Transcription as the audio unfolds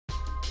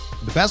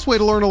The best way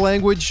to learn a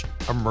language?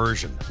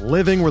 Immersion.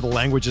 Living where the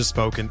language is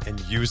spoken and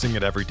using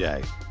it every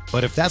day.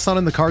 But if that's not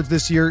in the cards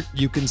this year,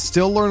 you can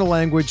still learn a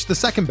language the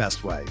second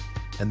best way,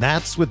 and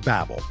that's with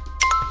Babbel.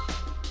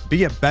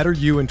 Be a better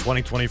you in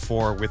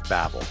 2024 with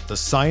Babbel, the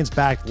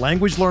science-backed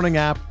language learning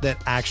app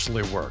that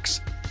actually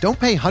works. Don't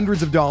pay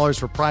hundreds of dollars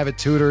for private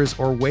tutors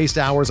or waste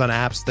hours on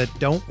apps that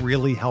don't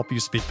really help you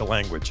speak the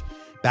language.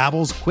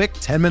 Babbel's quick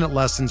 10-minute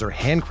lessons are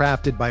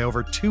handcrafted by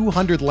over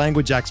 200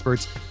 language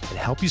experts and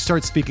help you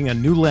start speaking a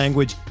new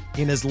language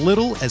in as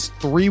little as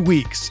 3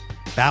 weeks.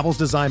 Babbel's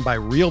designed by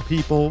real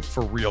people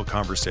for real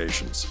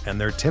conversations,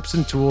 and their tips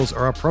and tools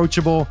are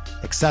approachable,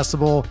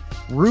 accessible,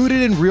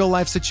 rooted in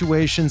real-life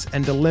situations,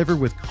 and delivered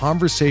with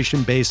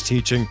conversation-based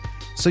teaching,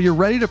 so you're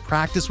ready to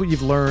practice what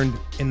you've learned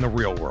in the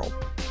real world.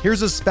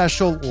 Here's a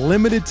special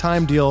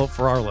limited-time deal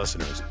for our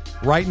listeners.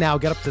 Right now,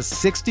 get up to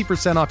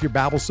 60% off your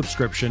Babbel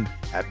subscription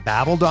at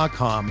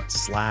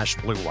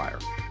babbel.com/Blue Wire.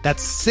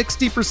 That's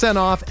 60%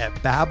 off at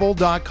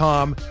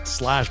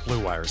babbel.com/Blue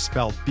Wire,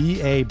 spelled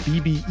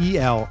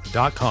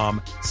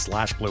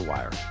BABBEL.com/Blue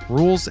Wire.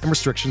 Rules and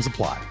restrictions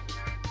apply.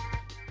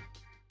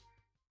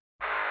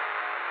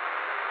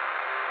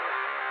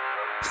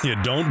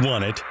 You don't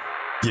want it,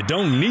 you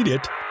don't need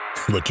it,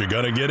 but you're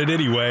gonna get it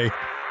anyway.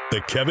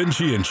 The Kevin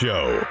Sheehan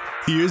Show.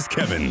 Here's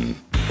Kevin.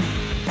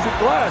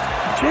 Glass.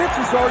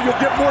 Chances are you'll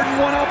get more than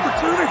one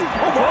opportunity.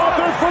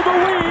 Walker for the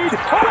lead.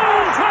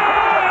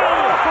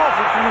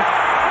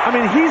 I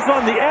mean, he's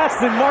on the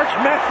S in March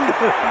Madness.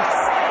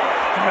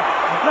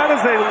 That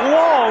is a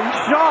long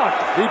shot.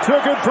 He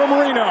took it from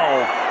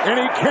Reno, and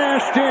he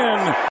cashed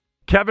in.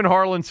 Kevin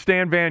Harlan,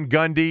 Stan Van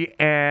Gundy,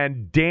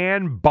 and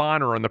Dan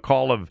Bonner on the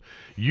call of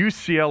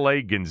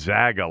UCLA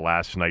Gonzaga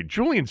last night.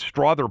 Julian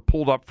Strother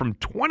pulled up from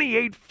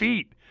 28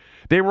 feet.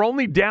 They were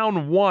only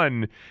down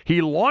one.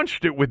 He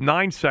launched it with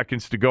 9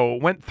 seconds to go.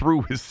 It went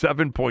through with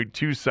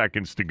 7.2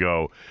 seconds to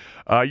go.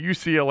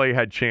 UCLA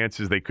had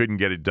chances. They couldn't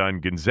get it done.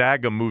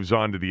 Gonzaga moves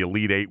on to the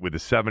Elite Eight with a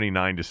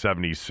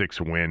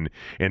 79-76 win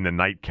in the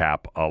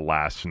nightcap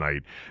last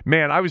night.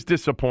 Man, I was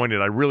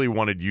disappointed. I really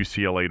wanted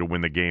UCLA to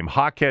win the game.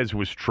 Jaquez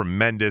was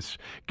tremendous.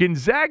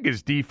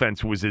 Gonzaga's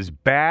defense was as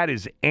bad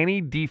as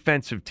any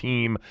defensive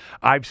team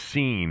I've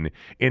seen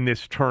in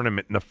this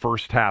tournament in the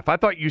first half. I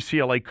thought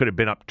UCLA could have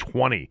been up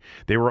 20.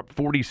 They were up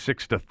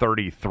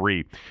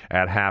 46-33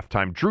 at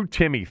halftime. Drew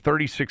Timme,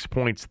 36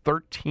 points,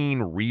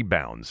 13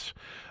 rebounds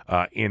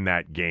in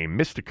that game.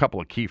 Missed a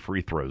couple of key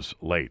free throws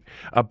late.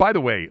 By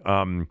the way,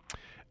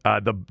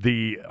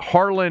 the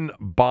Harlan,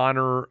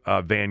 Bonner,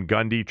 Van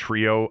Gundy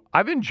trio,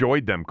 I've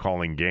enjoyed them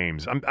calling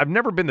games. I've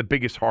never been the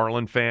biggest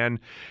Harlan fan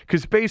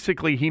because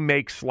basically he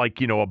makes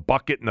a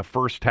bucket in the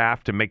first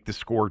half to make the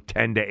score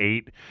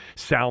 10-8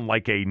 sound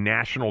like a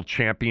national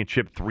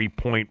championship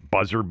 3-point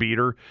buzzer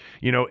beater.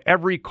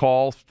 Every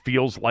call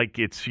feels like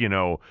it's,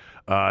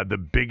 the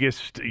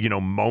biggest,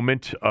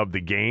 moment of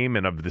the game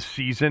and of the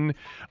season.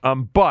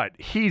 But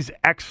he's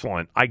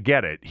excellent. I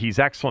get it. He's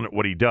excellent at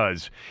what he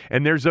does.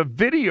 And there's a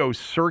video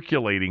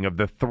circulating of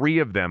the three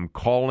of them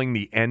calling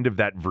the end of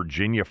that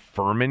Virginia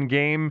Furman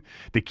game,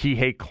 the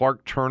Kihei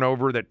Clark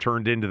turnover that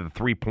turned into the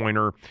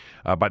three-pointer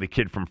by the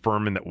kid from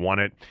Furman that won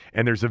it.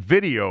 And there's a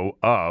video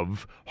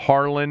of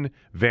Harlan,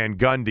 Van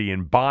Gundy,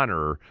 and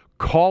Bonner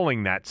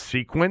calling that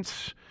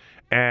sequence.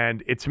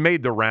 And it's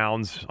made the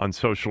rounds on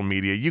social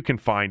media. You can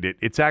find it.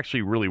 It's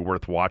actually really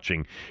worth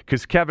watching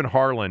because Kevin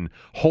Harlan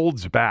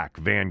holds back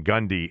Van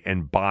Gundy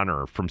and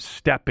Bonner from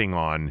stepping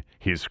on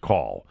his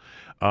call.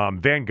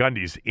 Van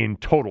Gundy's in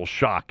total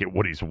shock at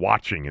what he's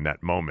watching in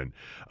that moment.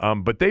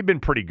 But they've been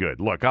pretty good.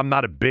 Look, I'm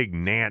not a big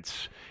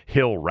Nance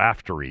Hill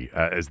Raftery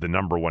as the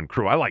number one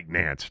crew. I like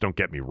Nance, don't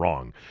get me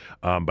wrong.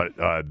 But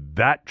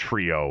that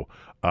trio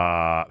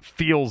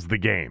feels the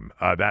game,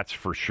 that's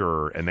for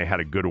sure. And they had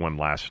a good one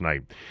last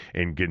night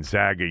in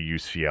Gonzaga,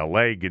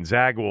 UCLA.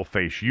 Gonzaga will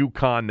face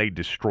UConn. They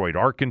destroyed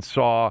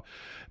Arkansas.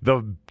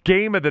 The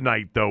game of the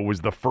night, though, was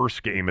the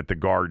first game at the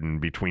Garden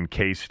between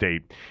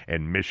K-State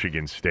and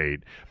Michigan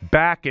State.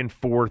 Back and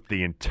forth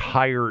the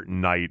entire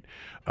night.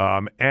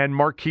 And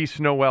Marquise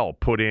Noel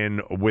put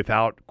in,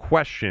 without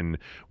question,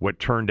 what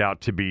turned out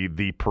to be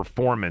the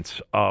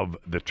performance of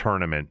the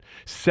tournament,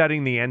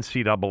 setting the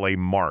NCAA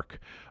mark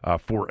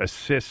for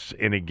assists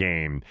in a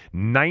game.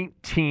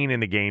 19 in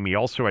the game. He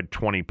also had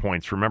 20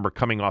 points. Remember,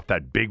 coming off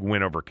that big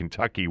win over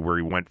Kentucky where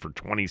he went for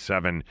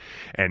 27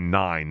 and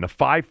 9. The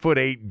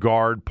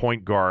 5'8"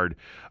 point guard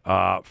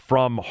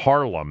from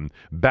Harlem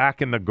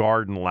back in the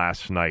Garden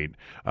last night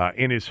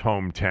in his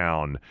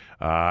hometown,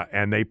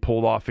 and they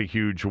pulled off a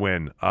huge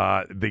win.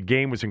 The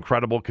game was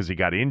incredible because he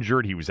got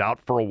injured. He was out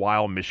for a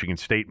while. Michigan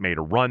State made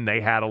a run.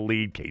 They had a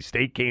lead.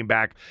 K-State came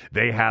back.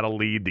 They had a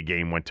lead. The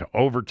game went to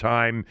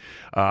overtime.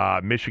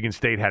 Michigan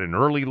State had an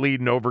early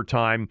lead in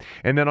overtime.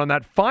 And then on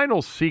that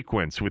final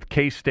sequence with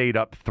K-State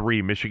up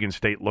 3, Michigan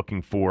State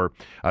looking for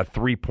a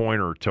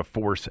three-pointer to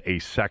force a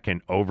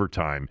second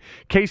overtime.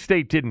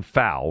 K-State didn't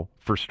foul,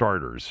 for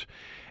starters.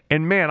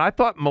 And, man, I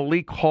thought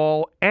Malik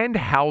Hall and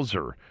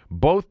Hauser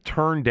both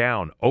turned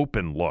down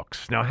open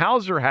looks. Now,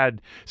 Hauser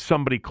had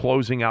somebody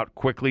closing out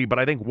quickly, but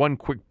I think one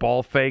quick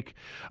ball fake,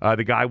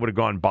 the guy would have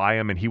gone by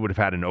him, and he would have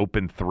had an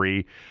open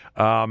three.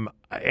 And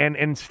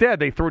instead,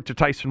 they threw it to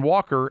Tyson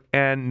Walker,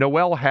 and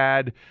Noel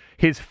had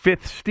his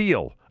 5th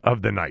steal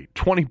of the night.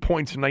 20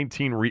 points,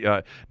 19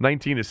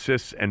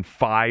 assists, and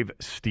 5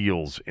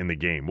 steals in the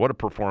game. What a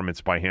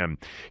performance by him.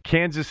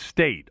 Kansas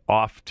State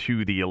off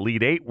to the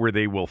Elite Eight, where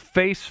they will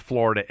face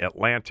Florida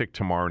Atlantic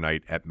tomorrow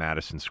night at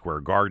Madison Square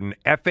Garden.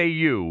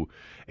 FAU,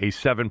 a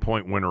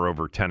 7-point winner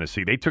over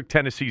Tennessee. They took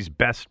Tennessee's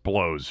best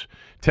blows.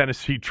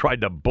 Tennessee tried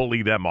to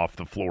bully them off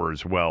the floor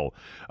as well.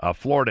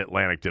 Florida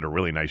Atlantic did a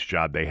really nice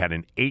job. They had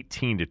an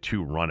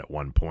 18-2 run at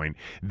one point.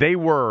 They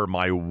were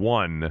my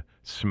one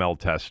smell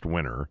test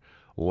winner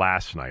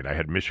last night. I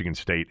had Michigan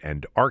State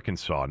and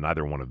Arkansas.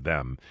 Neither one of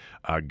them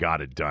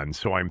got it done.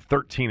 So I'm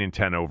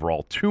 13-10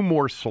 overall. 2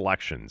 more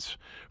selections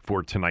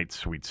for tonight's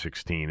Sweet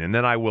 16. And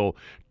then I will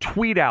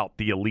tweet out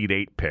the Elite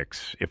Eight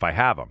picks, if I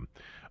have them,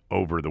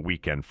 over the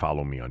weekend.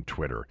 Follow me on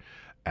Twitter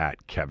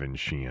at Kevin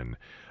Sheehan.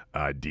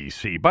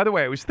 DC. By the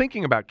way, I was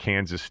thinking about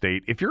Kansas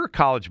State. If you're a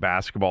college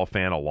basketball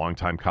fan, a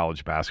longtime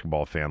college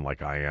basketball fan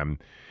like I am,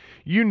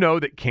 you know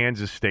that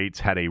Kansas State's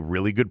had a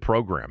really good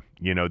program.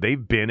 You know,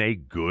 they've been a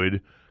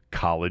good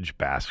college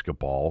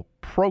basketball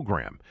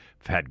program.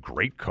 I've had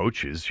great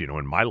coaches, you know,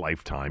 in my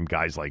lifetime,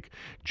 guys like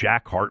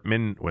Jack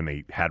Hartman when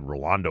they had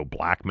Rolando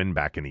Blackman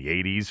back in the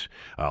 80s,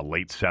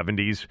 late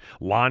 70s,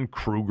 Lon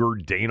Kruger,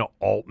 Dana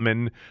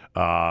Altman,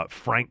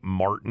 Frank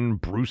Martin,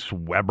 Bruce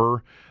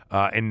Weber,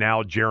 and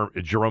now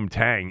Jerome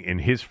Tang in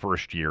his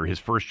first year. His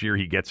first year,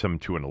 he gets them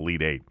to an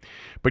Elite Eight.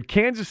 But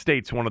Kansas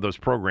State's one of those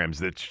programs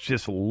that's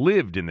just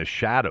lived in the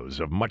shadows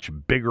of much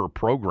bigger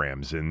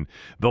programs in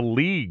the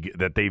league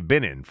that they've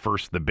been in.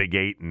 First, the Big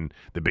 8 and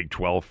the Big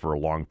 12 for a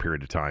long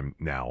period of time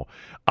now.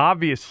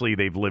 Obviously,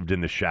 they've lived in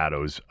the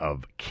shadows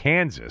of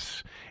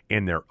Kansas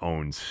in their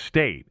own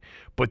state.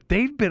 But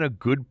they've been a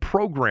good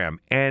program.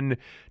 And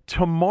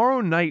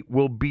tomorrow night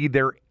will be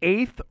their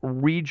 8th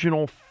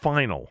regional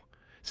final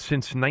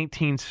since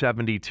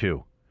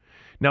 1972.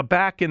 Now,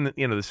 back in the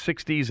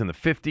 60s and the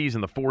 50s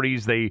and the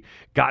 40s, they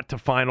got to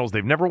finals.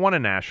 They've never won a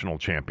national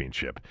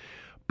championship.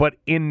 But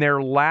in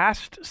their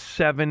last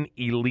 7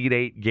 Elite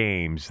Eight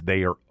games,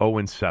 they are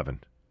 0-7.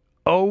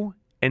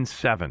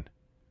 0-7.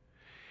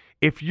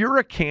 If you're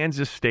a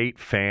Kansas State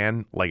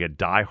fan, like a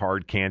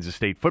diehard Kansas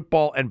State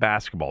football and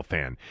basketball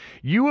fan,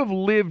 you have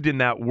lived in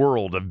that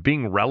world of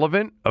being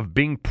relevant, of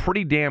being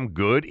pretty damn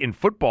good in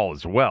football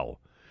as well,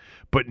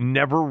 but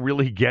never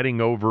really getting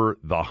over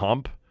the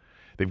hump.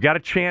 They've got a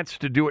chance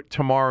to do it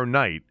tomorrow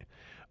night,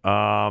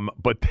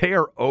 but they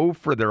are 0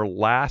 for their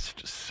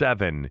last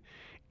 7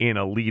 in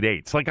Elite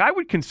Eights. Like, I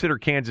would consider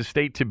Kansas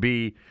State to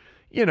be,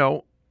 you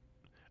know,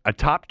 a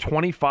top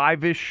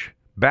 25-ish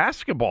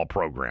basketball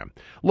program.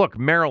 Look,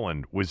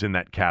 Maryland was in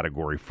that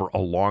category for a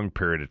long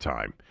period of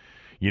time.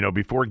 You know,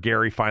 before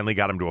Gary finally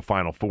got them to a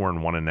Final Four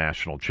and won a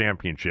national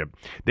championship,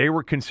 they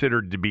were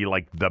considered to be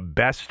like the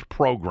best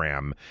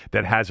program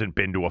that hasn't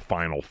been to a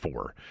Final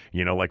Four.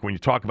 You know, like when you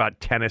talk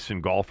about tennis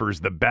and golfers,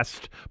 the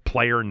best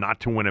player not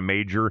to win a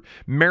major,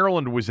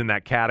 Maryland was in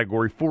that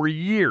category for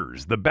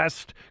years, the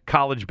best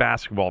college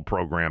basketball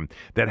program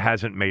that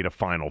hasn't made a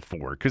Final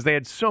Four, because they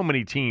had so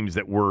many teams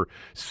that were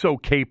so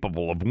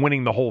capable of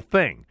winning the whole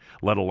thing,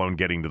 let alone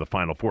getting to the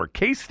Final Four.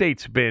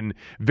 K-State's been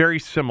very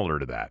similar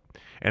to that,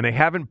 and they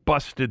haven't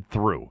busted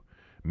through.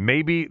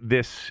 Maybe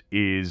this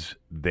is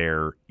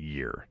their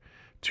year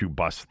to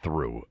bust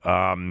through.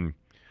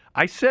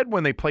 I said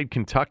when they played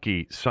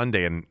Kentucky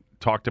Sunday and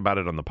talked about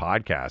it on the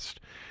podcast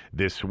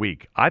this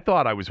week, I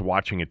thought I was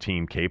watching a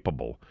team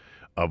capable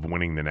of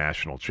winning the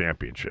national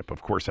championship.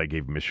 Of course, I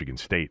gave Michigan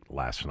State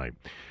last night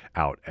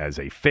out as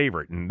a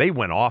favorite, and they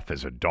went off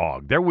as a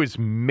dog. There was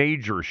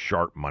major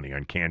sharp money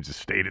on Kansas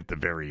State at the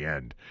very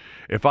end.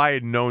 If I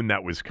had known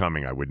that was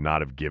coming, I would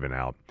not have given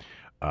out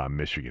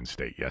Michigan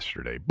State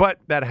yesterday. But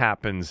that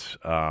happens,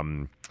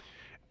 and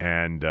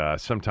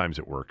sometimes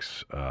it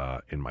works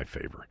in my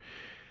favor.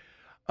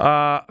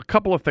 A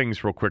couple of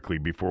things real quickly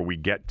before we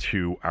get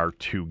to our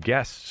 2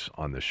 guests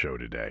on the show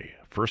today.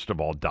 First of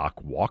all, Doc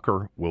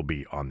Walker will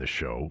be on the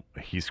show.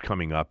 He's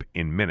coming up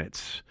in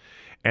minutes.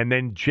 And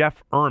then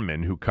Jeff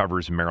Ehrman, who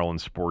covers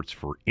Maryland sports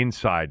for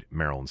Inside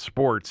Maryland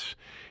Sports,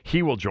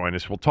 he will join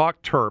us. We'll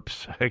talk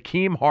Terps.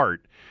 Hakeem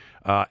Hart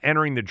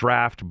entering the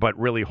draft, but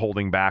really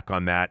holding back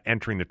on that,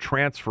 entering the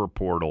transfer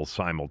portal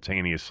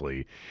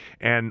simultaneously,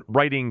 and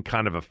writing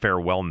kind of a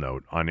farewell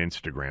note on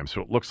Instagram.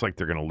 So it looks like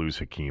they're going to lose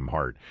Hakeem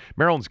Hart.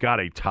 Maryland's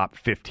got a top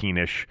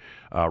 15-ish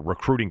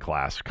recruiting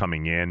class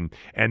coming in,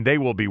 and they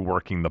will be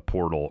working the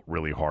portal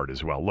really hard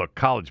as well. Look,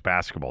 college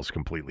basketball is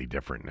completely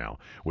different now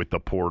with the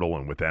portal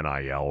and with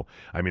NIL.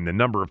 I mean, the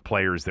number of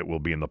players that will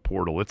be in the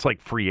portal, it's like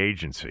free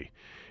agency,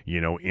 you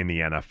know, in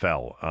the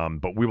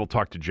NFL. But we will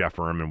talk to Jeff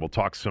Ehrman. We'll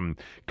talk some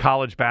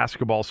college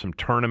basketball, some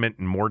tournament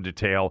in more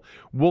detail.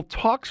 We'll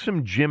talk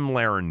some Jim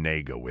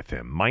Larranaga with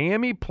him.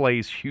 Miami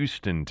plays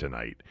Houston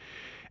tonight.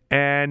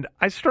 And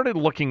I started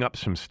looking up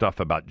some stuff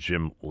about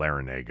Jim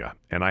Larinaga,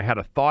 and I had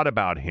a thought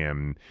about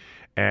him,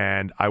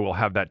 and I will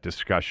have that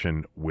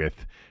discussion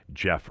with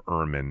Jeff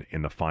Ehrman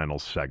in the final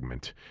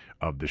segment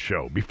of the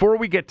show. Before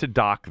we get to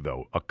Doc,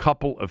 though, a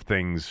couple of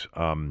things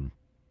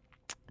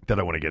that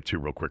I want to get to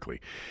real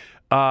quickly.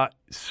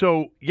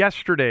 So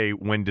yesterday,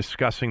 when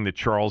discussing the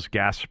Charles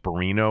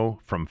Gasparino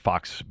from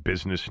Fox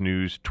Business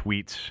News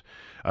tweets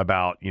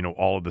about,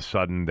 all of a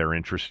sudden they're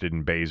interested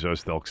in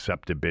Bezos, they'll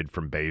accept a bid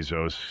from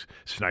Bezos,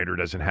 Snyder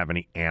doesn't have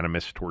any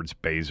animus towards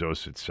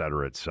Bezos, et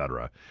cetera, et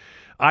cetera.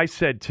 I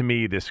said, to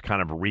me, this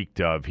kind of reeked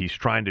of he's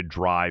trying to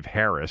drive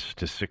Harris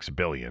to $6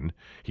 billion.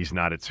 He's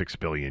not at $6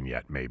 billion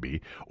yet,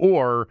 maybe.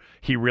 Or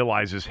he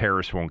realizes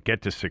Harris won't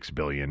get to $6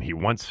 billion. He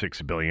wants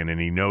 $6 billion, and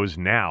he knows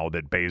now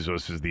that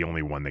Bezos is the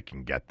only one that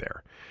can get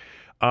there.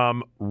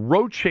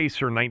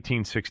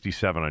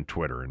 Roadchaser1967 on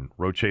Twitter, and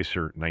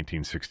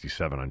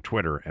Roadchaser1967 on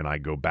Twitter, and I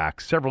go back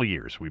several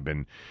years. We've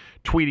been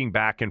tweeting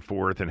back and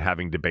forth and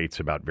having debates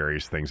about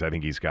various things. I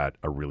think he's got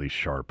a really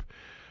sharp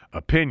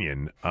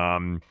opinion.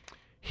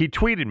 He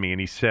tweeted me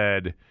and he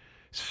said,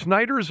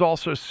 Snyder's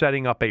also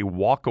setting up a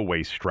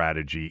walkaway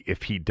strategy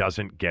if he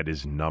doesn't get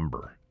his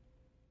number.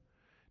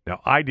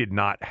 Now, I did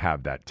not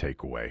have that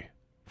takeaway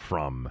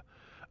from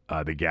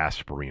the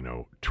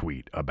Gasparino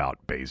tweet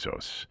about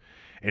Bezos.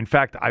 In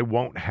fact, I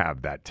won't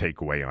have that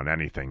takeaway on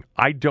anything.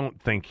 I don't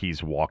think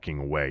he's walking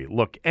away.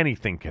 Look,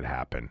 anything could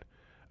happen.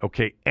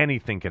 Okay,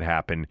 anything could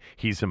happen.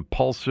 He's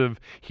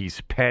impulsive.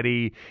 He's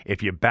petty.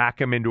 If you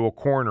back him into a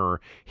corner,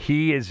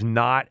 he is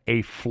not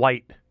a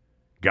flight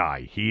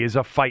guy. He is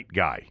a fight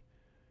guy.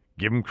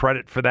 Give him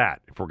credit for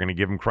that, if we're going to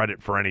give him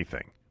credit for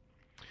anything.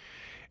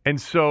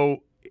 And so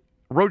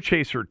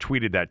Roadchaser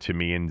tweeted that to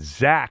me, and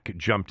Zach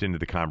jumped into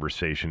the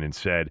conversation and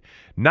said,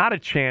 not a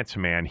chance,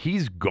 man.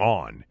 He's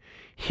gone.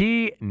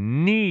 He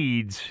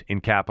needs,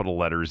 in capital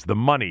letters, the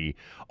money.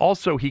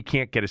 Also, he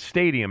can't get a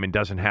stadium and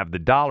doesn't have the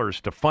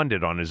dollars to fund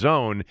it on his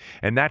own,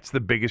 and that's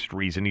the biggest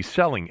reason he's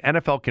selling.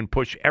 NFL can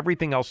push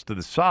everything else to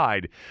the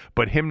side,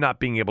 but him not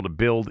being able to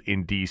build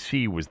in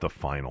D.C. was the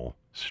final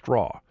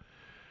straw.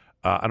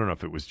 I don't know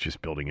if it was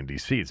just building in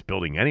D.C. It's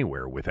building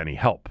anywhere with any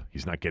help.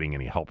 He's not getting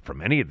any help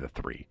from any of the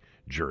three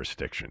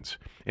jurisdictions.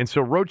 And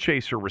so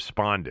Roadchaser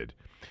responded,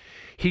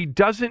 he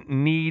doesn't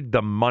need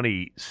the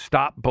money.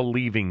 Stop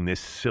believing this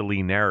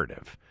silly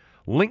narrative.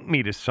 Link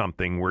me to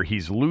something where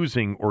he's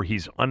losing or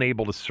he's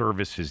unable to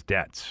service his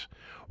debts.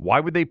 Why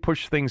would they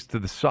push things to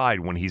the side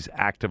when he's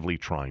actively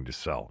trying to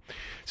sell?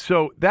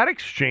 So that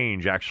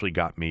exchange actually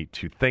got me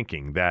to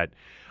thinking that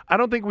I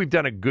don't think we've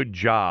done a good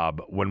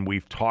job when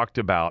we've talked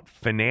about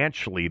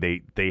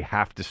financially they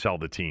have to sell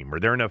the team, or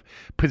they're in a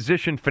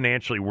position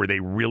financially where they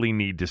really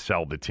need to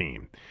sell the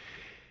team.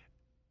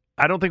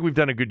 I don't think we've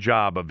done a good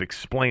job of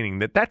explaining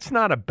that that's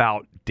not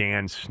about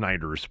Dan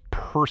Snyder's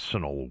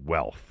personal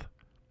wealth.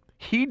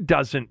 He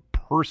doesn't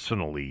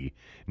personally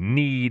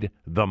need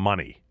the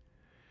money.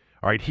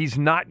 All right, he's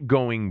not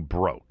going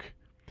broke.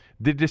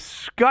 The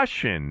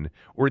discussion,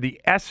 or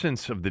the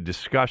essence of the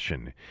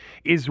discussion,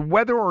 is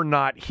whether or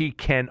not he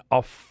can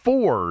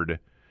afford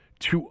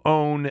to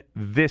own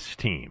this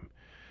team.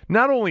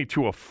 Not only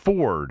to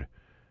afford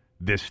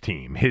this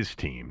team, his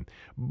team,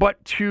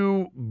 but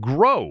to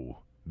grow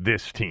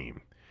this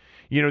team.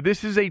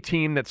 This is a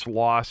team that's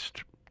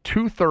lost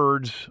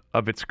 2/3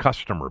 of its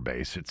customer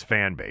base, its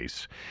fan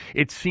base.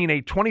 It's seen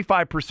a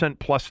 25%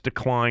 plus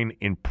decline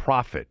in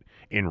profit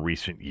in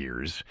recent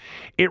years.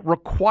 It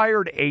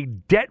required a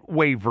debt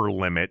waiver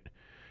limit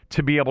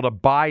to be able to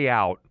buy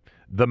out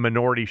the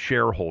minority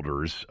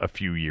shareholders a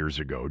few years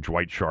ago,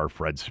 Dwight Scharf,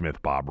 Fred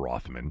Smith, Bob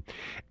Rothman.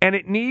 And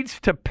it needs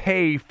to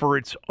pay for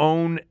its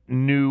own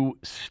new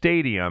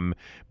stadium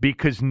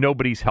because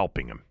nobody's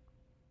helping him.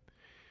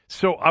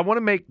 So I want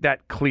to make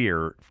that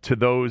clear to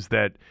those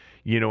that,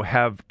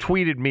 have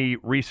tweeted me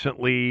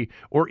recently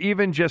or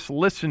even just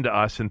listened to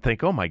us and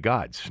think, oh my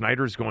God,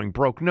 Snyder's going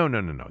broke. No.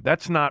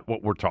 That's not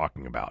what we're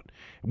talking about.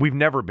 We've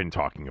never been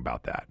talking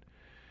about that.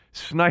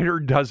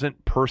 Snyder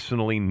doesn't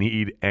personally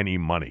need any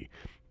money.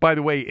 By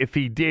the way, if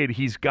he did,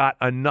 he's got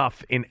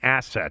enough in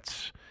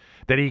assets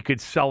that he could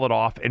sell it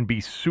off and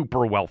be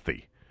super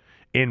wealthy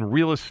in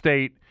real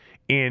estate,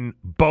 in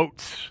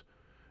boats,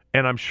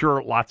 and I'm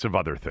sure lots of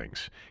other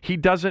things. He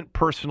doesn't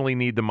personally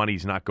need the money.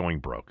 He's not going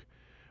broke.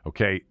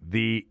 Okay?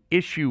 The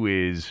issue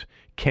is,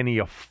 can he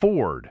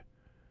afford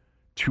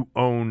to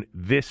own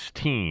this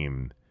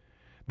team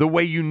the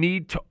way you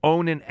need to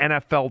own an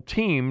NFL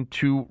team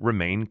to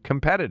remain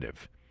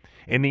competitive?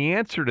 And the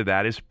answer to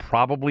that is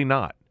probably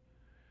not.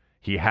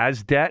 He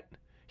has debt.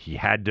 He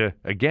had to,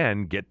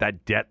 again, get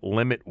that debt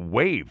limit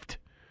waived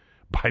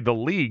by the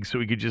league so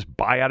he could just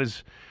buy out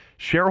his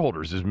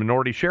shareholders, his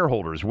minority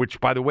shareholders, which,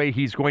 by the way,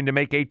 he's going to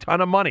make a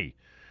ton of money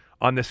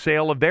on the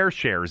sale of their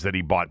shares that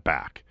he bought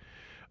back.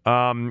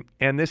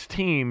 And this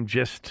team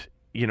just,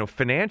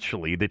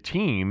 financially, the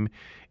team,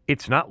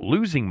 it's not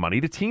losing money.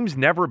 The team's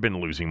never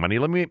been losing money.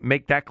 Let me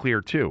make that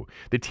clear, too.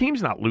 The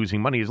team's not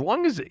losing money. As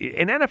long as an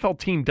NFL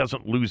team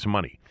doesn't lose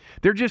money,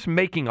 they're just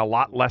making a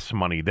lot less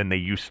money than they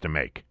used to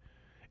make.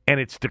 And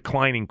it's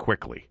declining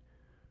quickly.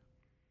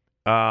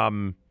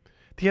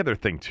 The other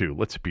thing, too,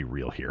 let's be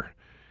real here.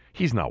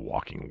 He's not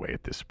walking away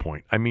at this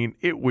point. I mean,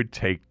 it would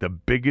take the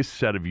biggest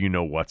set of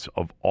you-know-whats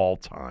of all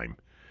time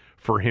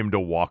for him to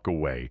walk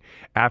away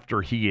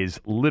after he is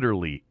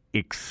literally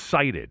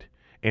excited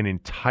an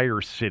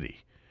entire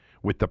city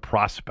with the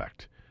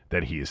prospect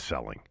that he is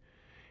selling.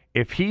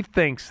 If he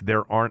thinks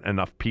there aren't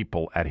enough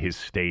people at his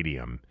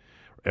stadium,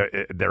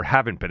 there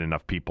haven't been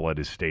enough people at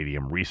his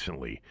stadium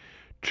recently,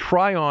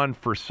 try on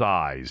for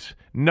size.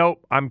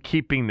 Nope, I'm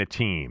keeping the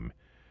team.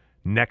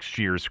 Next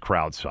year's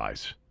crowd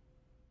size.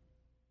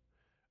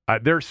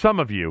 There are some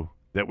of you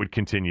that would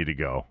continue to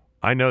go.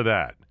 I know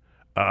that.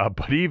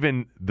 But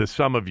even the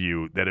some of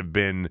you that have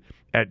been,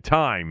 at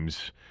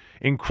times,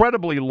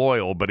 incredibly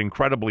loyal but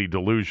incredibly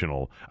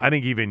delusional, I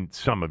think even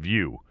some of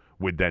you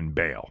would then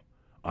bail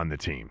on the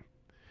team.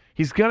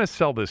 He's going to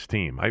sell this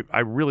team. I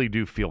really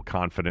do feel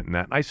confident in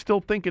that. I still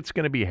think it's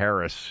going to be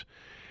Harris.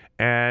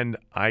 And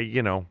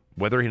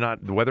whether or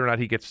not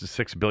he gets to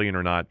 $6 billion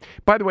or not.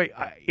 By the way,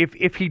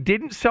 if he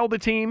didn't sell the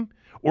team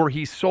or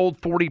he sold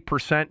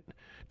 40%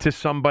 to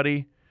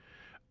somebody,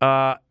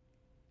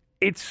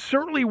 it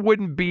certainly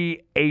wouldn't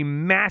be a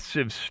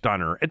massive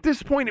stunner. At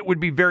this point, it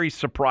would be very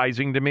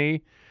surprising to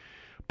me.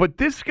 But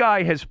this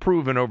guy has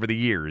proven over the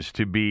years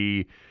to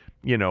be,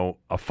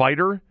 a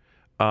fighter,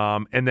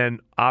 and then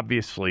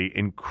obviously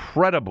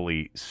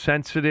incredibly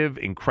sensitive,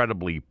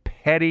 incredibly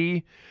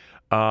petty,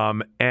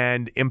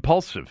 and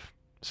impulsive.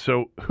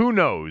 So who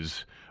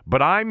knows?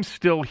 But I'm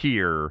still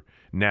here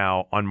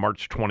now on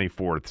March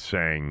 24th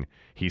saying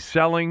he's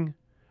selling.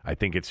 I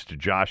think it's to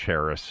Josh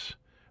Harris.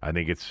 I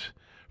think it's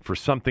for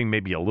something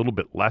maybe a little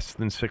bit less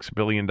than $6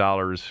 billion.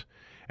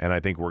 And I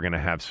think we're going to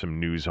have some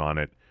news on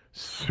it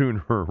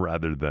sooner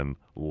rather than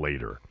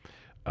later,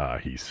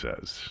 he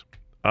says.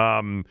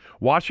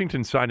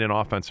 Washington signed an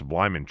offensive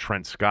lineman,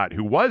 Trent Scott,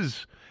 who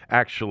was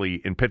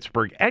actually in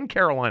Pittsburgh and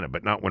Carolina,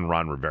 but not when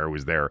Ron Rivera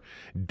was there.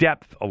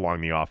 Depth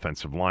along the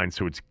offensive line.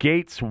 So it's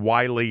Gates,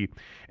 Wiley,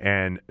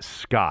 and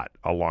Scott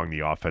along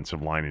the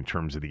offensive line in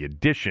terms of the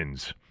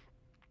additions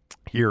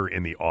here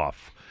in the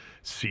off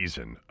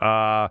season.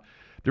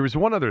 There was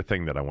one other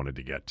thing that I wanted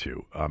to get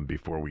to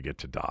before we get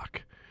to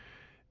Doc.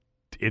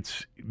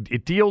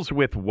 It deals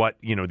with what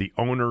the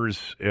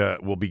owners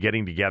will be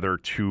getting together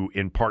to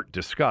in part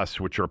discuss,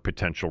 which are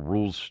potential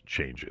rules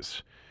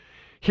changes.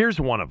 Here's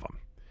one of them.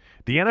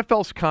 The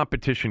NFL's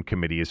competition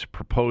committee has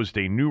proposed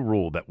a new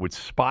rule that would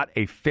spot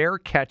a fair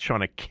catch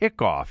on a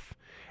kickoff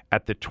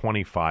at the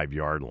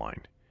 25-yard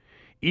line,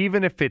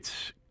 even if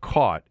it's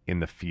caught in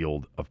the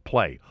field of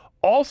play.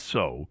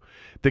 Also,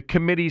 the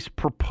committee's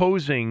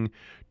proposing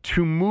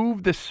to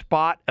move the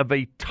spot of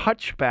a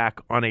touchback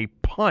on a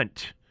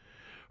punt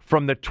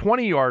from the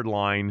 20-yard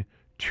line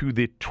to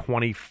the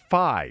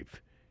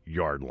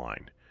 25-yard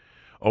line,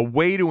 a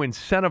way to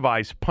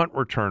incentivize punt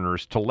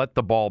returners to let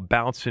the ball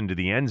bounce into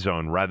the end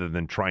zone rather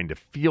than trying to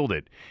field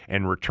it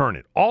and return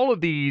it. All of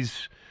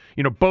these,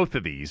 both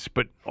of these,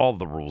 but all of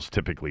the rules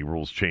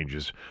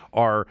changes,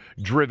 are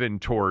driven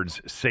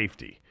towards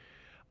safety.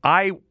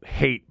 I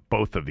hate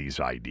both of these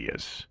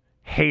ideas.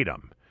 Hate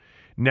them.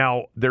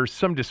 Now, there's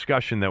some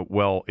discussion that,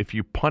 if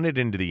you punt it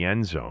into the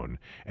end zone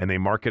and they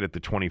mark it at the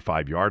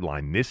 25-yard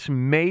line, this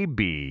may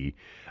be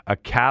a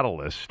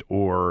catalyst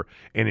or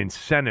an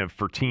incentive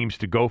for teams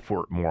to go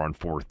for it more on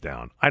fourth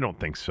down. I don't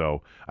think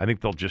so. I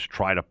think they'll just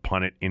try to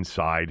punt it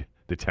inside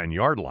the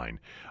 10-yard line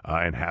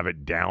and have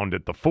it downed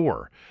at the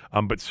 4.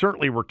 But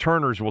certainly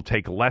returners will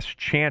take less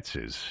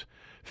chances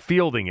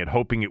fielding it,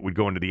 hoping it would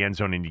go into the end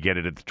zone and you get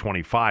it at the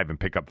 25 and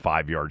pick up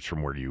 5 yards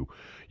from where you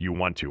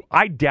want to.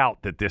 I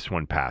doubt that this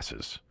one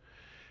passes.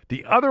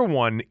 The other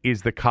one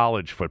is the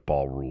college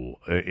football rule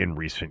in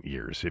recent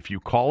years. If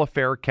you call a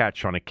fair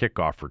catch on a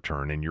kickoff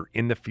return and you're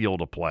in the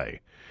field of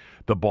play,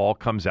 the ball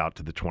comes out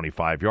to the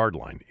 25-yard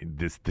line.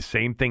 The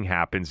same thing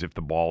happens if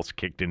the ball's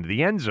kicked into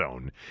the end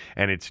zone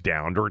and it's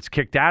downed or it's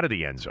kicked out of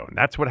the end zone.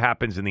 That's what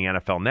happens in the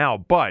NFL now.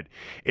 But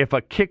if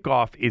a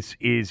kickoff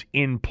is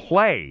in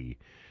play,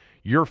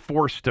 you're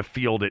forced to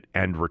field it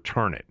and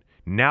return it.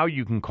 Now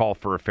you can call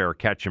for a fair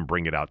catch and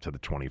bring it out to the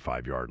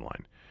 25-yard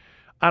line.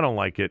 I don't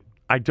like it.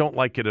 I don't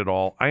like it at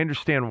all. I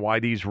understand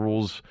why these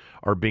rules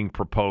are being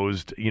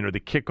proposed. The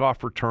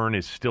kickoff return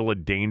is still a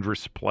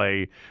dangerous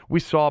play. We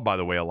saw, by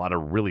the way, a lot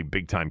of really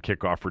big-time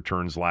kickoff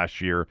returns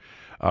last year.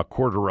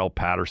 Cordarrelle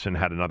Patterson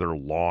had another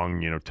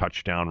long,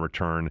 touchdown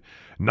return.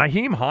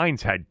 Nyheim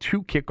Hines had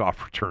 2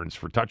 kickoff returns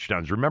for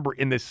touchdowns. Remember,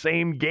 in the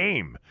same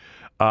game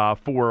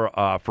for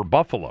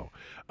Buffalo.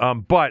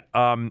 But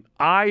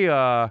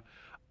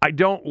I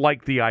don't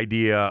like the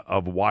idea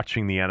of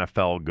watching the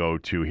NFL go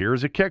to,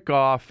 here's a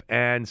kickoff,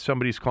 and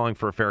somebody's calling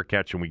for a fair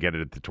catch, and we get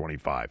it at the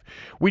 25.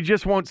 We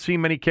just won't see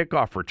many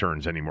kickoff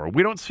returns anymore.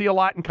 We don't see a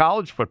lot in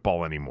college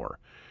football anymore.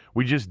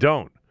 We just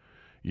don't.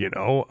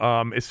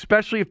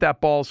 Especially if that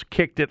ball's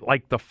kicked at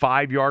like the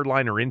 5-yard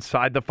line or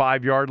inside the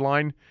 5-yard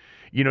line.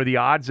 The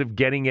odds of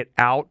getting it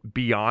out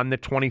beyond the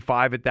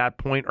 25 at that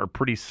point are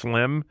pretty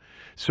slim.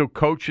 So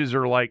coaches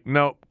are like,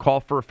 no,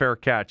 call for a fair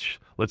catch.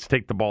 Let's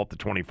take the ball at the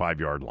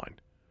 25-yard line.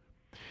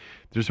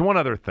 There's one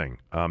other thing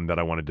that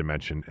I wanted to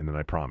mention, and then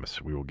I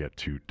promise we will get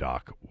to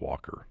Doc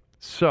Walker.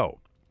 So,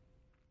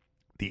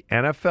 the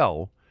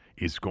NFL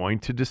is going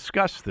to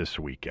discuss this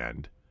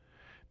weekend.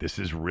 This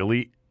is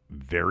really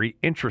very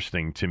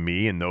interesting to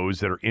me and those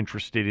that are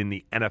interested in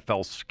the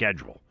NFL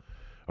schedule.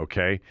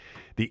 Okay?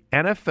 The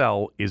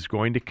NFL is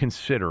going to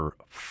consider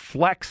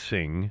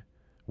flexing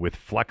with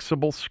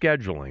flexible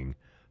scheduling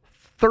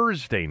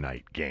Thursday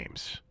night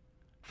games.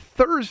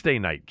 Thursday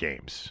night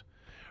games.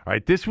 All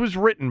right, this was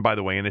written, by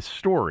the way, in a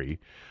story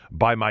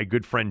by my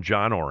good friend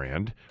John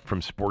Orand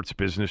from Sports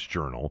Business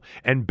Journal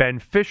and Ben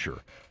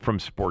Fisher from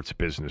Sports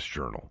Business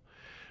Journal.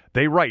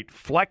 They write,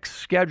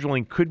 flex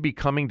scheduling could be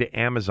coming to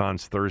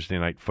Amazon's Thursday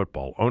Night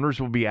Football. Owners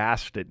will be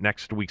asked at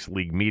next week's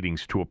league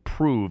meetings to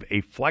approve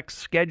a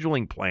flex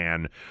scheduling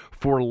plan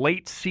for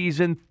late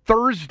season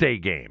Thursday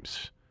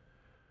games.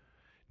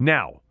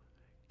 Now,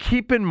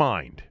 keep in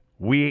mind,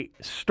 we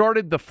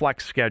started the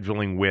flex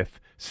scheduling with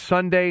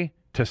Sunday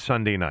to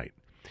Sunday night.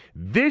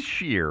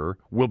 This year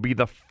will be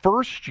the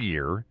first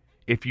year,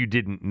 if you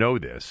didn't know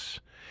this,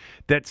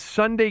 that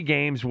Sunday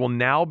games will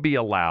now be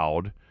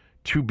allowed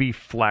to be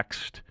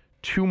flexed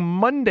to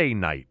Monday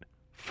night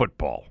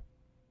football.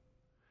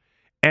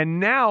 And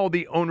now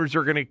the owners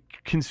are going to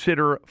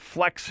consider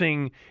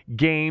flexing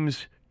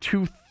games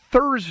to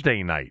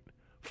Thursday night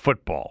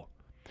football.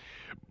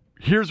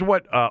 Here's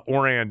what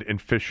Orand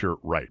and Fisher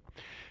write.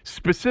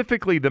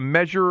 Specifically, the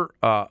measure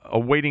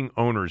awaiting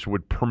owners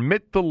would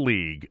permit the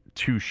league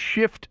to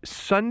shift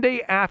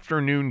Sunday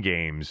afternoon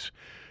games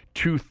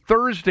to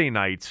Thursday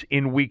nights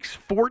in weeks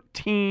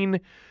 14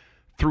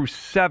 through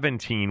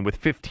 17 with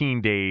 15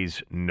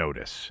 days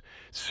notice.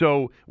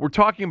 So we're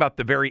talking about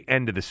the very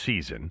end of the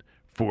season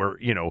for,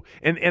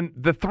 and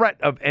the threat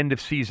of end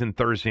of season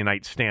Thursday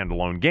night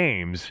standalone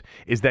games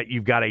is that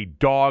you've got a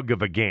dog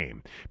of a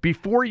game.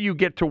 Before you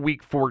get to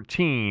week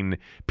 14,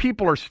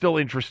 people are still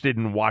interested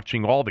in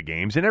watching all the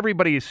games, and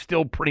everybody is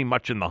still pretty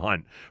much in the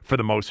hunt for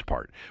the most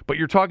part. But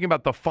you're talking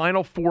about the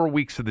final 4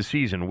 weeks of the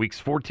season,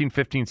 weeks 14,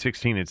 15,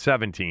 16, and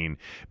 17,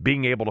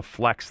 being able to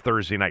flex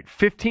Thursday night.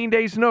 15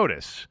 days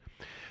notice.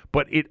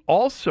 But it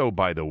also,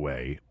 by the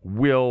way,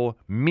 will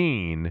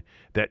mean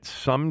that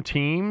some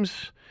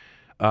teams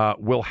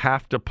will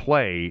have to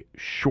play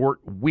short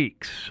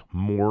weeks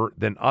more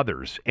than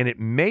others. And it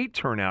may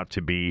turn out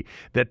to be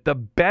that the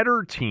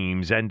better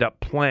teams end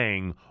up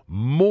playing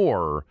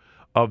more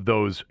of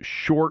those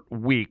short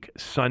week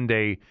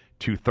Sunday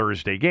to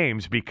Thursday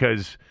games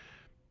because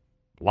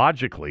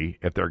logically,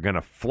 if they're going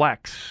to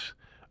flex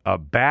a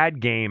bad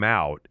game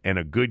out and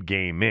a good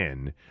game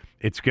in,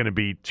 it's going to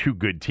be two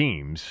good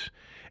teams.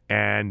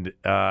 And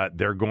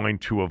they're going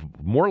to have,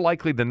 more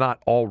likely than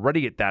not,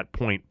 already at that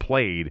point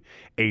played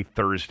a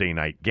Thursday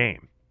night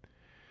game.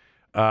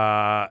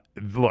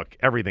 Look,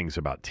 everything's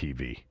about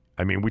TV.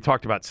 I mean, we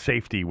talked about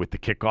safety with the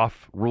kickoff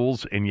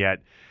rules, and yet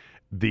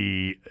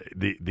the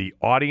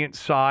audience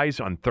size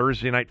on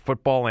Thursday Night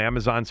Football,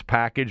 Amazon's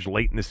package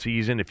late in the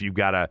season, if you've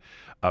got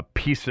a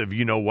piece of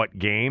you-know-what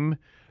game,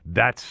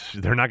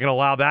 they're not going to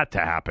allow that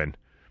to happen.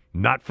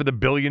 Not for the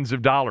billions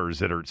of dollars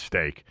that are at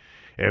stake.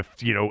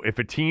 If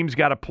a team's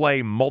got to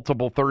play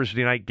multiple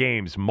Thursday night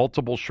games,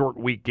 multiple short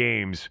week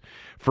games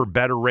for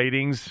better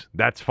ratings,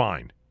 that's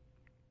fine.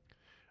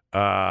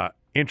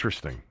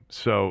 Interesting.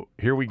 So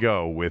here we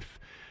go with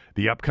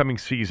the upcoming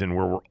season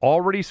where we're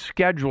already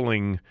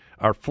scheduling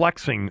or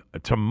flexing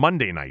to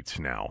Monday nights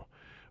now,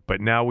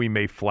 but now we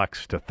may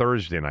flex to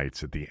Thursday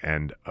nights at the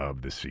end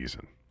of the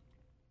season.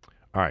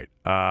 All right.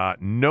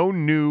 No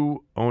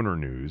new owner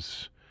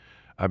news.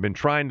 I've been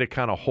trying to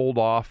kind of hold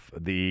off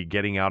the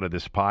getting out of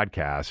this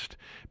podcast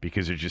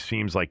because it just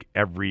seems like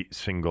every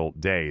single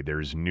day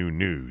there's new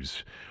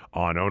news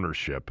on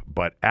ownership.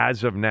 But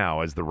as of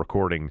now, as the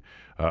recording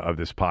of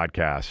this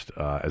podcast,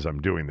 as I'm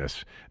doing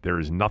this, there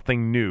is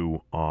nothing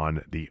new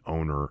on the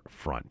owner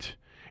front.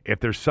 If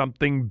there's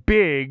something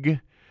big,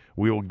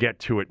 we will get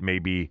to it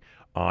maybe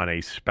on a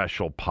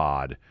special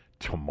pod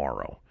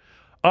tomorrow.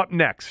 Up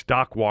next,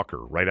 Doc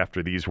Walker, right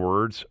after these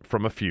words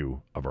from a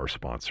few of our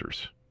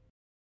sponsors.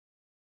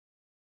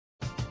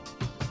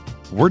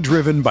 We're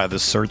driven by the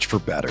search for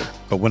better.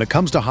 But when it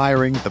comes to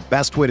hiring, the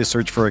best way to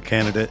search for a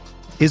candidate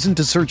isn't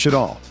to search at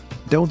all.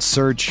 Don't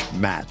search,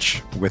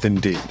 match with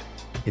Indeed.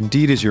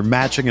 Indeed is your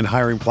matching and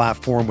hiring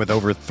platform with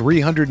over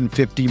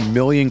 350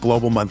 million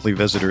global monthly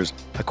visitors,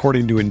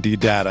 according to Indeed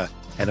data,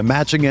 and a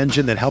matching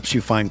engine that helps you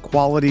find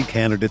quality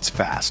candidates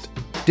fast.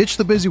 Ditch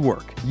the busy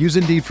work. Use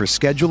Indeed for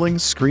scheduling,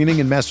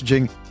 screening, and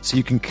messaging so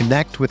you can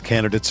connect with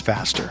candidates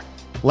faster.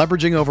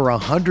 Leveraging over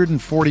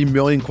 140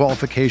 million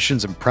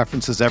qualifications and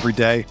preferences every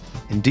day,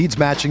 Indeed's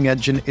matching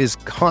engine is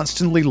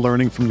constantly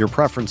learning from your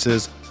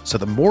preferences, so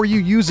the more you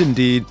use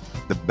Indeed,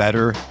 the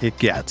better it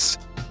gets.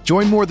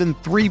 Join more than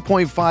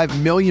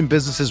 3.5 million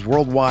businesses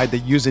worldwide that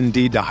use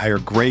Indeed to hire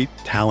great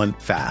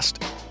talent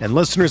fast. And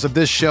listeners of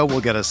this show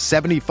will get a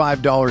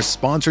 $75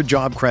 sponsored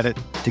job credit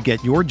to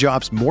get your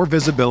jobs more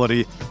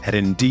visibility at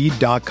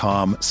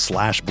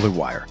Indeed.com/Blue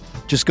Wire.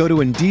 Just go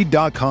to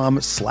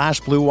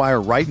Indeed.com/Blue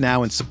Wire right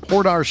now and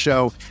support our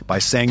show by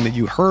saying that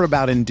you heard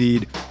about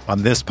Indeed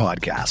on this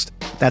podcast.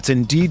 That's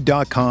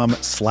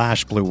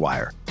Indeed.com/Blue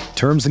Wire.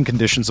 Terms and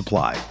conditions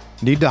apply.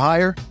 Need to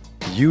hire?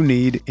 You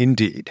need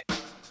Indeed.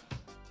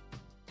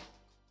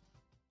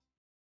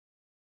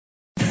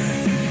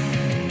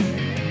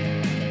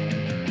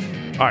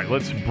 All right,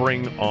 let's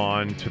bring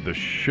on to the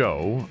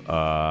show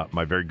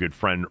my very good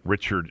friend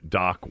Richard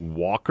Doc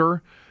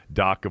Walker.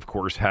 Doc, of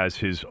course, has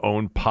his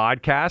own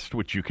podcast,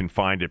 which you can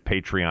find at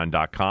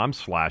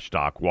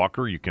patreon.com/Doc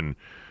Walker. You can,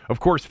 of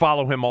course,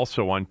 follow him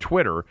also on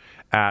Twitter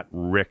at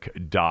Rick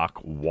Doc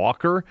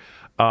Walker.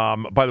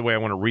 By the way, I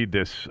want to read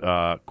this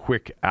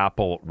quick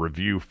Apple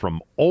review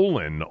from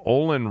Olin.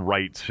 Olin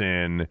writes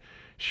in,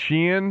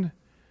 Sheehan,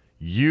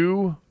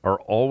 you are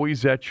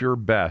always at your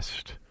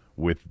best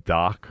with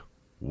Doc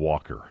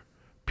Walker,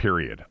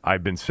 period.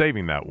 I've been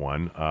saving that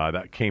one.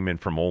 That came in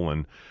from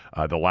Olin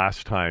the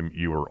last time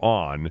you were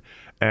on.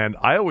 And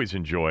I always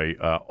enjoy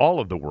all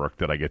of the work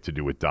that I get to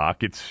do with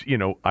Doc. It's,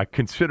 I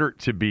consider it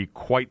to be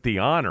quite the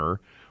honor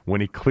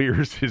when he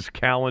clears his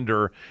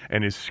calendar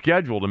and his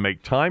schedule to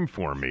make time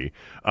for me.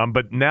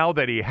 But now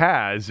that he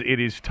has, it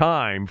is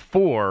time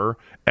for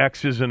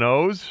X's and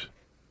O's.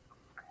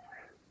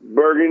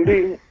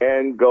 Burgundy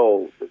and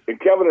gold. And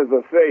Kevin, as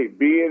I say,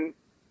 being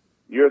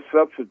your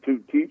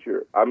substitute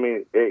teacher, I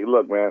mean, hey,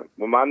 look, man,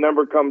 when my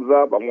number comes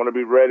up, I want to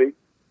be ready,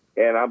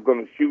 and I'm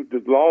going to shoot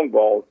this long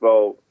ball,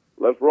 so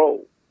let's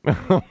roll.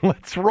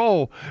 Let's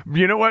roll.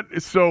 You know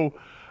what? So,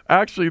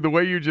 actually, the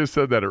way you just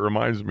said that, it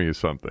reminds me of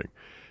something.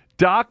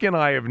 Doc and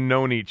I have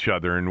known each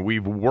other, and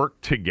we've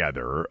worked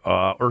together,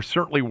 or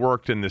certainly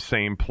worked in the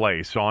same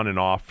place on and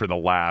off for the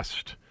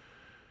last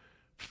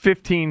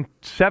 17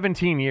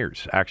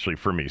 years, actually,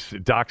 for me.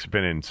 Doc's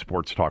been in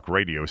sports talk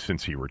radio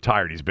since he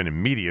retired. He's been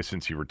in media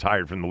since he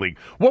retired from the league.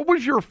 What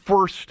was your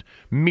first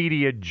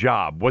media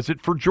job? Was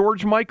it for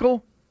George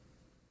Michael?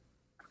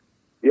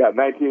 Yeah,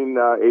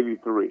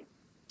 1983.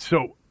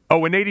 So,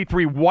 in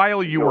 83,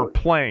 while you were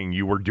playing,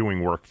 you were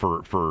doing work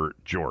for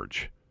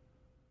George.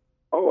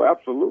 Oh,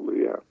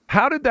 absolutely, yeah.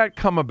 How did that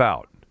come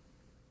about?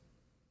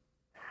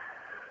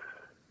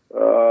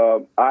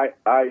 I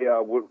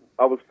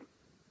was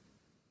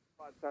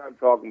time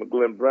talking with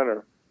Glenn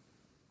Brenner,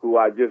 who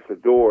I just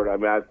adored. I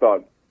mean, I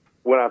thought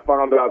when I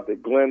found out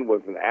that Glenn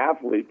was an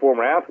athlete,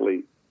 former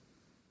athlete,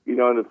 in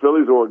the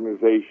Phillies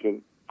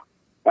organization,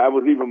 that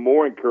was even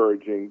more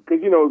encouraging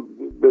because,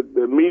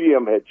 the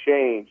medium had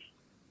changed.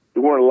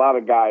 There weren't a lot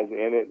of guys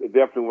in it. There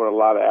definitely weren't a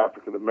lot of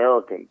African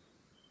Americans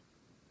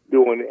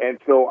doing it. And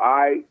so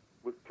I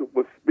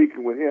was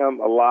speaking with him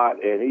a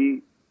lot,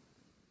 and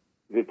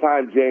the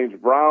time James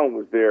Brown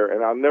was there,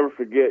 and I'll never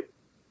forget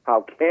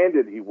how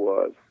candid he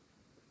was.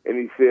 And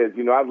he says,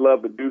 I'd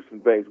love to do some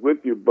things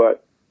with you,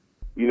 but,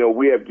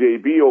 we have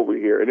JB over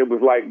here. And it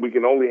was like we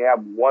can only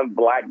have one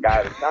black guy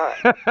at a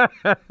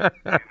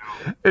time.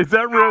 Is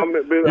that real?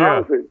 Yeah.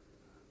 Honestly,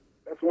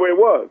 that's the way it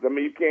was. I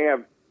mean, you can't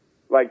have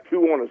like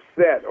two on a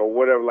set or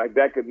whatever. Like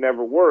that could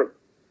never work.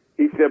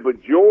 He said,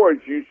 but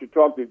George, you should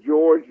talk to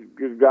George,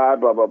 good guy,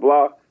 blah, blah,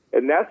 blah.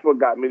 And that's what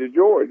got me to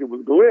George. It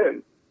was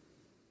Glenn.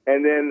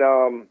 And then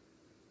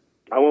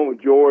I went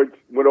with George,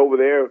 went over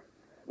there.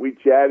 We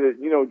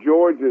chatted.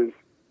 George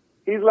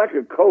he's like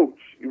a coach.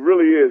 He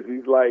really is.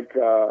 He's like,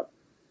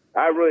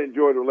 I really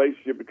enjoyed the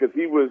relationship because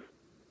it was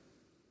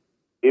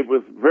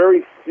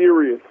very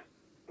serious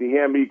to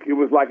him. It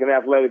was like an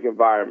athletic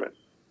environment,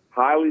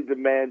 highly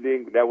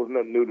demanding. That was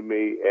nothing new to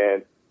me.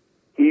 And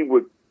he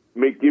would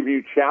give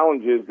you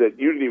challenges that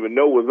you didn't even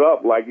know was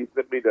up. Like he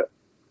sent me to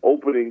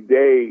opening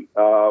day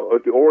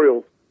at the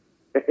Orioles.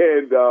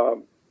 And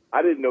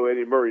I didn't know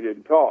Eddie Murray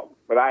didn't talk.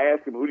 But I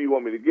asked him, who do you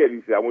want me to get?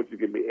 He said, I want you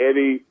to give me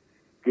Eddie.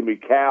 Give me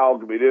Cal,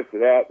 give me this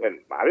and that, and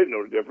I didn't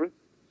know the difference.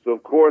 So,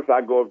 of course,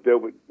 I go up there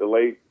with the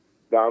late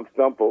Don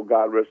Stumpo,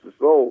 God rest his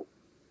soul,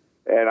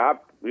 and I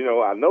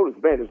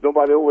noticed, man, there's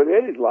nobody over at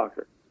Eddie's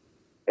locker.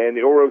 And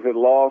the Orioles had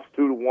lost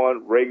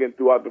 2-1. Reagan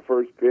threw out the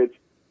first pitch.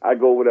 I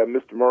go over to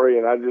Mr. Murray,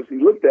 and he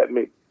looked at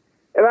me.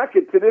 And I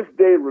could, to this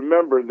day,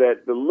 remember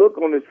that the look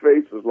on his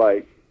face was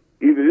like,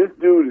 either this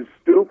dude is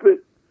stupid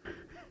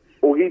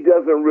or he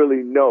doesn't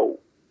really know.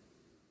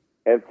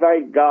 And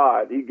thank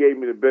God he gave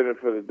me the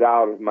benefit of the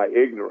doubt of my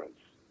ignorance.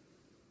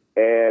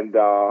 And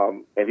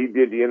he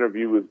did the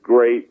interview. It was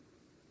great.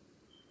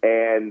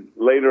 And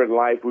later in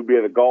life, we'd be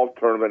at a golf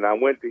tournament, and I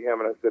went to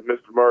him and I said,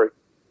 Mr. Murray,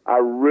 I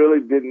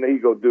really didn't know. He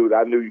goes, dude,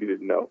 I knew you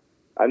didn't know.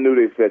 I knew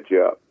they set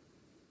you up.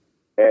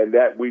 And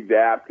that we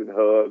dapped and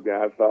hugged, and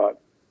I thought,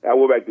 I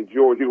went back to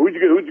George. He goes,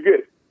 who'd you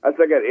get? I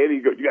said, I got Eddie.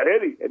 He goes, you got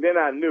Eddie? And then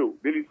I knew.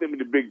 Then he sent me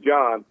to Big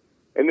John,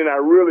 and then I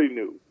really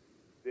knew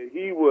that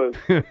he was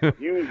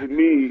using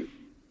me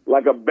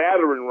like a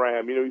battering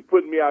ram. He's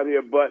putting me out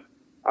here, but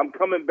I'm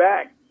coming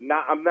back.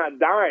 I'm not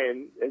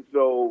dying. And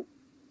so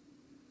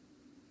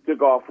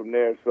took off from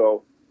there.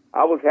 So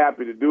I was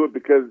happy to do it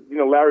because,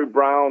 Larry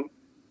Brown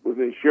was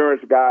an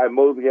insurance guy.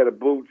 Mosley had a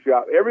boot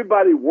shop.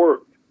 Everybody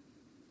worked.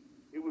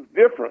 It was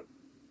different.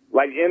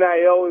 Like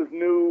NIL is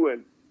new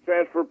and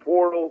transfer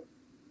portal.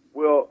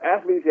 Well,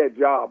 athletes had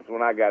jobs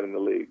when I got in the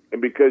league,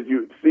 and because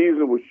your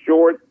season was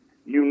short,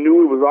 you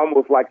knew it was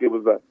almost like it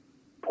was a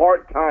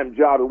part-time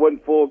job. It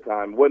wasn't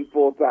full-time. It wasn't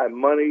full-time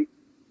money,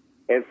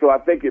 and so I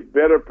think it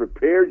better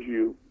prepared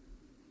you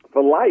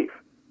for life.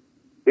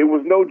 It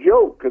was no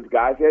joke because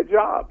guys had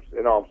jobs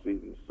in off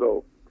season,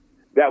 so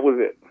that was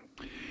it.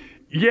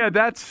 Yeah,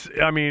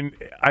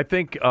 I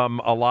think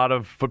a lot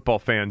of football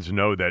fans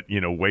know that,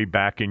 way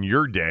back in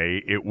your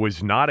day, it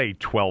was not a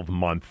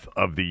 12-month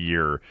of the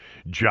year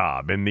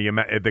job. And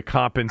the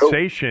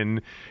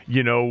compensation,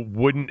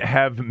 wouldn't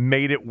have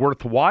made it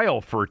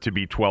worthwhile for it to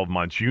be 12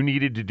 months. You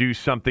needed to do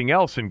something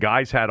else, and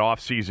guys had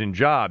off-season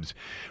jobs.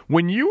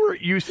 When you were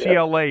at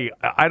UCLA,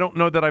 I don't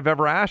know that I've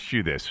ever asked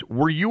you this.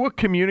 Were you a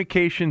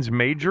communications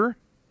major?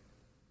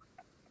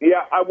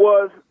 Yeah, I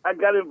was. I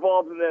got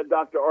involved in that.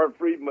 Dr. Art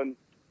Friedman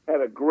had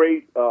a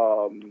great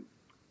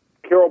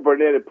Carol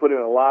Burnett had put in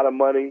a lot of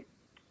money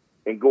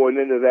and going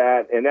into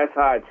that, and that's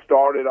how it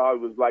started. It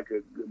was like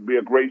be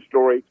a great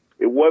story.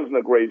 It wasn't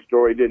a great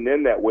story. It didn't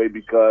end that way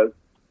because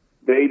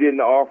they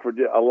didn't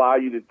allow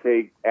you to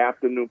take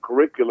afternoon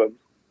curriculum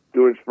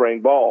during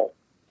spring ball,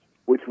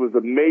 which was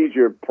a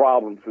major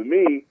problem for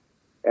me.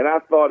 And I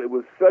thought it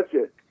was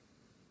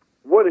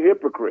what a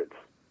hypocrites.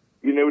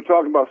 We're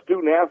talking about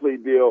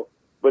student-athlete deal,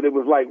 but it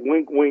was like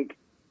wink, wink.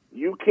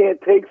 You can't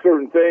take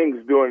certain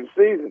things during the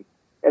season.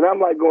 And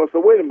I'm like going, so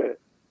wait a minute.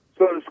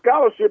 So the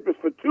scholarship is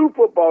for 2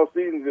 football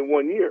seasons in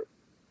 1 year.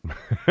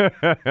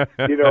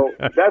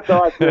 That's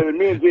how I said it.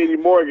 Me and J.D.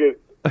 Morgan,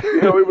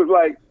 it was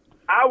like,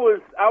 I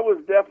was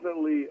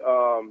definitely,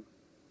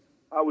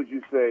 how would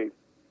you say,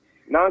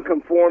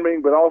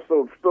 non-conforming, but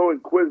also so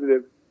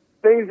inquisitive.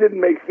 Things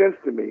didn't make sense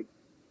to me.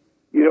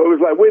 It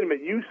was like, wait a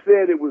minute, you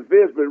said it was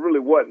this, but it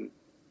really wasn't.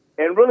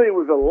 And really it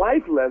was a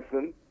life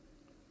lesson.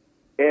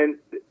 And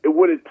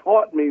what it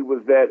taught me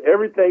was that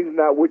everything's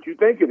not what you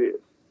think it is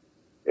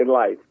in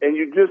life. And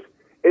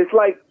it's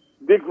like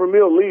Dick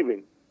Vermeil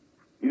leaving.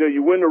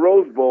 You win the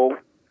Rose Bowl,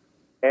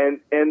 and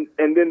then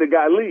the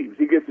guy leaves.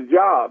 He gets a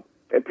job,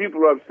 and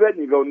people are upset, and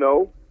you go,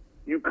 no,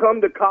 you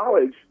come to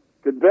college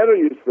to better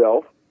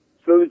yourself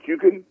so that you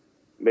can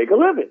make a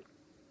living.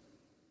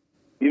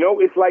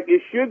 It's like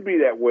it should be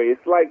that way.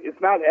 It's like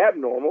it's not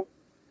abnormal.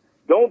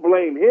 Don't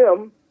blame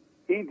him.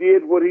 He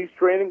did what he's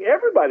training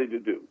everybody to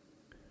do.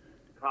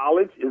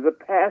 College is a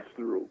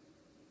pass-through.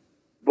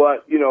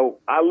 But,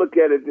 I look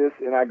at it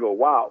and I go,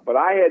 wow. But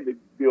I had to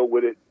deal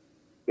with it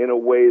in a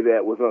way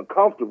that was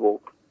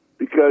uncomfortable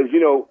because,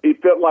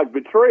 it felt like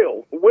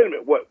betrayal. Wait a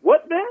minute,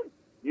 what man?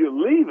 You're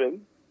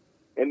leaving,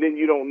 and then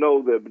you don't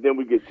know that. But then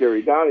we get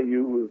Terry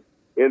Donahue, who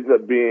ends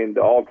up being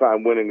the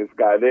all-time winningest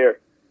guy there.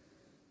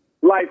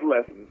 Life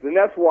lessons. And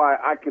that's why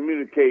I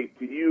communicate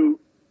to you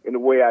in the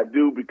way I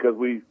do because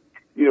we've,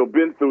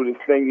 been through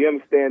this thing. You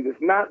understand it's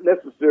not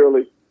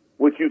necessarily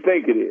what you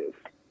think it is.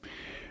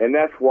 And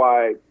that's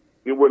why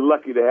we're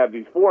lucky to have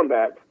these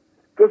formats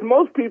because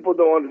most people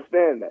don't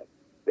understand that.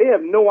 They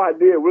have no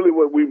idea really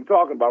what we're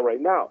talking about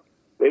right now.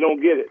 They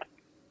don't get it.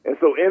 And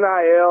so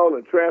NIL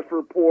and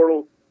transfer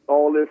portal,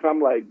 all this, I'm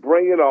like,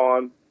 bring it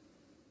on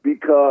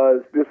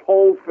because this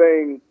whole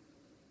thing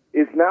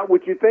is not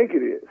what you think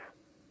it is.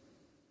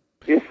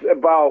 It's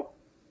about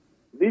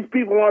these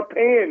people aren't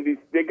paying.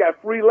 They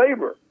got free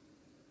labor,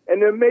 and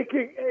they're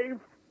making a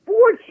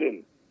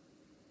fortune.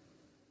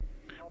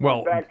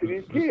 Well, back to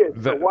these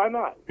kids, so why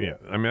not? Yeah,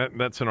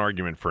 that's an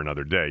argument for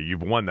another day.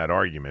 You've won that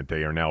argument.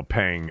 They are now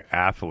paying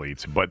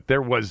athletes, but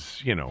there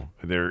was,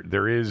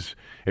 there is.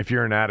 If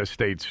you're an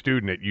out-of-state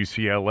student at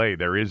UCLA,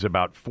 there is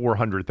about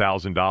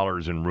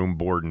 $400,000 in room,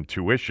 board, and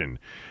tuition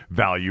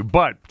value.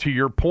 But to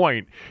your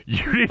point,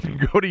 you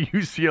didn't go to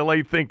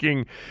UCLA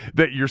thinking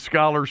that your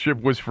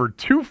scholarship was for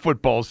 2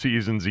 football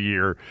seasons a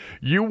year.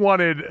 You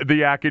wanted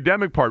the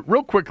academic part.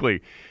 Real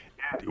quickly.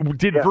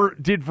 Did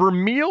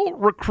Vermeil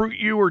recruit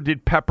you, or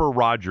did Pepper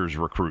Rogers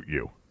recruit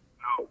you?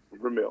 No,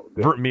 Vermeil.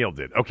 Vermeil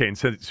did. Okay, and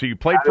so you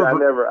played for. I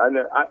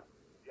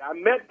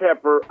met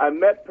Pepper. I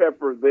met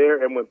Pepper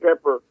there, and when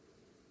Pepper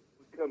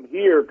would come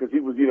here because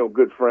he was,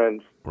 good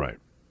friends. Right.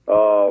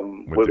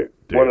 With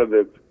one of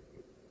the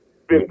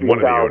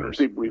 50,000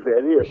 people we've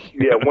had here.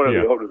 Yeah, one of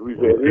the owners we've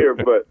had here.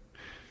 But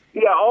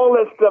all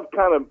that stuff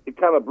kind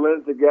of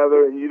blends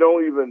together, and you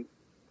don't even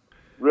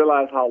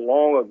realize how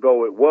long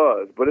ago it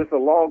was, but it's a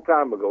long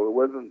time ago. It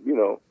wasn't,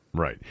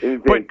 right.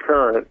 anything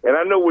current. And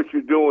I know what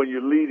you're doing.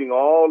 You're leading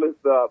all this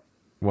up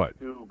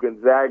to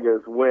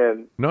Gonzaga's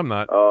win. No, I'm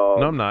not.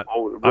 I'm not.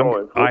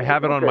 I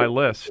have it on my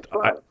list.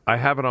 I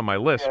have it on my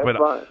list,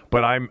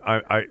 but I'm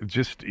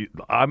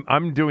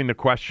doing the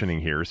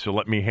questioning here. So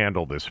let me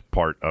handle this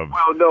part of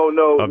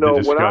the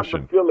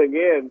discussion.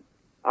 When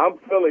I'm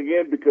filling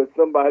in because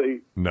somebody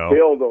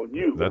bailed on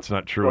you. That's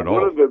not true at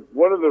all.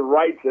 One of the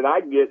rights that I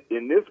get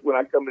in this when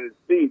I come in the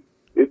seat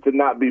is to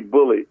not be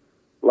bullied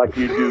like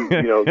you do,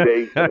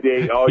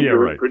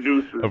 your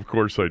producers. Of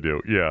course I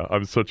do. Yeah,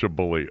 I'm such a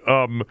bully.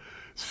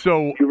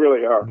 So you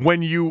really are.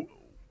 When you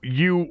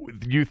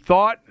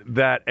thought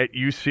that at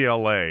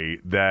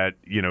UCLA that,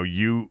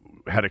 you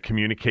had a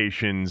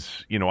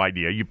communications,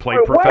 idea. You played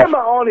Why am I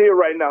professional. on here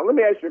right now? Let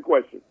me ask you a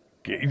question.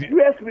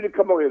 You asked me to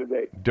come on here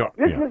today.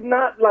 This is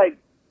not like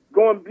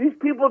going. These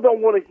people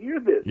don't want to hear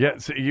this. Yeah,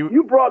 so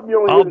you brought me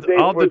on here today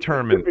for a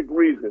specific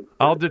reason.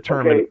 I'll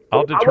determine. Okay?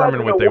 I'll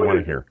determine what they want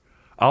to is hear.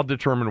 I'll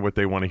determine what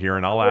they want to hear,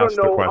 and I'll ask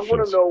the questions. I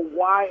want to know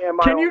why am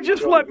I. Can you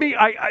just let me?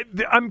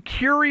 I'm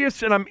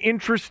curious and I'm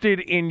interested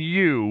in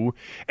you,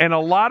 and a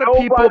lot of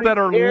people that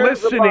are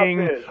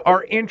listening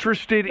are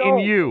interested in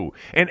you.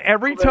 And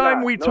every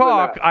time we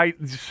talk,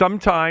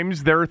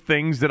 sometimes there are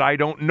things that I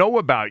don't know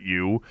about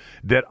you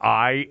that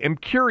I am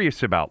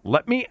curious about.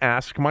 Let me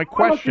ask my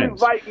questions.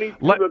 Why don't you invite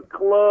me to the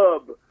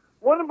club?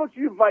 Why don't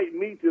you invite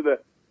me to the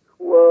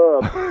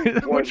club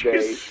one day?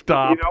 You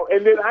stop?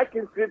 And then I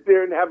can sit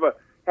there and have a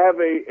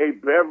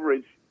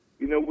beverage,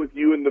 with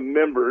you and the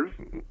members,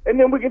 and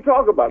then we can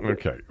talk about this.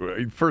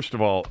 Okay. First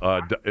of all,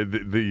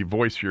 the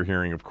voice you're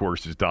hearing, of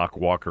course, is Doc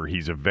Walker.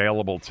 He's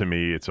available to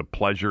me. It's a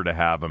pleasure to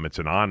have him. It's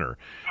an honor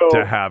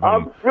to have him.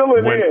 I'm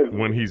filling in.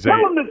 When he's Tell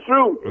him the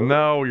truth.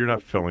 No, you're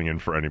not filling in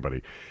for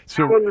anybody.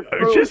 So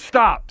just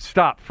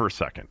stop for a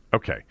second.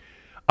 Okay.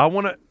 I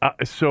want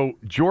to. So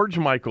George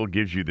Michael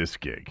gives you this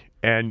gig.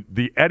 And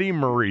the Eddie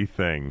Murray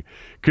thing,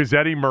 because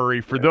Eddie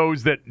Murray, for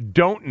those that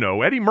don't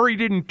know, Eddie Murray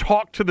didn't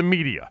talk to the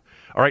media.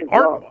 All right,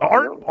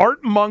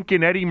 Art Monk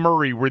and Eddie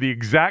Murray were the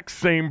exact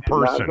same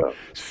person.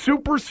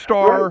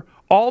 Superstar,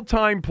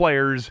 all-time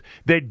players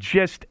that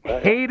just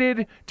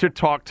hated to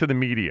talk to the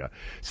media.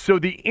 So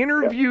the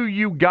interview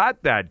you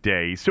got that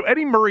day, so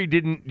Eddie Murray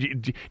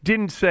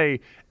didn't say,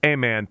 "Hey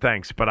man,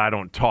 thanks, but I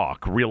don't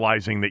talk,"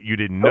 realizing that you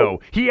didn't know.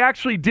 He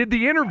actually did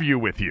the interview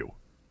with you.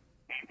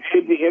 He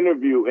did the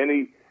interview,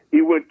 and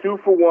he went 2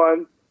 for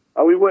 1.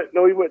 He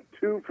went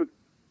 2 for.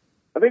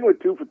 I think he went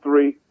 2 for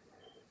 3.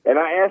 And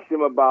I asked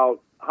him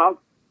about how.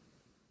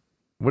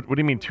 What do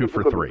you mean 2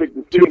 for 3?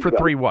 2 for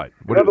 3 what?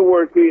 In other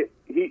words, he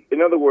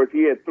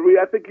had 3.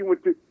 I think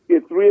he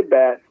had 3 at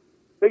bats.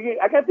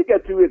 I think he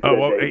got 2 hits.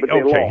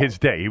 Okay, his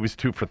day. He was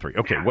 2 for 3.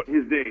 Okay, what?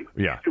 His day.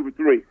 Yeah, 2 for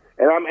 3.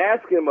 And I'm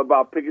asking him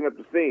about picking up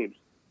the seams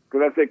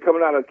because I said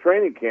coming out of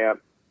training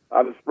camp,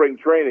 out of spring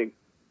training.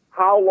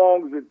 How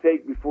long does it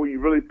take before you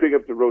really pick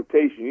up the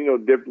rotation?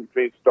 Difference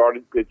between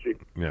starting pitching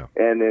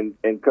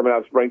and coming out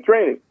of spring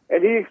training.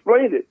 And he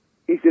explained it.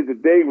 He said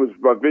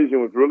my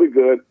vision was really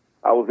good.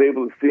 I was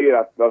able to see it.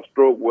 I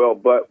stroked well,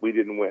 but we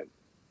didn't win.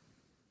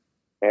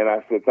 And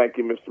I said, "Thank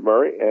you, Mr.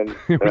 Murray." And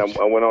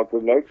I went on to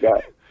the next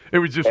guy. It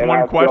was just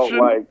one question?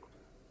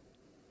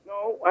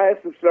 No, I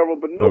asked him several,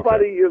 but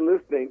nobody here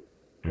listening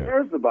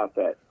cares about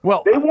that.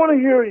 Well, they want to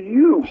hear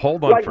you.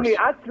 Hold on. Like me,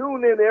 I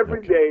tune in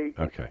every day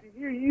to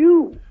hear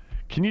you.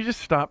 Can you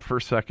just stop for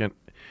a second?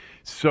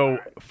 So,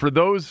 for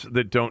those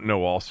that don't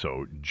know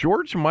also,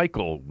 George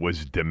Michael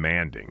was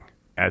demanding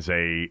as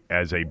a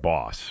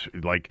boss.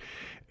 Like,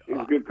 he's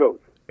a good coach.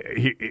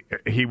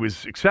 He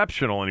was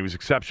exceptional, and he was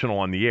exceptional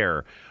on the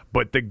air.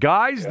 But the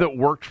guys that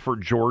worked for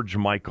George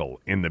Michael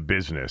in the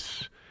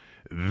business,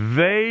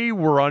 they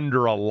were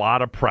under a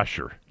lot of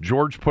pressure.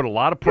 George put a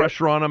lot of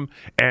pressure on them,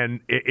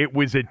 and it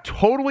was a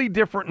totally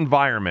different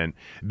environment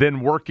than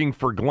working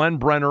for Glenn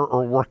Brenner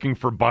or working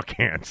for Buck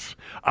Hance.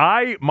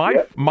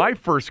 My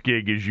first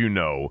gig, as you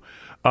know,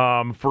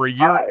 for a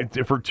year,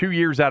 for 2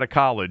 years out of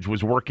college,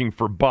 was working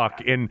for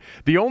Buck, and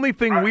the only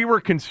thing we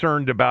were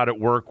concerned about at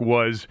work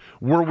was,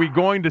 were we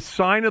going to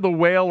Sign of the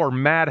Whale or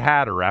Mad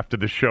Hatter after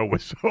the show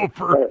was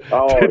over?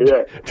 Mad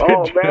Hatter,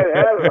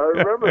 I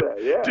remember that.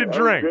 Yeah, to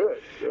drink.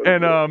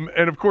 And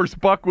of course,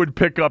 Buck would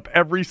pick up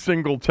every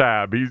single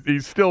tab.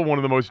 He's still one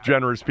of the most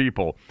generous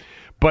people.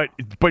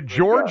 But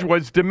George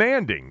was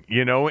demanding,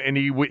 and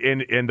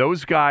and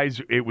those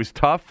guys, it was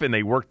tough, and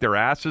they worked their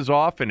asses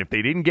off. And if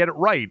they didn't get it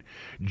right,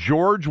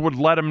 George would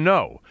let them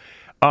know.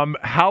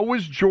 How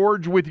was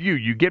George with you?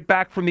 You get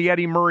back from the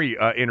Eddie Murray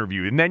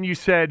interview, and then you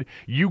said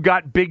you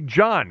got Big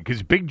John,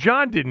 because Big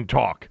John didn't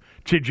talk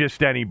to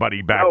just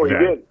anybody back then. No,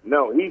 he didn't.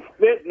 No, he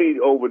sent me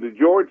over to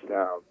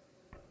Georgetown,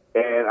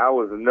 and I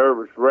was a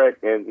nervous wreck.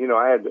 And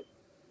I had to,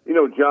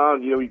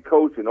 John, he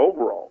coached in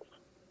overalls.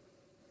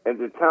 At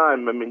the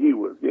time, he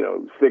was,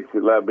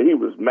 6'11", but he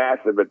was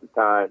massive at the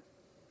time.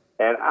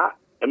 And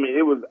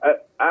it was,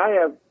 I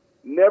have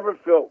never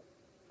felt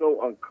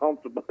so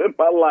uncomfortable in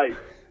my life,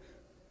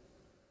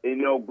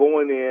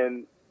 going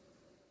in,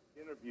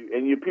 interview.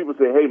 And people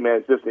say, "Hey, man,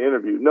 it's just an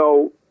interview."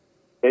 No,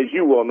 as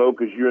you well know,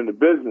 because you're in the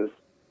business.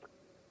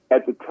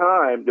 At the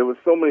time, there were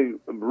so many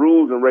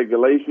rules and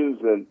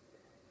regulations, and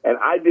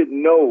I didn't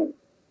know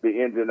the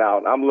ins and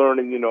outs. I'm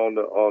learning,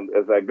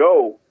 as I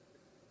go.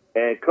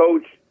 And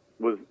Coach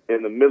was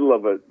in the middle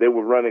of they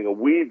were running a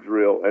weed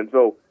drill. And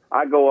so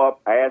I go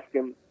up, I ask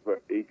him,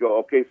 he go,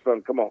 "Okay,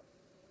 son, come on."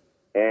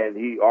 And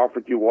he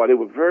offered you water. They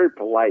were very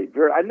polite.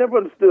 I never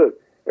understood.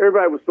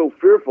 Everybody was so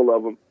fearful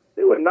of them.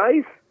 They were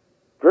nice,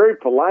 very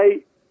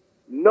polite.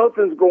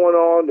 Nothing's going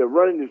on. They're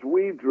running this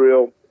weed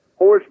drill.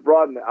 Horace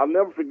Broughton, I'll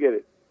never forget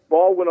it.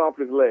 Ball went off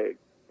his leg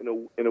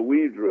in a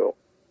weed drill.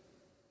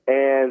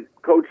 And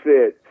Coach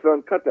said,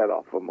 "Son, cut that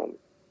off for a moment."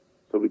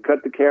 So we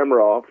cut the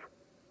camera off.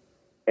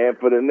 And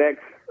for the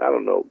next I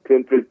don't know,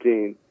 10,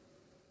 15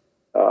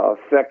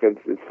 seconds.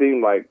 It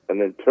seemed like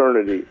an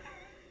eternity.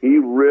 He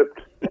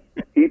ripped.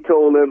 He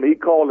told them, he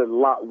called it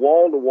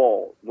wall to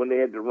wall when they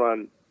had to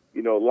run,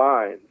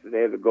 lines, and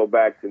they had to go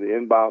back to the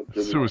inbound,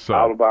 to the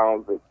out of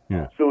bounds,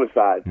 and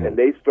suicide. Yeah. And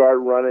they started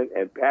running,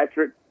 and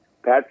Patrick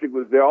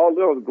was there. All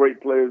those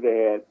great players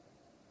they had.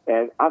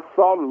 And I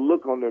saw the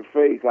look on their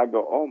face. I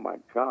go, oh, my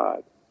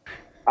God.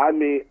 I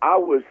mean, I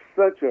was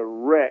such a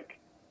wreck.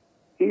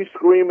 He's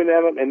screaming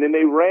at them, and then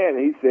they ran.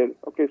 And he said,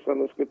 okay, son,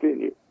 let's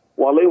continue.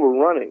 While they were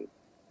running.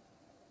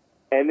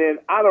 And then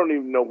I don't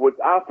even know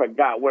I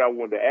forgot what I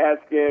wanted to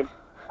ask him.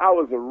 I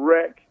was a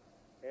wreck.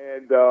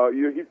 And,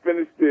 he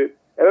finished it.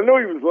 And I know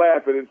he was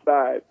laughing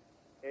inside.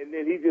 And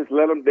then he just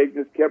they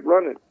just kept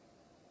running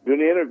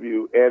during the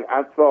interview. And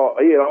I saw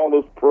he had all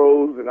those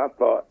pros, and I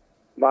thought,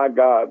 my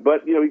God.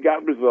 But, he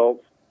got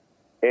results.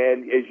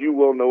 And as you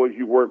will know, as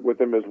you work with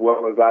him as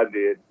well as I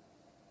did,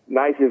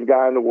 nicest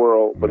guy in the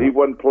world, but he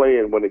wasn't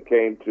playing when it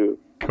came to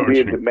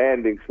being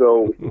demanding.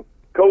 So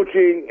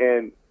coaching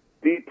and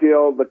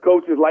detail, the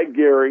coaches like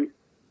Gary,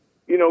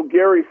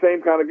 Gary,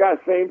 same kind of guy,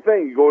 same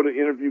thing. You go to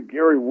interview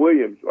Gary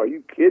Williams. Are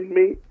you kidding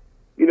me?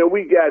 We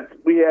had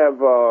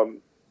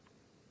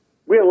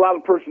a lot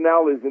of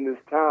personalities in this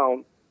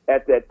town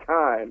at that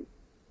time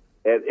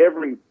at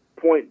every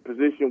point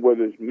position,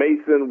 whether it's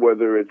Mason,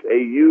 whether it's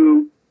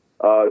AU,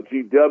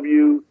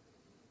 GW,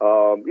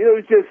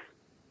 it's just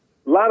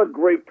a lot of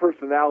great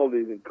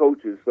personalities and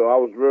coaches. So I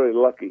was really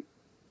lucky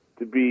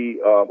to be,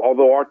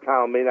 although our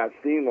town may not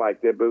seem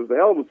like that, but it was a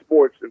hell of a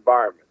sports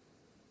environment,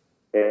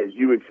 as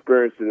you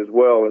experienced it as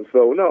well. And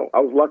so, no,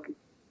 I was lucky,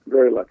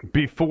 very lucky.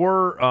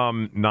 Before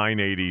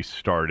 980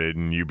 started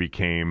and you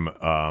became,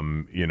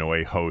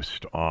 a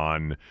host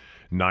on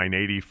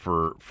 980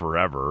 for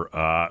forever,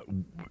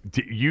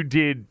 you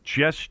did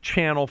just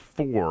Channel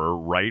 4,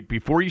 right?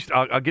 Before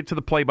I'll get to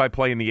the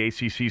play-by-play and the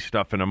ACC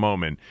stuff in a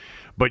moment,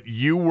 but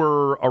you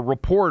were a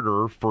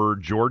reporter for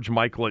George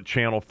Michael at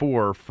Channel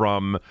 4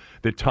 from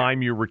the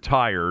time you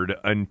retired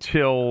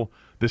until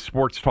the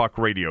sports talk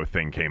radio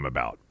thing came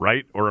about,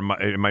 right? Or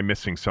am I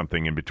missing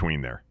something in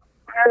between there?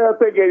 I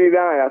think 89.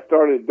 I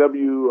started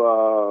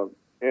MAL.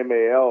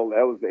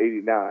 That was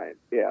 89.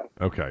 Yeah.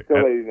 Okay.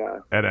 Still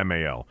 89. At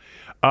MAL.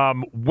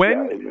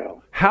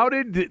 How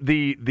did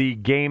the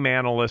game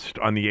analyst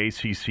on the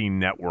ACC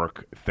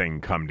network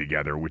thing come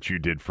together, which you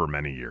did for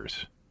many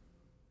years?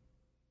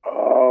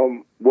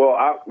 Well,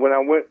 I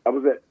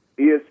was at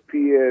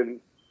ESPN,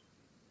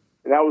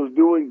 and I was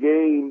doing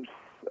games.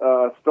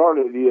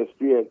 Started at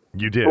ESPN.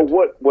 You did.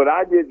 But what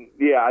I didn't,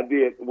 I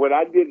did. What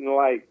I didn't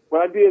like,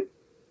 when I did.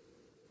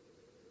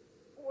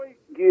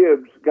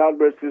 Gibbs, God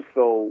rest his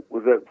soul,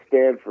 was at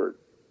Stanford.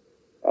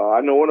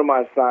 I know one of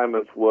my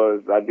assignments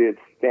was I did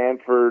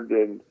Stanford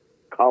and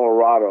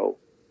Colorado,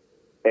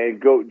 and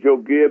Joe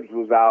Gibbs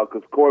was out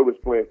because Corey was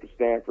playing for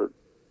Stanford,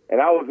 and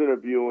I was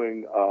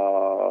interviewing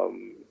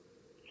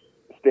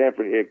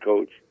Stanford head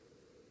coach,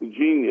 the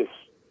genius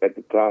at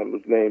the time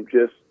was named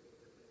just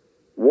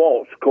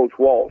Walsh, Coach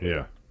Walsh.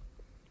 Yeah.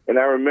 And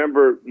I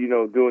remember,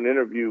 doing an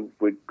interview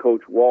with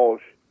Coach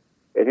Walsh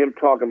and him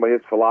talking about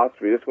his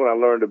philosophy. That's when I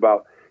learned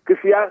about.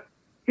 Because,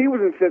 he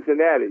was in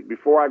Cincinnati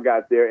before I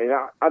got there,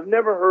 and I've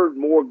never heard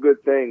more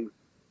good things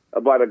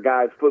about a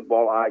guy's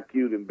football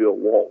IQ than Bill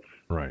Walsh.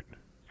 Right.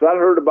 So I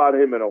heard about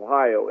him in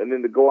Ohio, and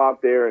then to go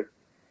out there, and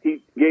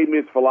he gave me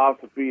his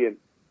philosophy and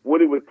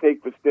what it would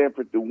take for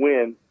Stanford to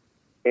win,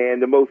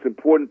 and the most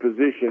important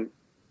position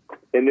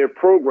in their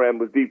program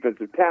was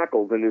defensive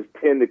tackles, and there's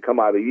 10 that come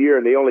out a year,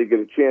 and they only get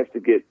a chance to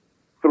get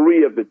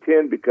 3 of the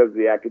 10 because of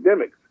the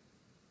academics.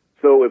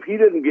 So if he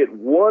doesn't get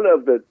one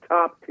of the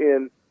top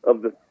 10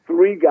 of the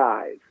 3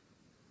 guys,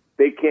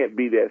 they can't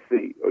beat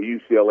SC or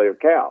UCLA or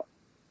Cal.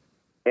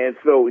 And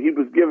so he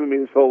was giving me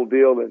this whole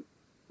deal, and,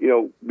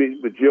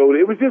 with Joe,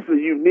 it was just a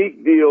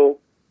unique deal,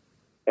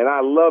 and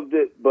I loved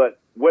it. But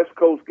West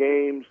Coast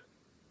games,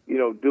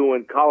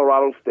 doing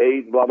Colorado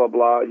State, blah, blah,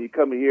 blah. You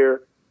come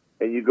here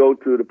and you go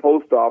to the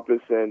post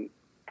office, and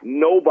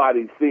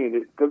nobody's seen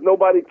it because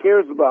nobody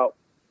cares about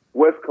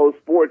West Coast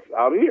sports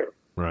out here.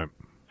 Right.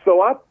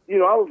 So I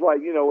was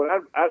like, and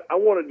I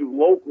want to do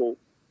local,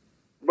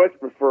 much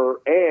prefer.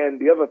 And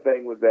the other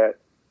thing was that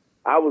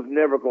I was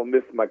never going to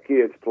miss my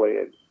kids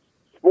playing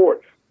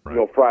sports,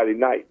 right. Friday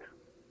night.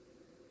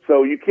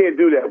 So you can't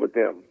do that with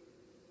them.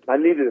 I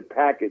needed a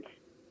package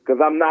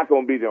because I'm not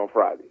going to be there on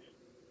Fridays.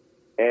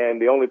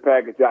 And the only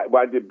package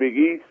I did Big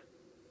East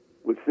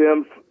with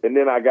Sims, and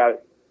then I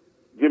got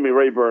Jimmy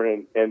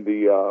Rayburn and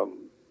the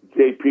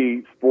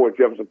JP Sports,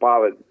 Jefferson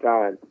Pilot at the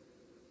time,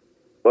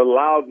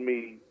 allowed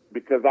me,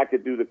 because I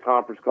could do the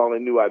conference call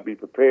and knew I'd be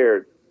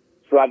prepared.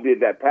 So I did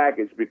that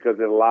package because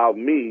it allowed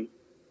me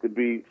to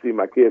see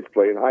my kids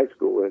play in high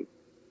school, and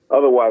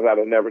otherwise I'd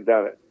have never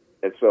done it.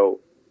 And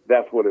so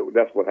that's what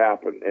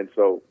happened. And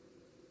so,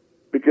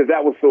 because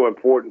that was so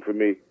important for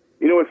me,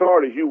 it's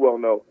hard, as you well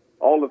know,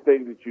 all the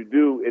things that you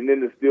do, and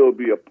then to still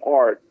be a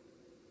part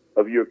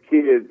of your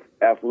kids'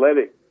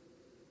 athletic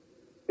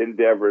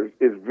endeavors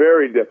is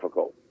very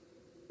difficult.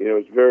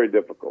 It's very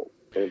difficult.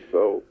 And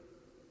so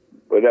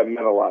but that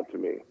meant a lot to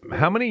me.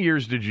 How many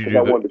years did you 'Cause do?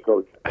 I wanted to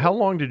coach. How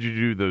long did you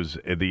do those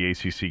at the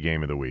ACC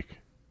game of the week?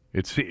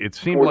 It seemed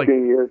 14 like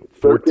years,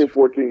 13,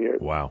 14 years.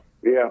 Wow.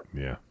 Yeah,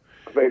 Yeah.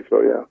 I think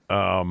so. Yeah.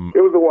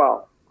 It was a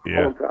while.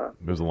 Yeah. Long time.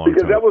 It was a long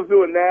Because time. I was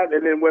doing that,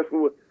 and then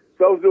Westwood.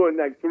 So I was doing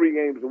like 3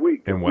 games a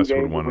week. And 2 Westwood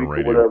games a won on week or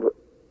radio. Whatever.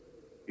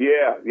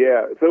 Yeah,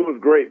 yeah. So it was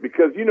great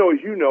because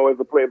as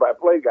a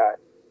play-by-play guy,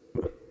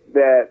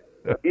 that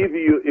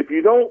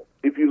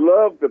if you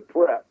love the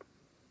prep,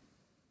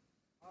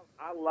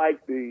 I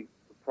like the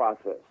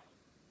process.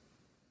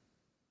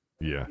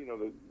 Yeah.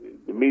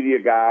 The media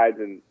guides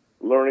and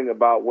learning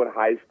about what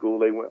high school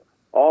they went.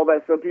 All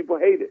that, some people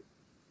hate it.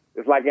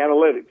 It's like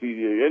analytics. Either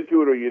you're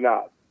into it or you're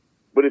not.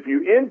 But if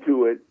you're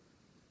into it,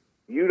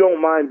 you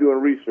don't mind doing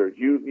research.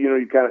 You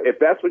kind of, if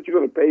that's what you're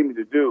going to pay me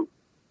to do,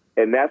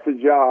 and that's a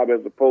job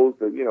as opposed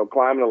to,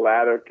 climbing a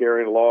ladder,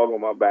 carrying a log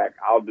on my back,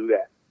 I'll do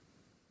that.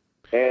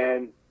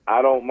 And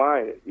I don't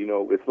mind it.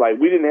 It's like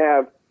we didn't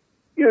have,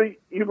 you're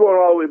going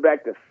all the way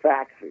back to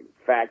faxing,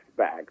 fax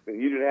backs,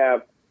 and you didn't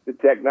have the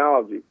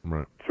technology.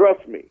 Right.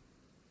 Trust me.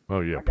 Oh,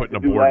 yeah, putting a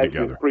Do board last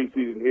together. year's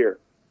preseason here.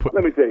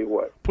 Let me tell you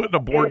what. Putting a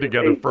board It's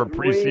together for a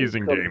dream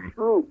preseason come game.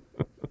 true.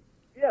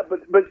 Yeah,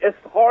 but it's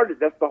hard.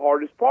 That's the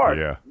hardest part.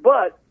 Yeah.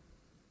 But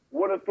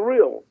what a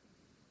thrill.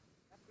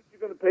 That's what you're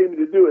going to pay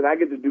me to do, and I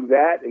get to do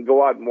that and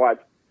go out and watch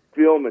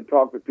film and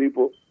talk to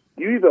people.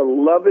 You either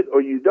love it or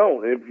you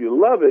don't. And if you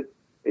love it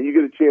and you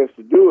get a chance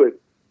to do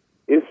it,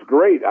 it's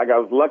great. I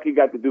was lucky,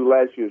 got to do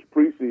last year's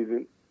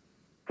preseason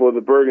for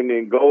the Burgundy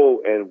and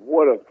Gold, and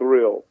what a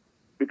thrill.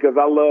 Because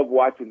I love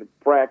watching the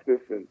practice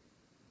and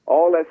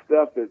all that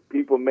stuff that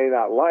people may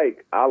not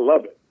like. I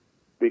love it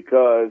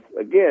because,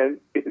 again,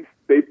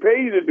 they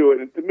pay you to do it,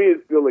 and to me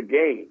it's still a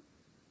game.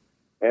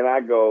 And I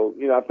go,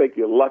 I think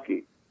you're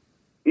lucky.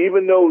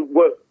 Even though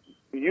what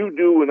you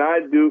do and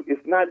I do,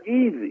 it's not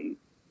easy,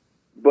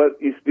 but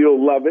you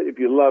still love it. If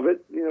you love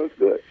it, it's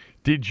good.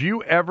 Did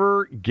you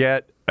ever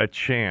get a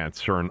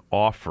chance or an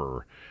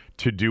offer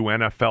to do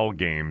NFL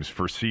games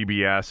for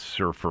CBS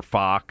or for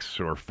Fox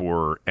or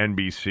for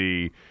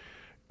NBC?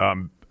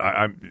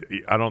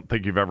 I don't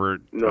think you've ever.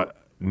 No.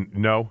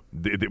 No?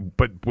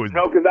 But was,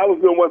 No, because I was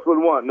doing Westwood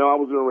One. No, I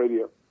was doing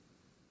radio.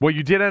 Well,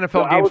 you did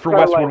NFL I games was for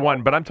kinda Westwood like-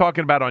 One, but I'm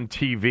talking about on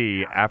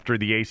TV after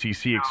the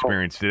ACC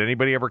experience. Did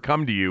anybody ever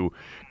come to you?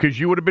 Because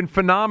you would have been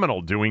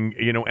phenomenal doing,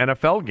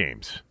 NFL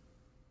games.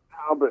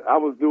 No, but I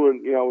was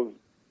doing,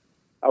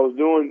 I was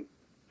doing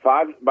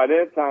five. By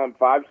that time,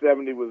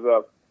 570 was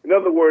up. In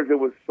other words, it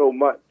was too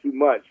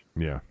much.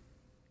 Yeah.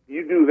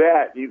 You do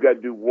that, you got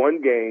to do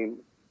one game.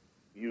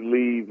 You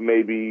leave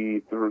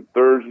maybe through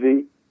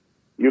Thursday.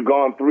 You're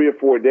gone 3 or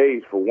 4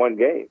 days for one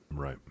game.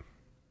 Right.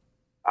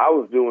 I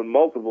was doing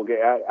multiple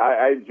games.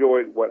 I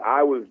enjoyed what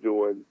I was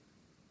doing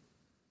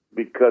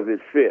because it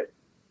fit.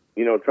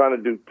 Trying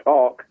to do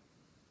talk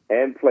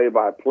and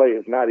play-by-play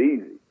is not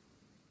easy.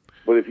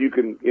 But if you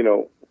can,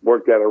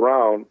 work that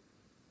around,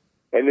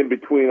 and in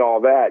between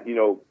all that,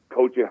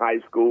 coaching high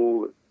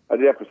school, I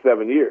did that for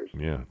 7 years.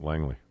 Yeah,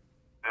 Langley.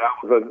 And I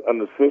was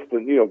an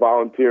assistant,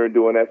 volunteering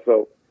doing that.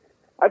 So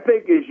I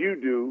think as you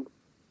do,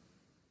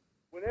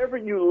 whenever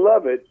you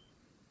love it,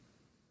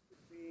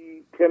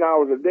 10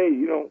 hours a day,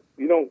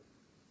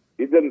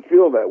 it doesn't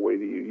feel that way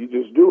to you. You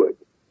just do it.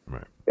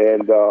 Right.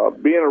 And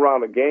being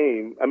around a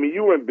game,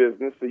 you were in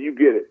business, so you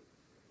get it.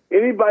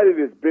 Anybody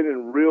that's been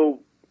in real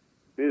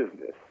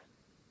business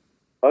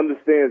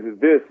understands that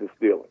this is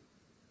stealing.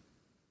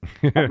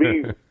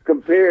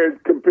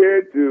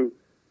 Compared to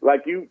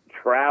like you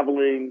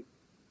traveling,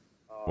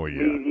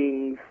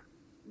 meetings,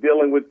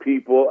 dealing with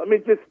people.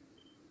 Just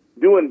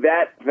doing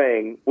that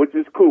thing, which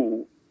is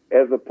cool,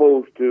 as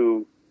opposed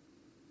to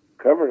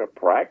covering a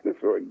practice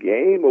or a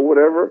game or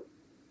whatever.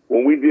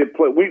 When we did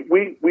play,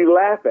 we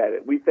laugh at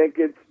it. We think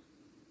it's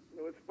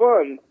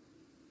fun,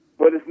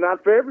 but it's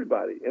not for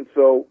everybody. And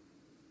so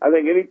I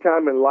think any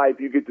time in life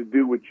you get to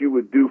do what you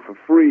would do for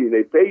free and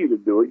they pay you to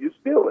do it, you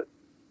steal it.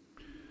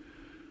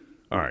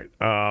 All right.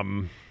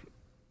 Can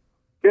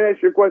I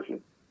ask you a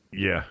question?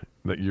 Yeah,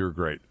 you're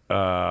great.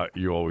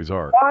 You always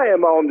are. Why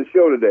am I on the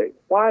show today?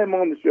 Why am I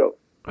on the show?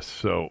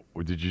 So,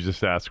 did you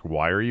just ask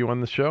why are you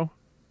on the show?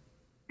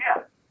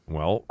 Yeah.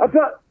 Well,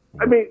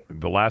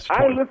 the last I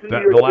 20, listen to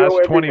the your last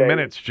show 20 every day.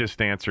 minutes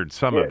just answered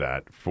some of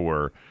that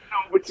for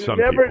But you some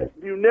never, people.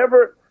 you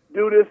never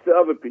do this to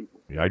other people.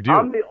 Yeah, I do.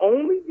 I'm the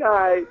only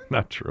guy.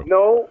 Not true.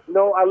 No,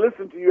 I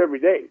listen to you every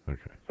day. Okay.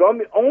 So I'm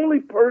the only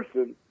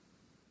person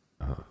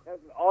that has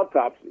an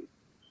autopsy.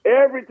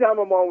 Every time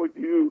I'm on with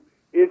you,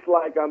 it's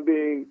like I'm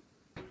being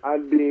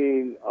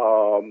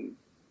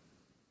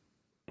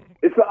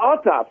it's an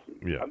autopsy.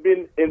 Yeah. I'm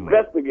being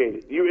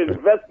investigated. You're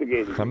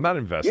investigating. I'm not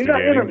investigating.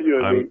 You're not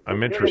interviewing me. I'm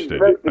You're interested.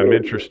 investigating I'm me.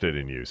 interested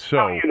in you. So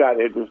No, you're not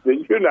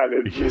interested. You're not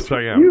interested. yes,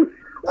 I am. You-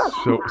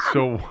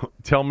 So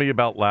tell me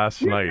about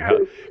last night,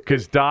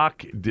 because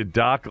Doc, he's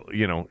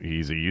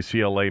a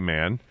UCLA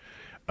man,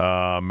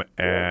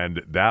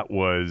 and that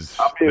was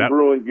I'm in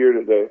Bruin gear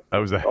today. that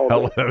was a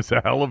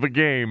hell of a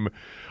game.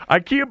 I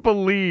can't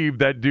believe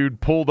that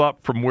dude pulled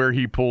up from where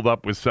he pulled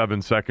up with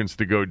 7 seconds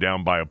to go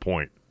down by a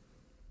point.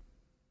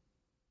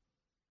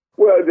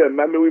 Well, it doesn't.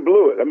 I mean, we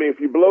blew it. I mean,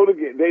 if you blow the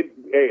game,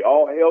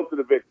 all hail to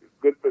the victors.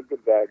 Good for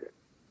Gonzaga.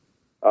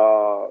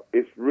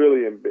 It's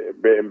really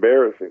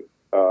embarrassing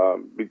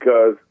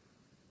because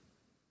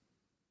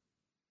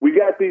we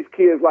got these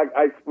kids, like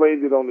I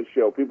explained it on the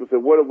show. People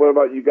said, what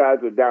about you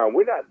guys are down?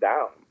 We're not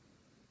down.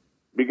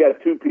 We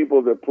got 2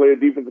 people that play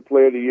Defensive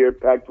Player of the Year,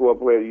 Pac-12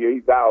 Player of the Year.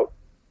 He's out.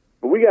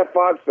 But we got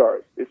 5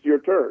 stars. It's your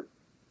turn.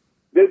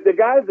 The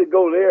guys that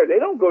go there, they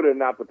don't go there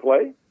not to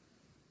play.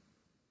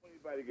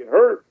 Anybody get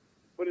hurt.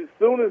 But as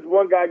soon as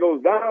one guy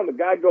goes down, the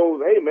guy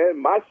goes, hey,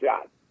 man, my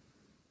shot.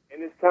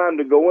 And it's time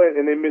to go in,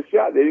 and they miss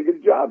shot. They didn't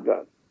get the job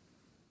done.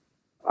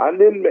 I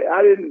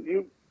didn't,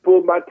 you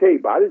pulled my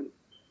tape. I didn't,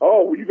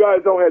 well, you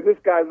guys don't have this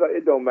guy's,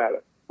 it don't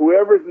matter.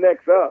 Whoever's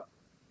next up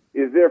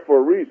is there for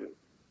a reason.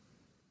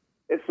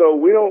 And so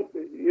we don't,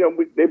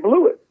 they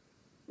blew it.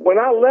 When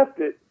I left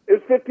it, it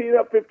was 15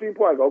 up, 15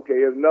 points. Okay,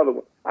 here's another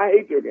one. I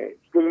hate their games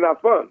because they're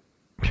not fun.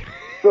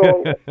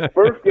 So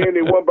first game,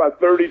 they won by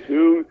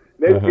 32.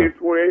 Next game,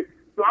 28.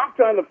 So I'm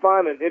trying to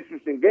find an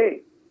interesting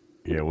game.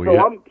 Yeah,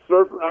 I'm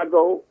surfing.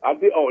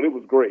 It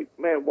was great.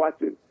 Man, watch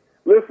it.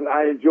 Listen,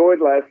 I enjoyed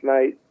last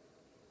night.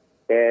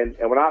 And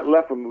when I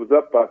left them, it was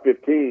up by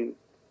 15.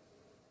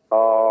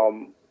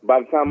 By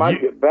the time I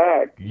get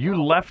back.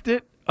 You left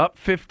it up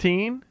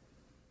 15?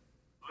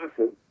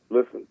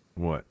 Listen.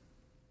 What?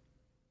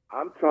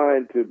 I'm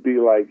trying to be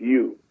like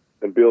you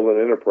and build an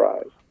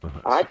enterprise.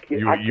 I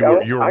can't.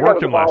 You were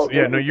working last.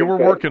 Yeah, no, you were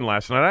working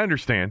last night. I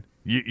understand.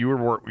 You were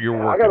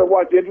working. I got to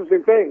watch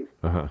interesting things.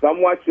 So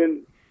I'm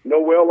watching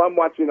Noel. I'm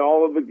watching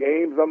all of the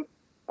games.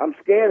 I'm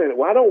scanning it.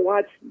 Well, I don't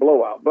watch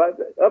blowout, but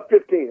up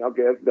 15.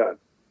 Okay, that's done.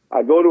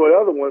 I go to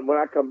another one. When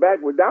I come back,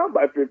 we're down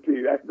by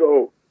 15. I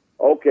go,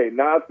 okay,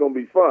 now it's going to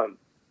be fun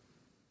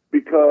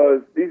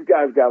because these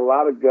guys got a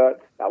lot of guts.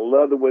 I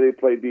love the way they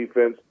play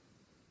defense.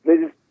 They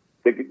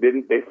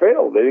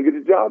failed. They didn't get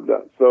the job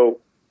done. So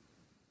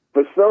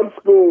for some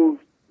schools,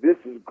 this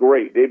is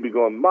great. They'd be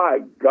going, my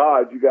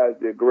God, you guys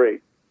did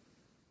great.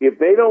 If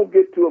they don't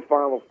get to a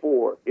Final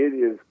Four, it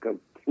is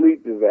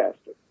complete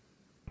disaster.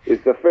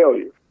 It's a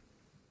failure.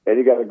 And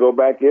you got to go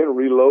back in,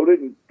 reload it,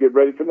 and get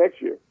ready for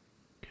next year.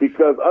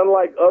 Because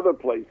unlike other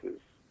places,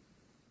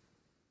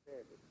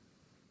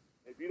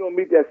 if you don't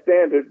meet that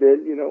standard,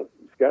 then, you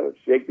just got to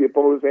shake the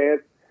opponent's hand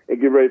and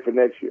get ready for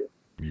next year.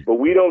 But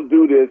we don't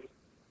do this.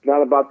 It's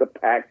not about the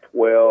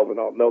Pac-12 and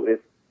all. No,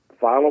 it's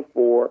Final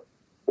Four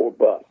or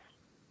bust.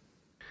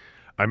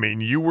 I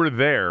mean, you were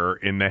there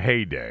in the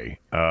heyday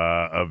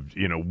of,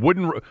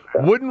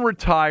 Wooden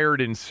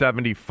retired in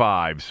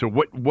 75. So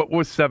what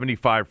was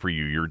 75 for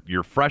you?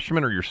 Your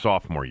freshman or your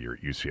sophomore year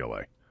at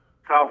UCLA?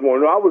 Sophomore.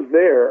 No, I was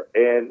there,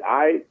 and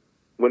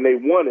when they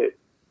won it,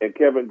 and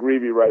Kevin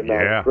Greavy right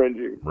now is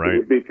cringing. Right.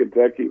 He beat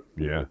Kentucky.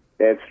 Yeah.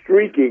 And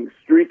streaking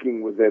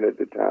was in at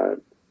the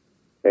time.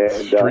 And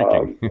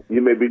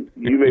you may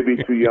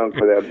be too young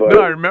for that, but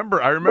no, I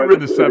remember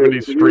the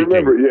 70s streaking. You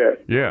remember,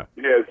 yeah.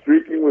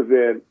 Streaking was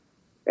in,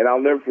 and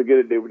I'll never forget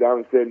it. They were down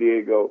in San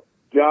Diego.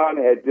 John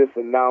had just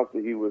announced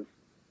that he was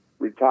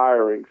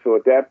retiring, so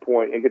at that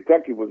point, and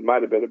Kentucky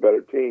might have been a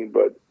better team,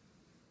 but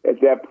at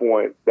that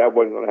point, that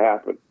wasn't going to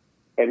happen.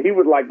 And he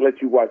would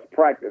let you watch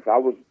practice.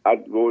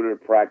 I'd go to the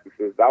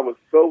practices. I was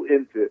so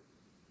into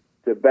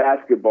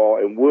basketball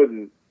and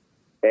Wooden.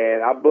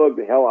 And I bugged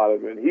the hell out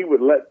of him. And he would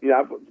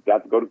I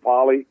got to go to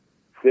Poly,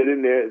 sit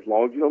in there as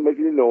long as you don't make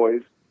any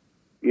noise,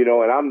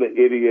 and I'm the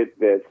idiot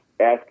that's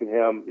asking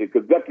him,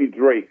 because Ducky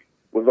Drake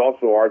was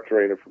also our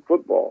trainer for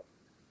football,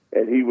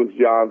 and he was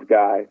John's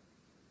guy.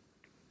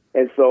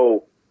 And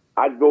so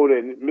I'd go there,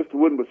 and Mr.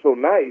 Wooden was so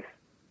nice,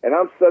 and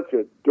I'm such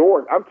a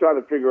dork. I'm trying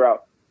to figure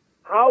out,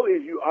 are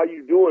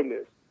you doing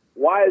this?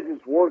 Why is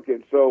this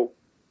working? So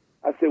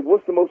I said,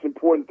 what's the most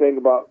important thing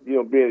about, being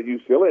at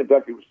UCLA? And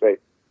Ducky would say,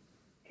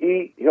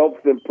 he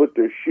helps them put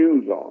their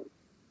shoes on.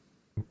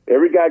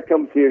 Every guy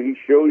comes here, he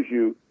shows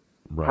you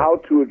how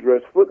to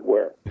address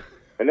footwear.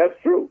 And that's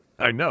true.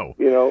 I know.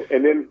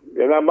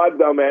 And I'm my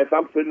dumb ass,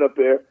 I'm sitting up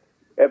there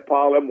at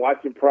Paul, I'm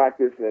watching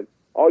practice, and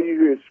all you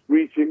hear is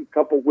screeching,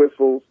 couple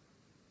whistles.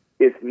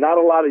 It's not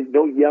a lot of,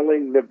 no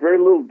yelling, there's very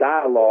little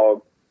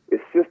dialogue.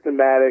 It's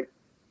systematic.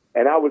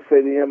 And I would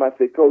say to him, I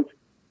say, Coach,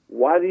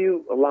 why do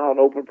you allow an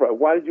open practice?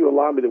 Why did you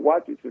allow me to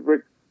watch? He said,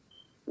 Rick,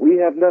 we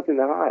have nothing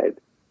to hide.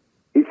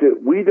 He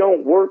said, we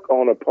don't work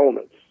on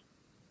opponents.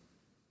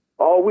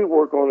 All we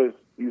work on is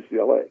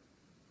UCLA.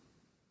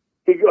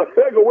 He goes,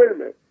 I go, wait a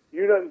minute.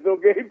 There's no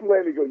game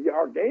plan. He goes, yeah,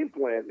 our game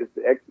plan is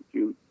to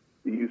execute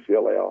the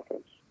UCLA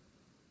offense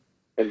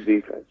and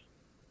defense.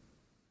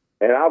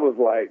 And I was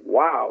like,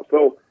 wow.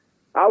 So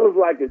I was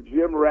like a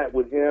gym rat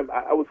with him.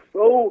 I was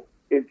so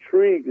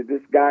intrigued that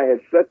this guy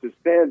had such a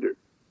standard.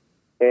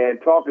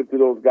 And talking to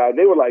those guys,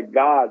 they were like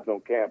gods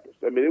on campus.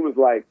 I mean, it was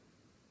like,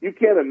 you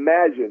can't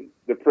imagine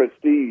the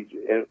prestige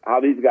and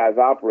how these guys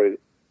operated.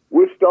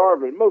 We're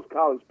starving. Most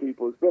college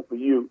people, except for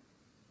you,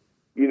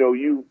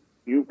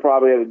 you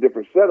probably had a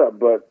different setup.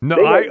 But no,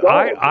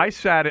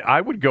 I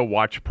would go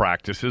watch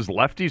practices.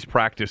 Lefties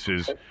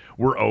practices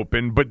were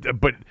open,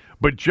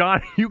 but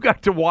John, you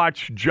got to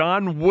watch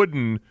John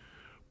Wooden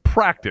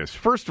Practice.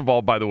 First of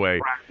all, by the way,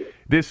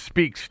 this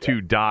speaks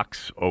to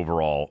Doc's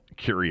overall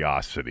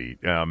curiosity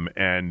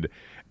and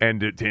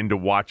to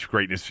watch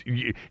greatness.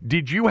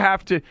 Did you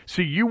have to?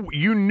 So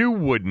you knew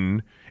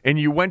Wooden, and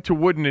you went to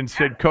Wooden and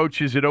said,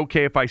 "Coach, is it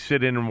okay if I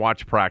sit in and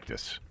watch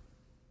practice?"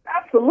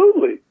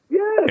 Absolutely,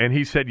 yes. And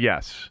he said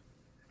yes.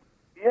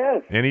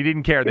 Yes. And he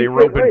didn't care. They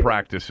were open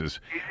practices.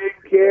 He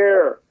didn't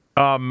care.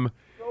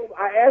 So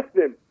I asked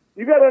him.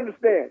 You got to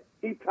understand.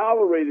 He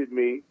tolerated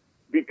me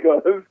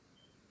because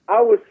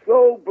I was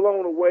so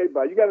blown away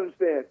by. You got to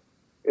understand.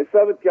 In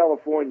Southern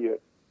California,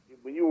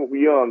 when you were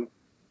young,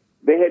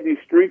 they had these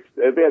streaks.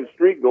 If they had a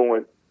streak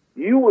going,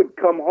 you would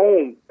come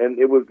home and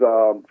it was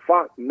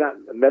Fox, not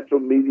Metro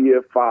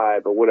Media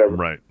 5 or whatever.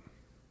 Right.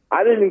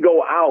 I didn't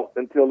go out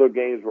until their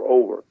games were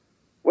over.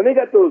 When they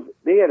got those,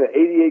 they had an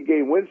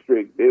 88-game win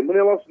streak. When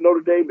they lost to Notre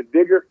Dame and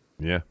Digger,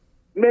 yeah,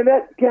 man,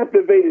 that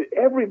captivated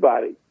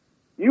everybody.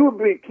 You would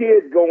be a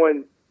kid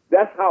going,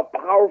 that's how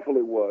powerful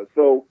it was.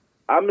 So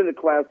I'm in the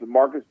class with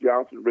Marcus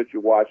Johnson, Richard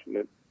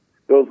Washington,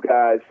 those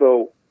guys.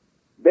 So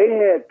they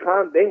had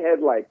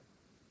like,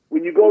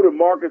 when you go to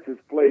Marcus's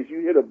place,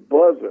 you hit a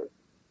buzzer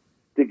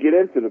to get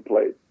into the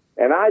place.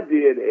 And I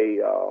did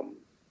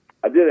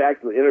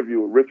actually an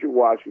interview with Richard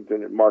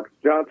Washington and Marcus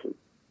Johnson.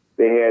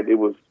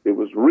 It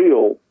was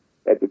real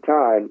at the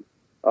time.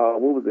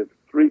 What was it?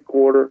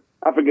 3/4?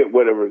 I forget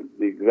whatever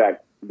the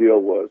exact deal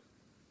was.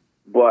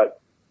 But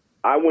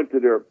I went to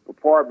their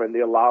apartment. They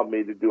allowed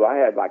me to do. I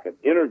had like an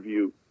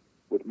interview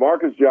with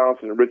Marcus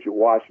Johnson and Richard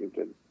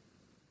Washington.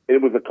 And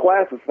it was a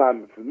class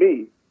assignment for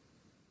me.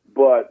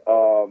 But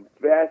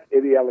Fast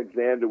Eddie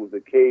Alexander was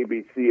at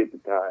KABC at the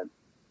time,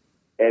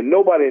 and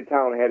nobody in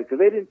town had it because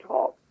they didn't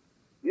talk.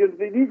 You know,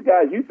 these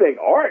guys, you think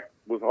Art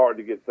was hard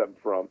to get something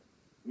from.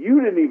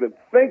 You didn't even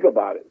think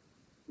about it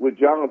with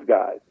John's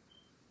guys.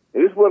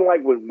 And this wasn't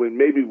like when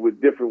maybe we're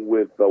different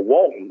with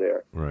Walton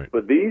there. Right.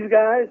 But these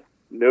guys,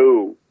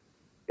 no.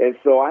 And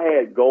so I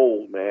had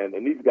gold, man.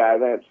 And these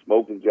guys, I had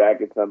smoking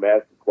jackets. I'm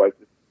asking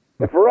questions.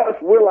 And for us,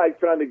 we're like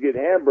trying to get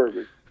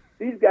hamburgers.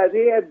 These guys,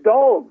 they had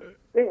dogs.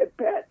 They had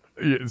pets.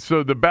 Yeah,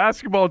 so the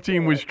basketball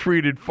team was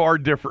treated far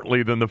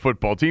differently than the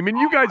football team. And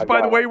you guys,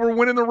 by the way, were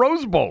winning the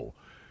Rose Bowl.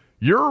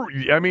 Brother,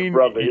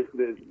 but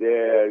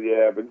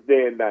it's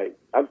day and night.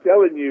 I'm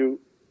telling you,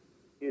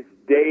 it's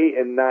day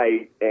and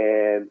night.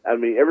 And, I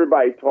mean,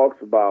 everybody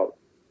talks about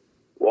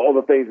all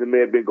the things that may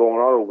have been going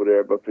on over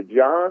there. But for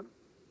John,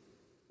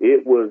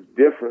 it was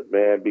different,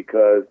 man,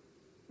 because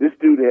this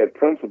dude had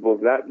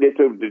principles. They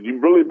told him, did you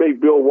really make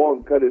Bill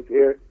Walton cut his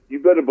hair? You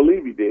better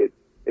believe he did.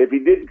 If he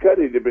didn't cut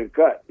it, he'd have been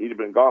cut. He'd have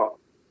been gone.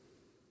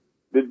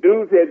 The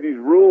dudes had these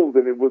rules,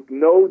 and it was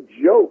no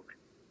joke.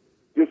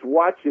 Just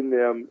watching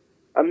them.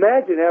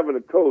 Imagine having a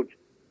coach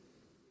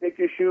take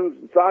your shoes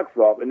and socks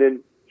off and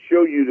then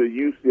show you the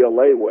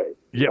UCLA way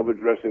of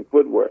addressing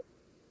footwear.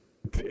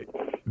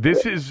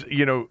 This is,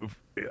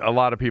 a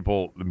lot of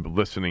people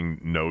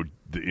listening know,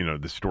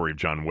 the story of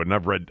John Wooden.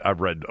 I've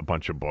read a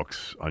bunch of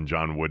books on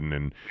John Wooden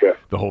and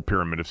the whole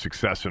pyramid of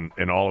success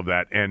and all of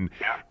that. And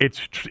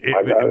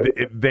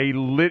he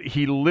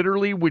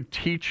literally would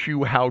teach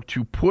you how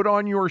to put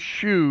on your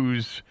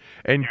shoes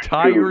and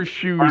tie your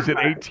shoes at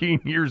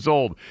 18 years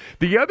old.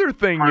 The other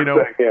thing,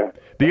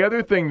 the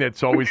other thing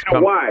that's always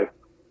come. Why?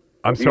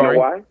 I'm sorry. You know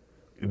why?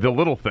 The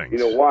little things. You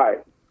know why?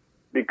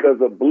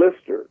 Because a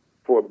blister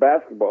for a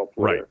basketball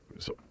player,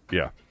 right? So,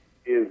 yeah,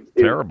 is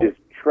terrible. Is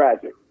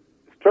tragic.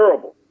 It's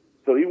terrible.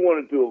 So he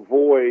wanted to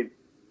avoid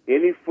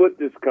any foot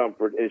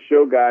discomfort and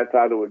show guys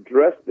how to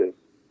address this.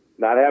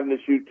 Not having the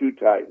shoe too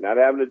tight, not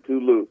having it too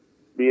loose,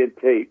 being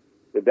taped.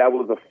 That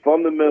was a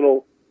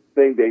fundamental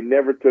thing they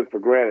never took for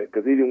granted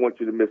because he didn't want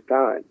you to miss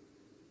time.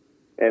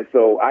 And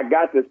so I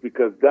got this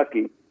because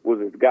Ducky was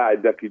his guy,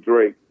 Ducky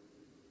Drake,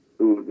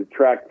 who was the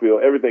track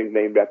field. Everything's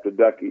named after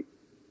Ducky.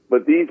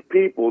 But these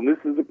people, and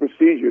this is a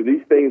procedure,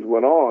 these things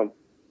went on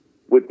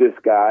with this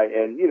guy.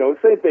 And,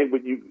 same thing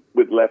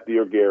with Lefty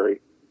or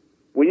Gary.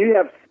 When you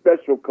have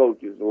special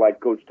coaches like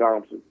Coach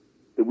Thompson,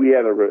 that we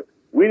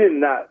did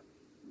not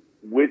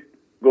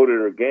go to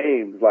their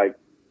games. Like,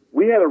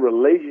 we had a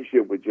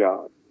relationship with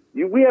John.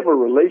 We have a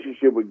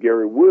relationship with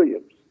Gary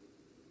Williams.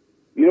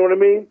 You know what I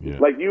mean? Yeah.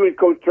 Like you and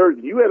Coach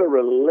Turgeon, you had a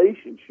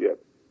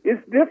relationship.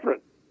 It's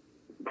different.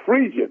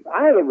 Friesian,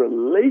 I had a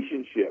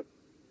relationship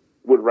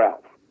with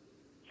Ralph.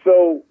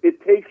 So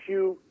it takes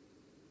you,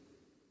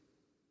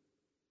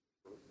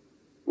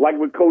 like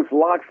with Coach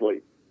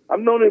Loxley.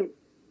 I've known him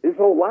his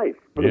whole life,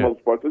 for the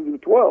most part, since he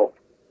was 12.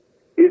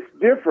 It's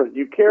different.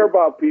 You care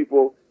about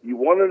people. You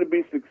want them to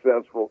be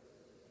successful,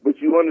 but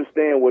you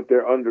understand what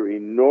they're under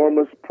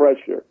enormous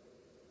pressure.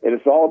 And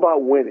it's all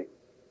about winning.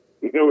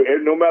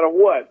 And no matter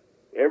what,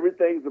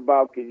 everything's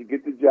about can you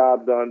get the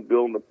job done,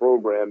 building the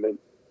program.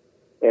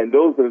 And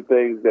those are the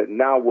things that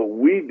now what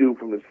we do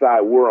from the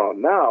side we're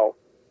on now,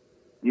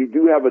 you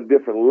do have a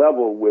different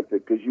level with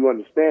it because you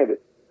understand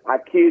it. I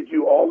kid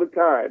you all the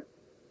time,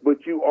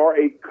 but you are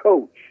a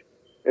coach.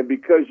 And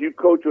because you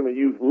coach on a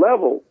youth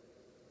level,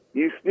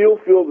 you still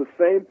feel the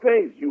same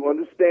things. You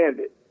understand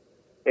it.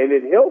 And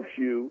it helps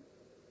you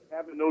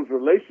having those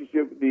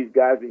relationships with these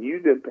guys, and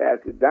you then pass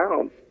it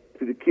down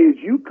to the kids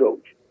you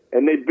coach,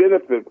 and they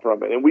benefit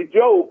from it. And we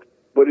joke,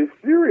 but it's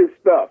serious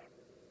stuff,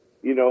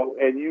 you know,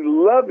 and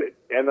you love it.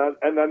 And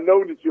I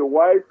know that your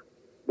wife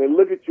may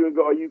look at you and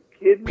go, "Are you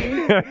kidding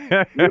me?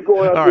 You're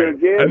going out there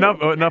again?"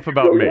 Enough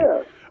about me.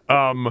 Yeah.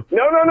 No.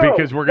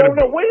 Because we're going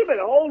to. No, wait a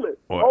minute. Hold it.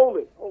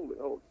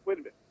 Wait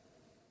a minute.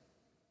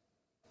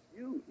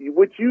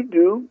 What you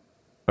do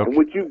and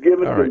what you've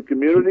given to the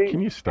community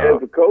can you stop?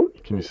 As a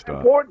coach, can you stop?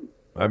 Important.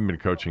 I haven't been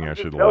coaching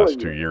actually the last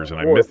 2 years,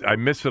 and I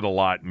miss it a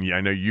lot. And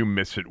I know you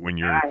miss it when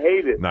you're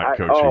not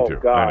coaching too.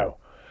 God.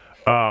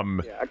 I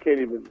know. I can't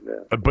even.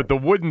 But the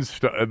wooden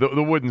stuff,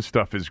 the wooden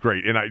stuff is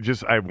great. And I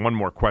have one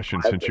more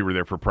question since you were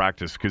there for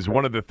practice, because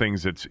one of the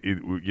things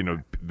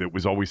that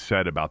was always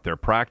said about their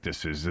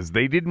practices is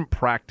they didn't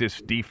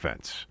practice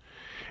defense.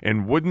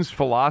 And Wooden's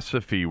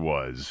philosophy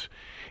was,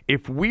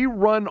 if we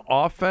run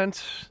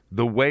offense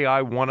the way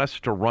I want us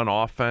to run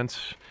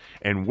offense,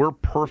 and we're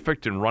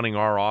perfect in running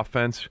our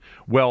offense,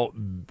 well,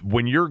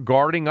 when you're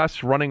guarding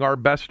us running our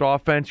best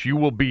offense, you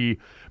will be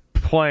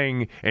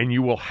playing, and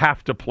you will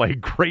have to play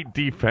great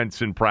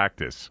defense in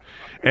practice.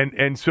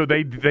 And so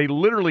they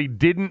literally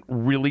didn't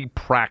really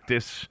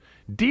practice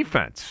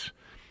defense.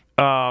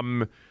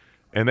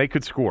 And they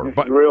could score.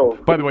 By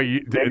the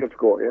way, they could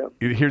score,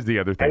 yeah. Here's the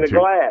other thing, and the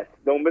glass.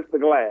 Don't miss the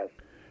glass.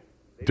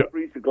 They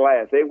increase the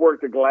glass. They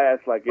work the glass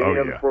like any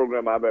other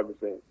program I've ever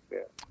seen.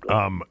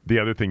 Yeah. The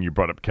other thing, you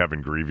brought up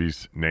Kevin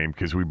Greavy's name,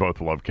 because we both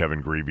love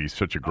Kevin Greavy.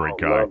 Such a great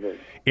guy.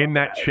 In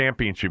that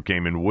championship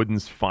game, in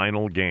Wooden's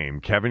final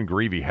game, Kevin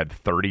Greavy had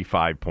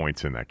 35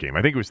 points in that game.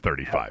 I think it was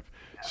 35,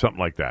 something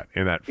like that,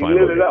 in that final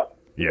game. Lit it up.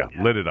 Yeah,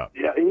 lit it up.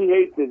 Yeah, he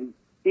hates it.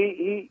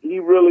 He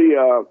really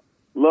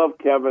loved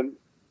Kevin,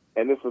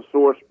 and it's a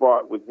sore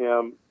spot with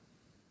him.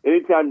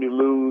 Anytime you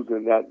lose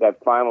in that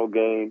final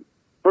game,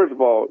 first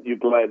of all, you're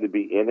glad to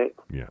be in it.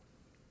 Yeah.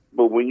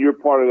 But when you're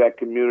part of that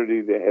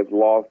community that has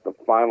lost the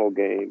final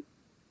game,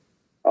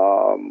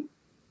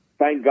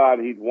 thank God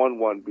he'd won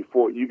one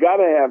before. You got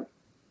to have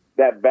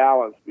that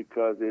balance,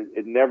 because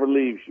it never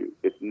leaves you.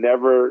 It's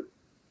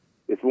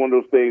one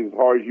of those things, as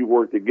hard as you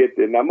work to get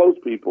there. Now,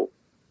 most people,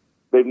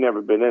 they've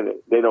never been in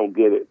it. They don't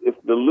get it. It's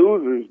the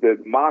losers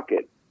that mock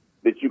it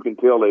that you can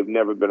tell they've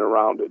never been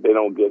around it. They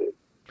don't get it.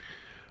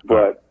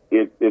 But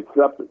it's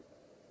something.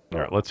 All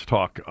right, let's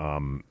talk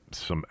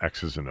some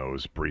X's and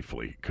O's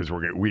briefly, because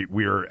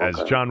we're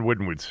as John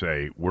Wooden would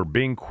say, we're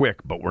being quick,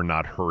 but we're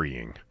not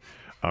hurrying.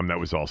 That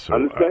was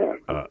also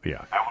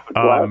yeah.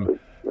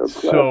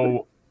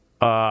 So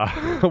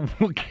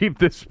we'll keep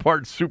this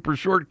part super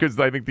short, because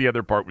I think the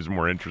other part was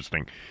more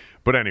interesting.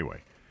 But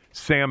anyway,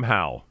 Sam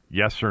Howell,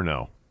 yes or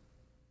no?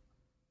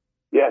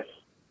 Yes.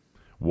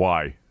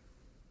 Why?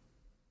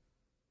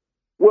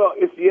 Well,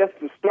 it's yes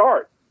to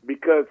start,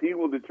 because he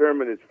will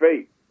determine his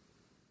fate.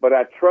 But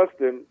I trust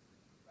him.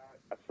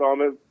 I saw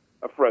him as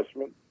a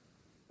freshman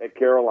at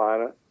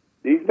Carolina.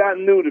 He's not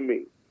new to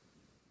me.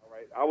 All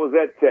right, I was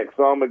at Tech,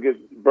 saw him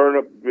against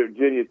burn-up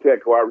Virginia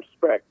Tech, who I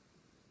respect.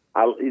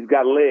 He's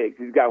got legs.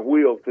 He's got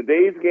wheels.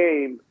 Today's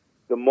game,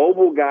 the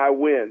mobile guy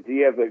wins.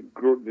 He has a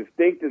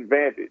distinct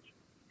advantage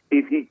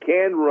if he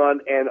can run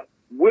and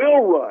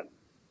will run.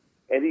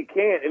 And he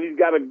can, and he's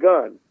got a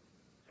gun.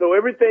 So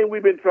everything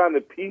we've been trying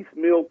to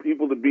piecemeal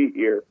people to be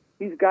here,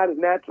 he's got it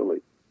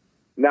naturally.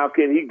 Now,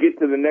 can he get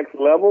to the next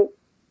level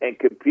and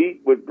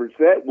compete with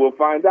Brissett? We'll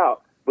find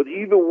out. But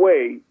either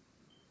way,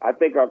 I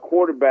think our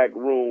quarterback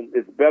room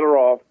is better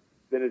off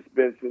than it's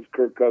been since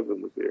Kirk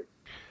Cousins was here.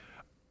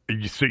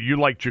 So you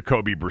like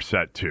Jacoby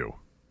Brissett too?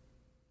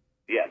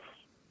 Yes.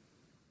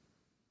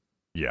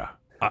 Yeah.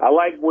 I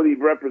like what he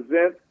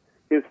represents.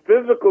 His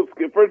physical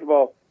skill, first of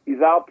all,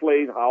 he's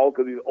outplayed Howell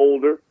because he's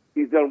older.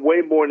 He's done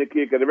way more than the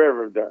kid could have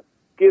ever done.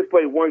 Kid's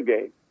played one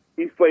game.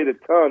 He's played a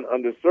ton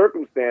under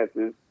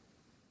circumstances,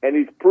 and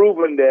he's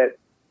proven that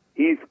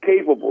he's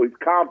capable. He's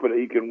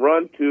competent. He can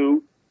run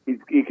too.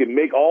 He can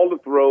make all the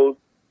throws.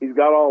 He's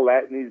got all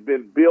that, and he's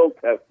been Bill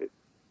tested.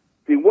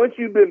 See, once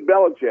you've been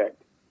Belichick,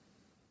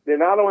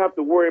 then I don't have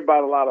to worry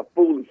about a lot of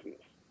foolishness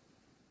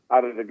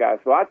out of the guy.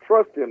 So I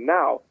trust him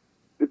now.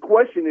 The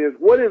question is,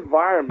 what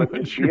environment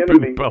is the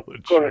enemy?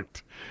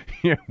 Belichick.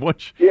 Yeah,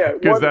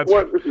 because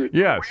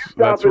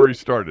that's where he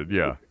started.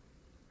 Yeah,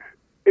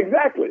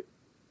 exactly.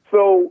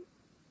 So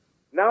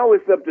now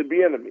it's up to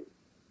the enemy.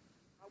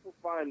 I will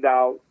find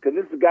out, because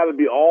this has got to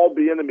be all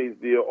the enemy's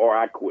deal, or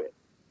I quit.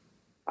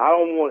 I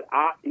don't want.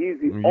 He's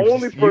the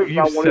only person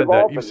I want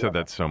involved. You've said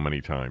that so many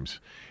times.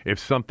 If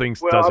something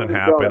doesn't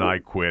happen, I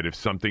quit. If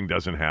something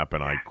doesn't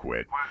happen, I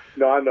quit.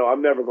 No, I know.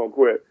 I'm never going to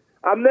quit.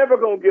 I'm never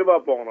going to give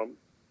up on him.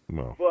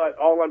 No. But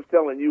all I'm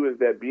telling you is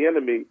that the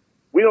enemy,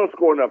 we don't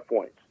score enough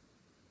points.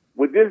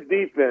 With this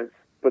defense,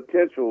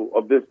 potential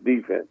of this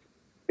defense,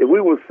 if we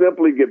will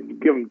simply give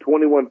them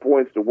 21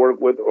 points to work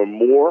with or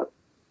more,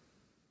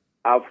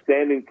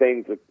 outstanding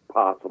things are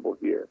possible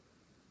here.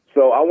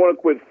 So I want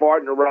to quit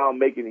farting around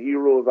making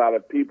heroes out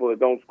of people that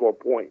don't score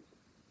points.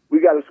 We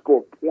got to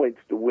score points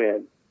to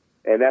win.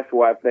 And that's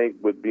why I think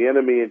with the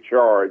enemy in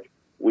charge,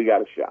 we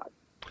got a shot.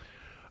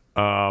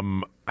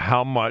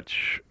 How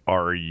much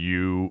are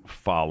you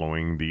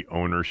following the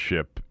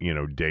ownership,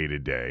 day to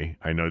day?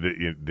 I know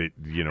that.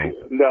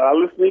 No, I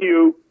listen to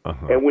you,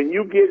 and when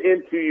you get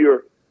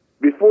into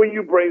before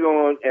you bring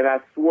on, and I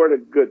swear to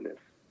goodness,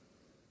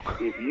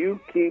 if you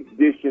keep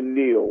dishing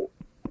Neil,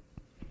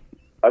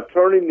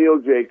 Attorney Neil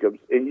Jacobs,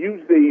 and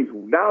you say he's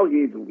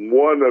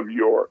one of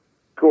your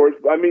course.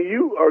 I mean,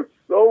 you are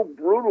so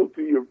brutal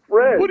to your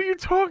friends. What are you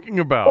talking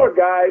about? Poor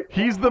guy.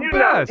 He's the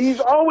best. He's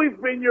always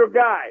been your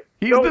guy.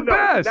 He's the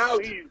best. Now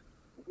he's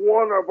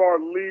one of our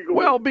legal.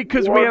 Well,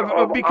 because we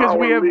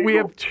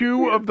have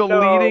two of the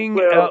leading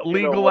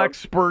legal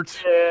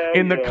experts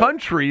in the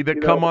country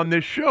that come on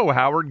this show,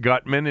 Howard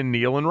Gutman and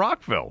Neil in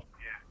Rockville.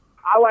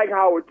 I like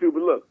Howard too,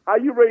 but look, how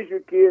you raise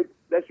your kids,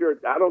 I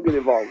don't get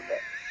involved with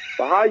that.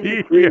 But how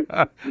you treat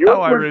your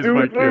how I raise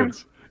my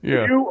kids.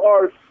 Yeah. You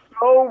are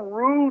so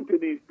rude to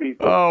these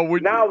people.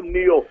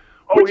 Neil.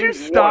 Would you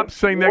stop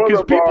saying that?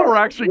 Because people are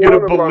actually going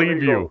to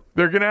believe you.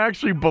 They're going to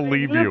actually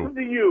believe you. Listen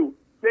to you.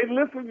 They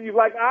listen to you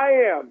like I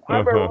am.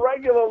 I'm a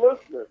regular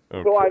listener,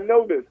 so I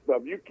know this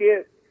stuff. You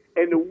can't.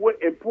 And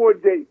poor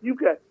Dave,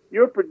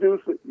 your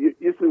producer.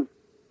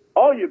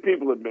 All your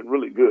people have been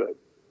really good.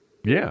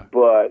 Yeah.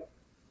 But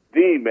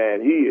D, man,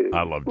 he is.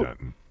 I love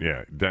Denton.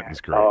 Yeah, Denton's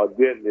great. Oh,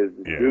 Denton is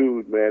the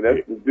dude, man.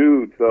 That's the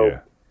dude. So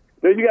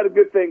you got a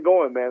good thing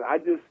going, man. I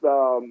just.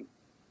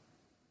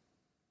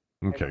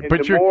 Okay, but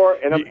I'm so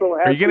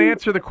happy. Are you going to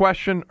answer the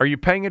question? Are you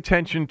paying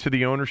attention to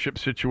the ownership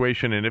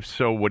situation, and if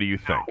so, what do you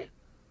think?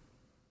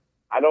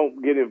 I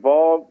don't get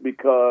involved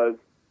because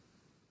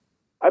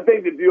I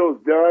think the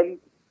deal's done.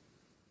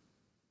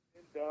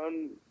 It's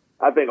done.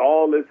 I think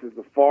all this is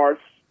a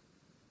farce,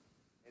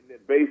 and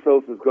that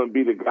Bezos is going to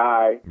be the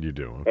guy. You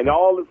do. Okay. And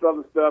all this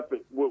other stuff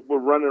that we're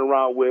running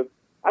around with.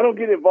 I don't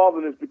get involved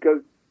in this because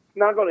it's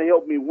not going to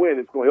help me win.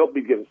 It's going to help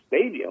me get a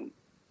stadium.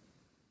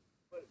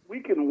 But we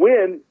can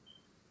win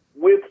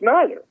with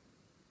Snyder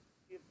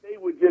if they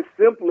would just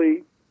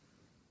simply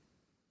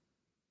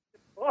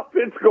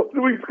offense go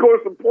through and score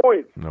some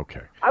points.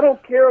 Okay. I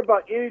don't care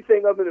about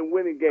anything other than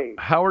winning games.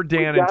 How are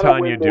Dan and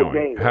Tanya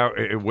doing?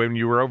 When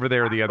you were over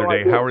there the other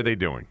day, how are they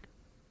doing?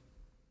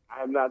 I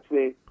haven't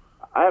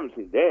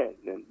seen Dan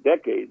in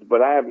decades,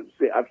 but I've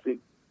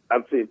seen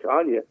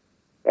Tanya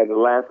at the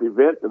last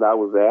event that I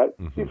was at.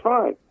 Mm-hmm. She's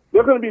fine.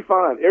 They're going to be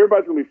fine.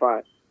 Everybody's going to be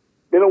fine.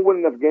 They don't win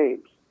enough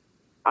games.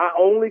 I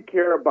only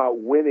care about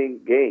winning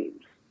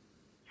games.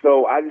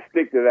 So I just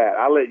stick to that.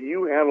 I let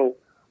you handle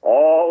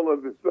all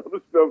of this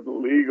other stuff,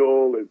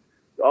 legal and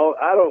all.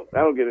 I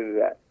don't get into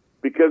that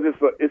because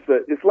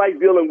it's like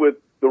dealing with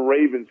the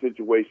Ravens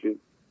situation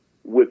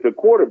with the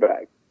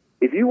quarterback.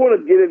 If you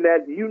want to get in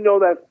that,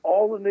 that's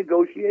all a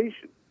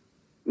negotiation.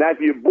 Now,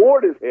 if you're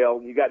bored as hell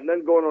and you got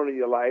nothing going on in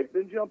your life,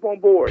 then jump on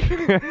board.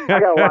 I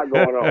got a lot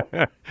going on.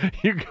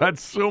 You got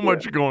so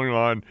much going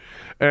on,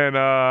 and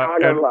I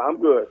got a lot. I'm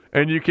good.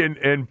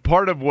 And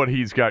part of what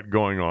he's got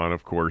going on,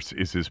 of course,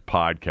 is his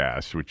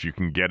podcast, which you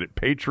can get at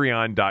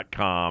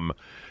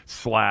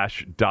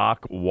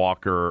patreon.com/Doc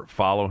Walker.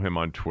 Follow him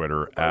on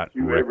Twitter at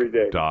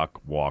Rick Doc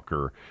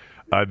Walker.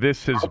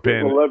 This has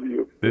been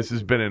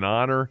an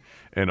honor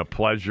and a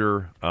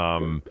pleasure.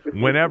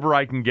 Whenever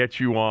I can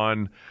get you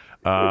on.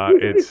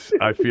 It's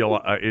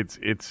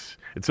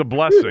a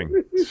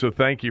blessing. So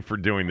thank you for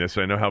doing this.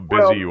 I know how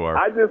busy you are.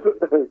 I just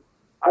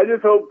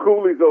hope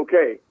Cooley's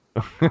okay,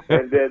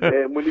 and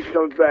when he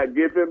comes back,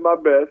 give him my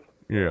best.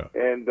 Yeah.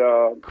 And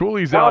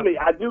Cooley's Tommy,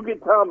 out. I do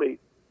get Tommy.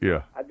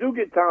 Yeah. I do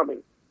get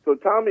Tommy. So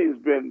Tommy has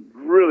been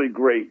really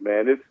great,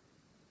 man.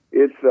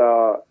 He's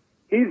the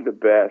best, man. He's the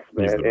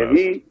best. And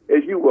he,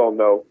 as you well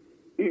know.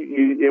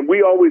 And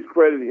we always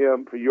credit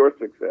him for your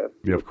success.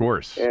 Yeah, of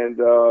course. And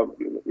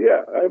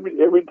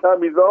every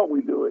time he's on,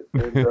 we do it,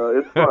 and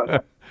it's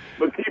fun.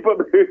 But keep up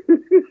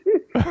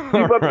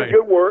the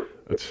good work.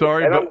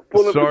 Sorry about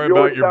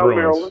your Bruins.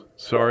 Maryland.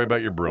 Sorry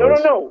about your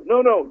Bruins. No.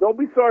 Don't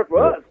be sorry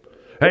for us.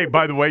 Hey,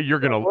 by the way, you're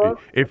gonna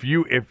have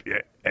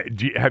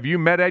you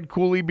met Ed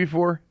Cooley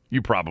before?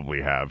 You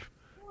probably have,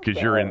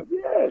 because you're in.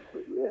 Yes.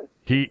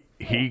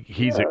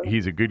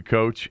 He's a good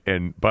coach.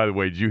 And by the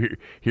way, did you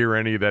hear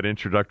any of that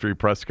introductory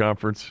press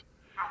conference?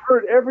 I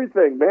heard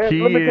everything, man.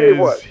 Let me tell you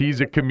what.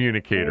 He's a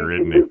communicator,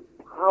 isn't he? He's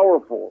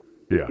powerful.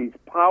 Yeah. He's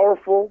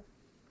powerful,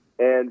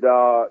 and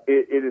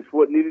it is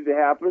what needed to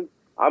happen.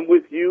 I'm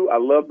with you. I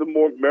love the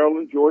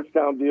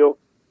Maryland-Georgetown deal.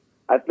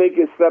 I think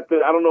it's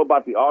something, I don't know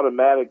about the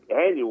automatic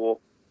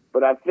annual,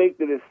 but I think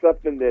that it's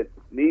something that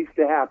needs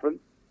to happen.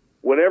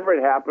 Whenever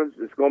it happens,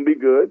 it's going to be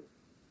good.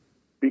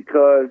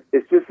 Because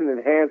it's just an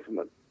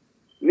enhancement.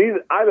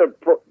 Neither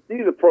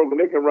program,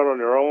 they can run on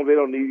their own. They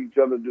don't need each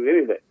other to do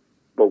anything.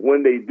 But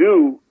when they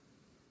do,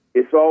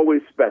 it's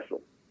always special.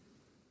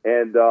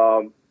 And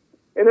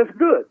it's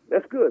good.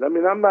 That's good. I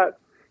mean, I'm not,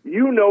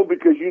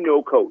 because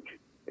Coach.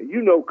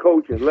 And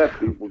Coach and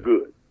Lefty were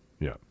good.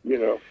 Yeah.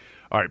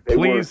 All right, they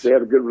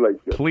had a good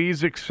relationship.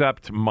 Please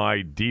accept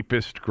my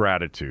deepest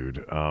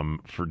gratitude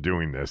for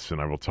doing this, and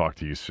I will talk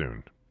to you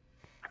soon.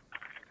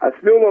 I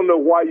still don't know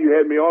why you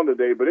had me on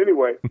today, but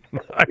anyway,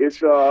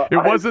 it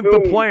wasn't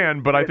the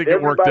plan, but I think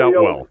it worked out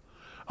well.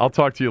 I'll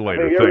talk to you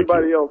later. I think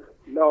everybody else.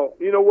 No,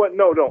 you know what?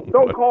 No,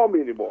 don't call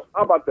me anymore.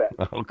 How about that?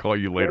 I'll call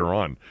you later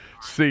on.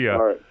 See ya.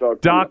 All right,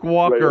 Doc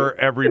Walker, later.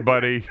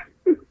 Everybody.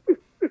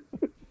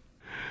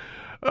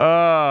 All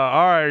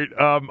right.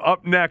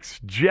 Up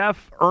next,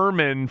 Jeff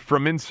Erman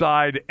from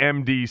Inside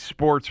MD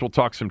Sports. We'll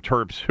talk some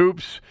Terps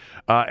hoops,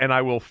 and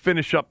I will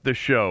finish up the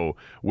show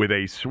with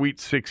a Sweet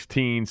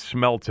 16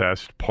 smell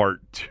test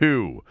part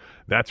 2.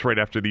 That's right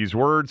after these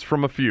words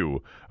from a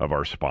few of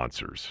our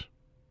sponsors.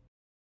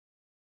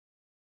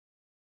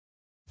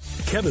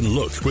 Kevin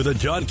looks where the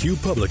John Q.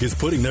 public is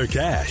putting their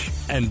cash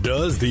and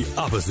does the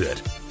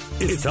opposite.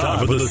 It's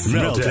time for the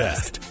smell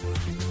test.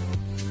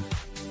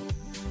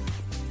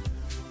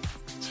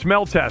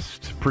 Smell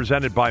test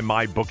presented by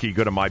MyBookie.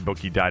 Go to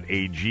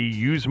mybookie.ag.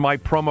 Use my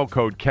promo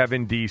code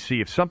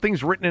KevinDC. If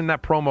something's written in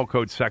that promo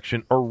code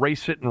section,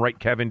 erase it and write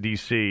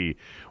KevinDC,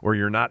 or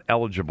you're not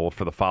eligible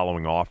for the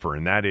following offer,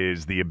 and that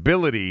is the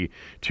ability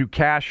to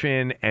cash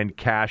in and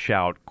cash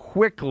out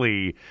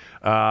quickly.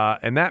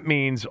 And that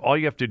means all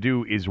you have to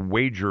do is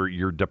wager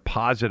your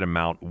deposit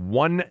amount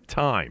one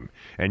time,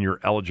 and you're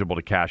eligible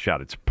to cash out.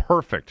 It's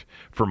perfect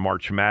for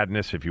March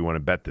Madness if you want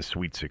to bet the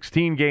Sweet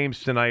 16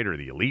 games tonight, or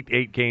the Elite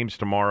 8 games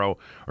tomorrow,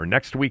 or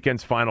next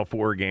weekend's Final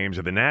Four games,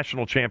 or the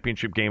National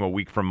Championship game a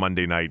week from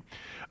Monday night.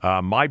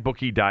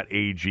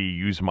 MyBookie.ag.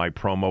 Use my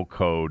promo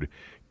code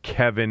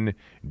Kevin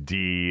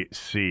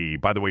DC.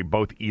 By the way,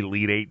 both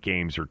Elite 8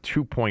 games are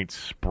 2-point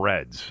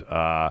spreads.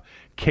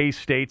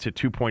 K-State's a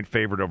 2-point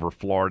favorite over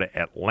Florida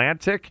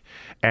Atlantic,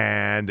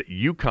 and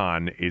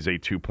UConn is a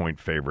 2-point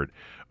favorite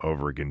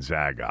over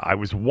Gonzaga. I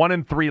was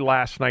 1-3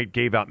 last night,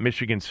 gave out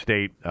Michigan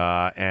State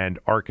and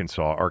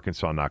Arkansas.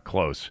 Arkansas not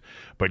close,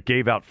 but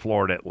gave out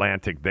Florida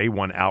Atlantic. They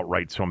won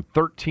outright, so I'm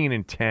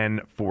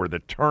 13-10 for the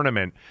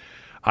tournament.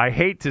 I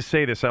hate to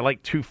say this. I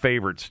like two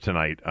favorites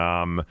tonight.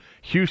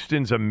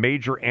 Houston's a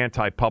major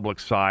anti-public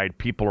side.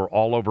 People are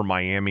all over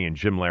Miami and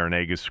Jim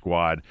Laranaga's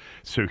squad.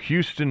 So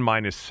Houston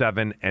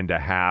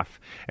 -7.5.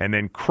 And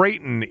then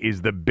Creighton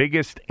is the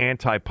biggest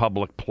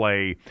anti-public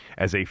play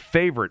as a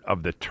favorite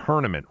of the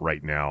tournament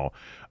right now.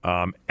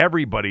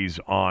 Everybody's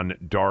on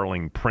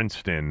darling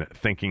Princeton,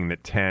 thinking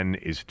that 10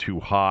 is too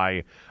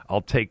high.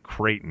 I'll take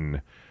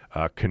Creighton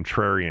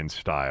contrarian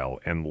style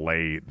and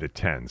lay the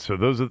 10. So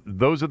those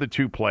are the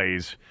two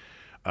plays.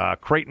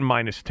 Creighton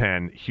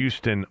 -10,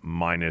 Houston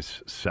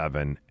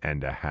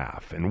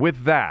 -7.5. And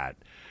with that,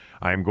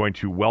 I am going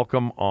to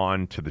welcome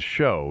on to the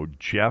show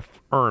Jeff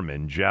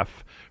Erman.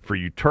 Jeff, for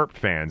you Terp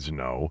fans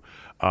know,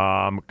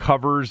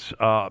 covers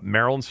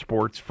Maryland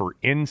sports for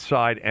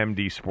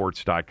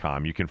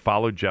InsideMDSports.com. You can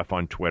follow Jeff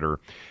on Twitter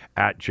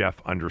at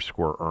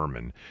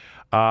Jeff_Erman.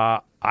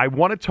 I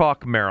want to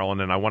talk Maryland,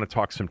 and I want to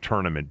talk some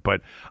tournament,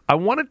 but I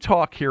want to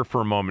talk here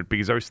for a moment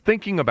because I was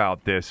thinking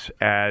about this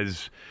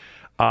as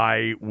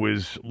I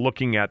was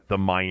looking at the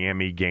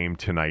Miami game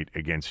tonight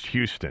against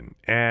Houston.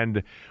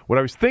 And what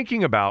I was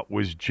thinking about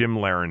was Jim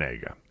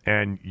Larinaga.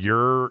 And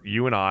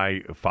you and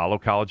I follow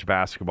college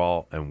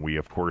basketball, and we,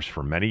 of course,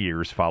 for many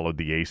years followed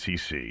the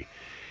ACC.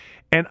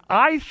 And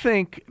I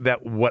think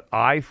that what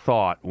I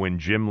thought when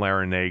Jim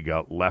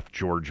Larinaga left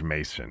George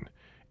Mason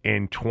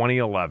in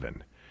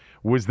 2011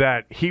 was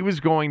that he was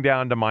going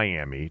down to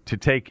Miami to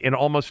take an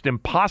almost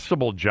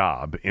impossible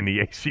job in the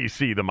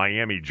ACC, the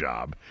Miami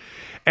job.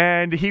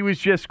 And he was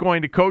just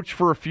going to coach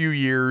for a few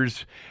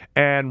years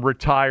and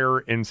retire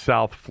in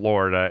South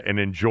Florida and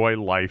enjoy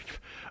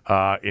life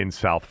in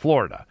South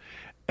Florida.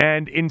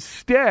 And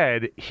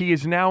instead, he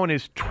is now in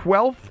his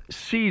 12th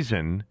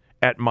season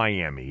at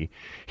Miami.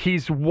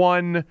 He's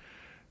won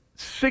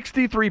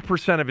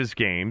 63% of his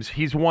games.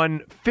 He's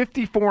won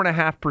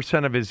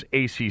 54.5% of his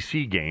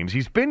ACC games.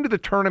 He's been to the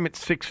tournament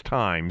 6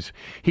 times.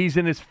 He's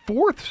in his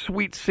 4th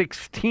Sweet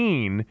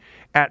 16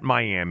 at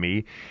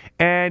Miami,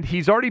 and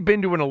he's already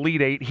been to an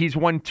Elite 8. He's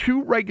won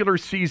 2 regular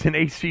season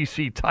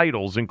ACC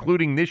titles,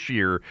 including this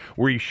year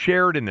where he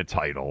shared in the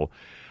title.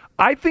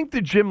 I think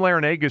the Jim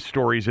Larinaga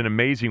story is an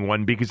amazing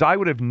one because I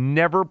would have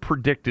never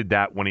predicted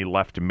that when he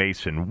left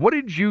Mason. What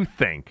did you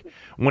think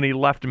when he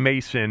left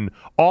Mason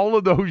all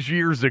of those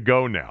years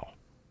ago now?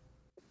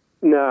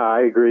 No,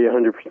 I agree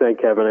 100%,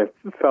 Kevin. I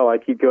felt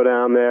like he'd go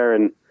down there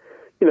and,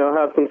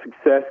 have some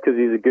success because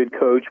he's a good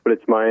coach, but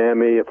it's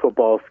Miami, a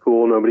football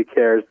school. Nobody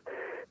cares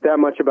that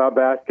much about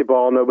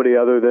basketball. Nobody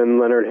other than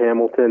Leonard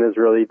Hamilton has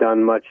really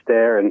done much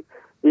there, and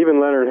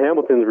even Leonard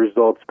Hamilton's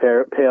results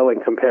pale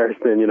in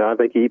comparison. I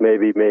think he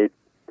maybe made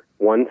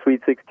 1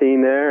 Sweet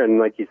 16 there, and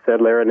like you said,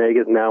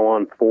 Larinaga is now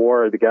on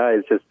 4. The guy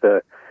is just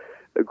a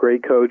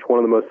great coach, one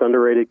of the most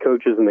underrated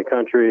coaches in the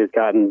country. Has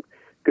gotten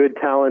good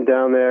talent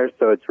down there,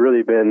 so it's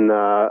really been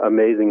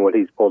amazing what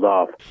he's pulled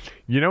off.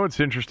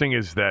 What's interesting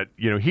is that,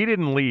 he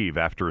didn't leave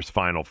after his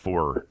Final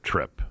Four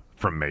trip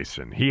from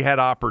Mason. He had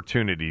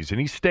opportunities,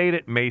 and he stayed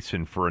at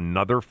Mason for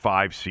another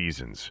 5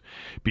 seasons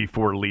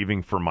before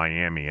leaving for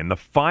Miami. And the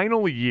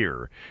final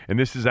year, and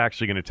this is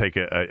actually going to take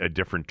a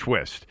different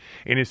twist,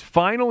 in his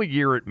final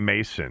year at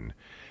Mason,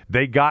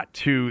 they got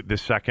to the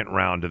second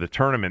round of the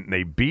tournament, and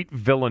they beat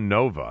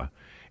Villanova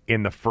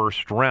in the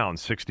first round,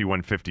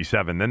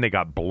 61-57. Then they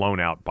got blown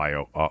out by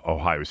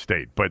Ohio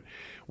State. But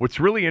what's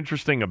really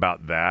interesting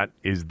about that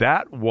is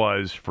that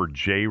was for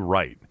Jay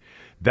Wright.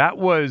 That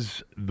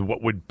was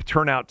what would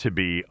turn out to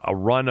be a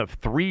run of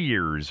 3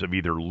 years of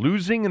either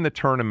losing in the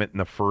tournament in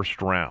the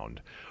first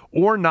round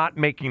or not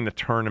making the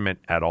tournament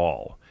at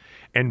all.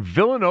 And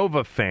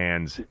Villanova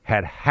fans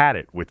had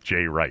it with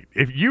Jay Wright.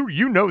 If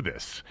you know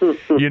this,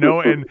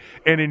 and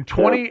in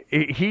 20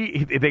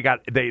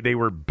 they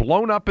were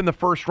blown up in the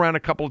first round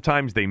a couple of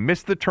times. They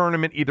missed the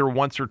tournament either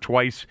once or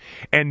twice,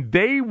 and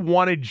they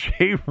wanted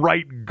Jay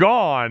Wright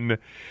gone.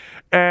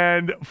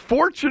 And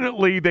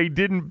fortunately, they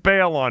didn't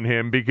bail on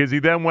him because he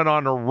then went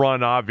on a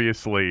run,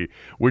 obviously,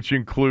 which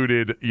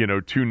included,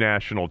 2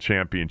 national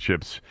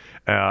championships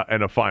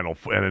and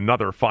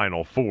another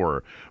Final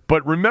Four.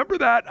 But remember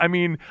that? I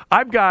mean,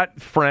 I've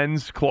got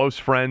close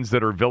friends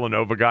that are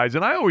Villanova guys,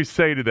 and I always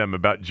say to them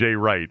about Jay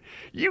Wright,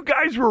 you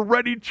guys were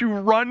ready to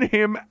run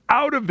him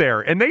out of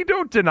there, and they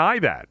don't deny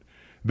that.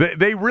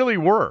 They really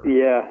were.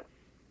 Yeah.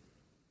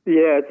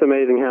 Yeah, it's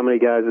amazing how many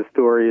guys' the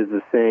story is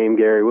the same.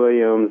 Gary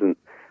Williams and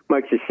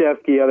Mike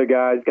Krzyzewski, other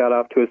guys got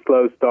off to a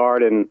slow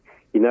start, and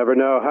you never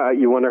know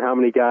you wonder how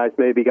many guys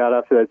maybe got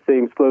off to that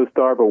same slow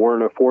start but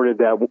weren't afforded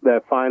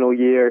that final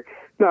year.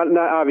 Not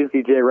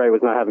obviously Jay Wright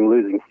was not having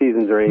losing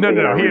seasons or anything.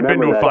 No, he had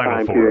been to a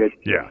Final Four.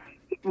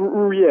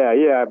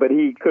 Yeah, but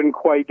he couldn't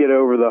quite get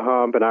over the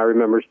hump, and I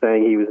remember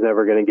saying he was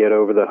never going to get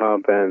over the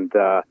hump, and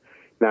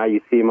now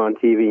you see him on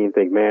TV and you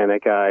think, man,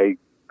 that guy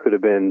could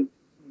have been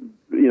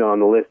on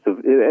the list of,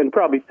 and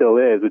probably still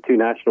is with 2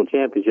 national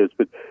championships,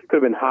 but could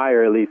have been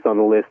higher at least on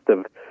the list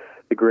of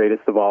the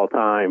greatest of all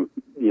time,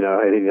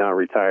 had he not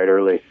retired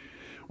early.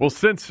 Well,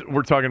 since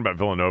we're talking about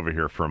Villanova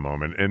here for a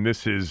moment, and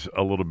this is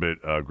a little bit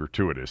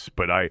gratuitous,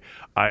 but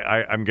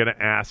I'm going to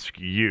ask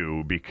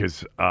you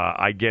because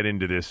I get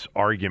into this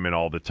argument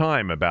all the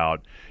time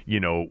about,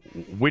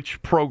 which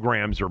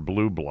programs are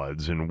blue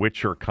bloods and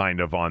which are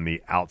kind of on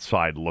the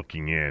outside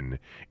looking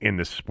in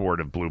the sport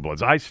of blue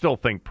bloods. I still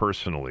think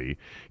personally,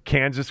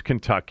 Kansas,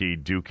 Kentucky,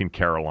 Duke, and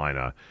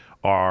Carolina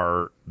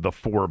are the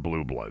 4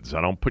 blue bloods.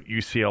 I don't put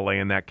UCLA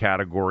in that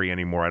category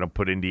anymore. I don't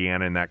put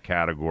Indiana in that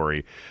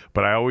category.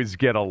 But I always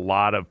get a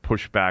lot of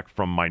pushback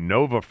from my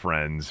Nova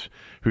friends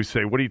who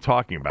say, what are you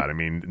talking about? I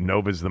mean,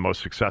 Nova's the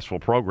most successful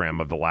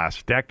program of the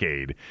last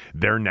decade.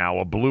 They're now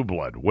a blue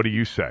blood. What do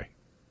you say?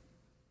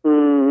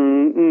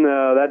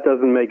 No, that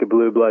doesn't make a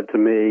blue blood to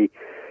me.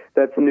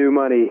 That's new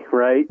money,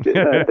 right? I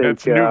think,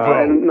 That's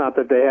nouveau. Not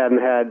that they hadn't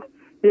had,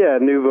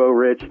 nouveau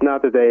rich,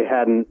 not that they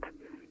hadn't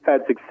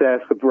had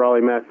success with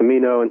Raleigh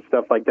Massimino and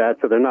stuff like that,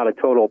 so they're not a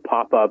total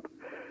pop-up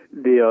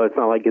deal. It's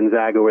not like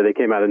Gonzaga where they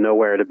came out of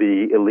nowhere to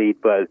be elite,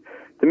 but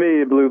to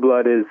me, blue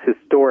blood is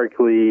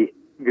historically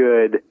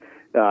good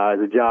as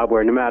a job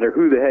where no matter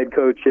who the head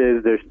coach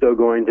is, they're still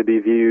going to be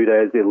viewed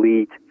as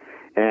elite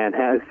and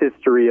has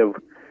history of,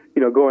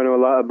 going to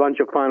a bunch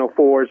of Final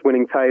Fours,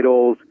 winning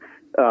titles,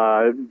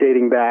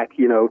 dating back,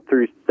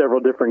 through several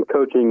different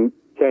coaching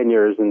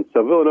tenures. And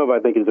so Villanova, I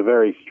think, is a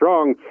very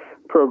strong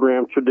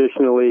program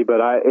traditionally, but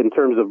in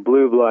terms of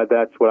blue blood,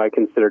 that's what I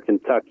consider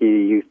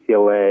Kentucky,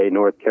 UCLA,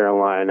 North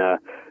Carolina,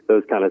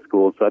 those kind of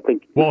schools. So I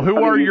think. Well,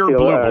 who are your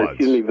blue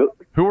bloods?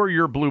 Who are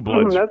your blue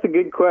bloods? That's a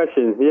good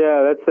question.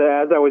 Yeah, that's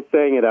as I was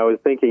saying it, I was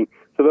thinking.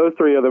 So those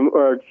 4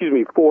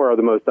 are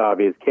the most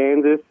obvious: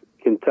 Kansas,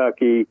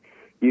 Kentucky,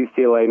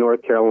 UCLA,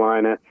 North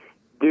Carolina,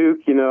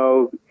 Duke.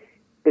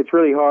 It's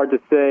really hard to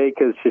say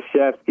because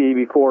Krzyzewski,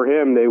 before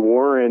him, they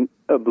weren't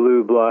a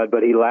blue blood,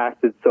 but he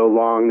lasted so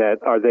long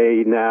that are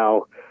they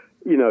now,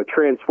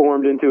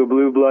 transformed into a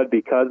blue blood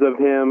because of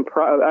him?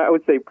 I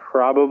would say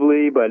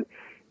probably, but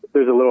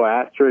there's a little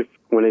asterisk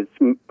when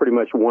it's pretty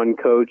much one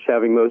coach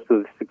having most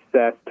of the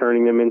success,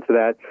 turning them into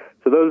that.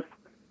 So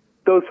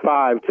those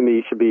 5 to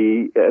me should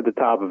be at the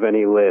top of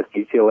any list: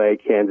 UCLA,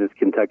 Kansas,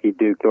 Kentucky,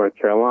 Duke, North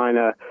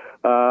Carolina.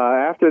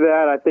 After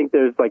that, I think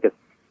there's like a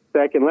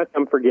second, unless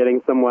I'm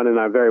forgetting someone, and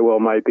I very well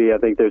might be, I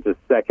think there's a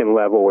second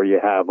level where you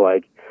have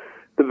like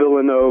the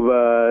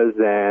Villanovas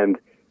and,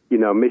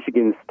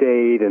 Michigan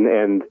State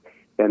and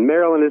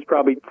Maryland is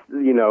probably,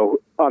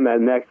 on that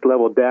next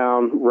level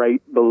down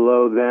right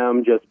below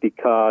them just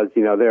because,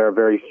 they're a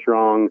very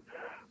strong,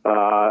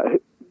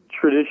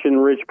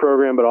 tradition-rich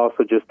program, but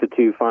also just the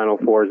 2 Final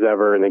Fours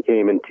ever, and they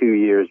came in 2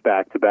 years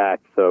back-to-back,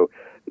 so,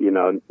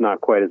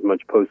 not quite as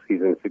much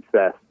postseason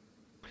success.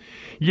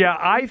 Yeah,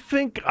 I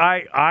think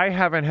I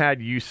haven't had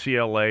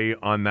UCLA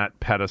on that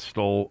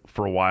pedestal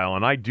for a while,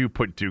 and I do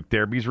put Duke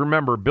there because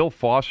remember, Bill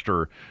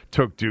Foster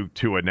took Duke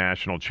to a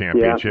national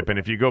championship, and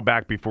if you go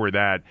back before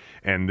that,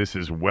 and this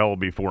is well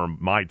before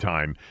my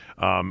time,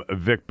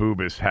 Vic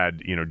Bubas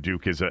had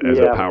Duke as a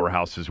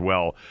powerhouse as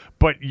well.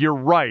 But you're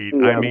right.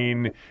 Yeah. I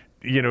mean,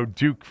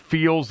 Duke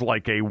feels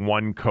like a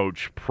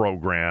one-coach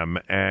program,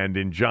 and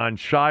in John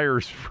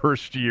Shire's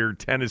first year,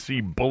 Tennessee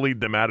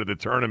bullied them out of the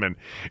tournament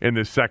in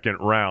the second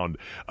round.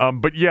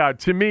 But yeah,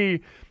 to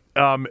me,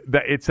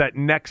 that it's that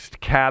next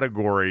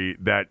category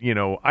that,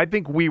 I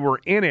think we were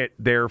in it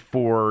there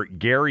for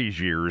Gary's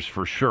years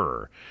for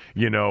sure,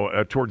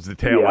 towards the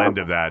tail end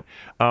of that.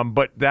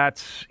 But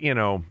that's,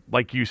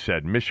 like you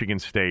said, Michigan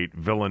State,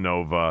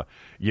 Villanova,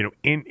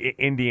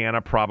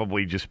 Indiana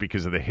probably just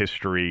because of the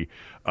history.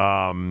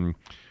 I'm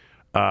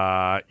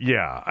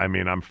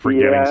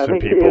forgetting some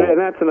people. And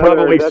that's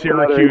probably that's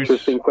Syracuse. Another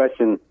interesting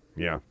question.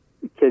 Yeah.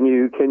 Can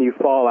you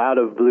fall out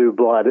of blue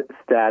blood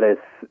status,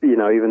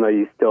 even though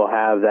you still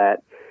have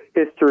that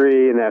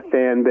history and that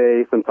fan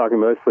base? I'm talking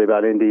mostly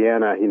about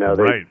Indiana,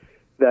 Right.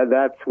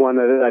 That's one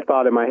that I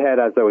thought in my head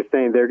as I was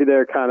saying.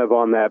 They're kind of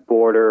on that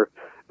border.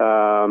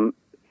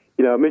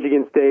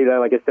 Michigan State,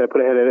 like I said, I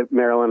put ahead of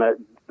Maryland.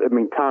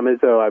 Tom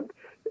Izzo,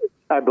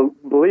 I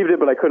believed it,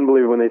 but I couldn't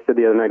believe it when they said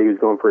the other night he was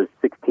going for his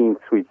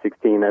 16th Sweet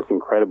 16. That's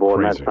incredible,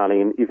 Crazy. And that's not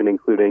even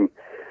including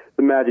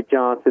the Magic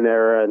Johnson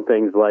era and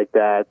things like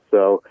that.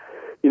 So,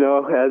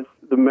 as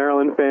the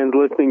Maryland fans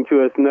listening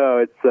to us know,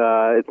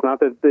 it's not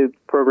that the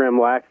program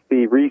lacks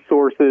the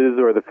resources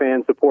or the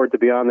fan support to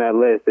be on that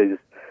list. They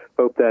just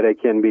hope that it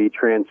can be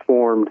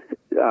transformed,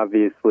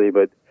 obviously.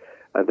 But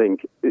I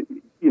think,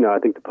 I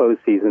think the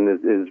postseason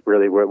is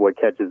really what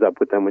catches up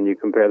with them when you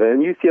compare that.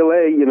 And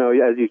UCLA,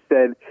 as you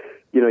said,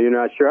 you're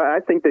not sure.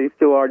 I think they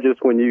still are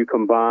just when you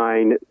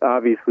combine,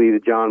 obviously, the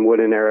John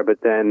Wooden era,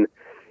 but then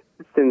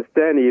since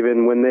then,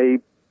 even when they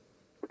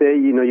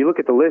you look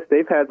at the list,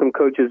 they've had some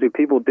coaches who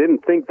people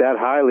didn't think that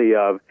highly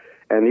of,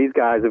 and these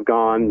guys have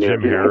gone.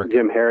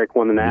 Jim Herrick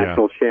won the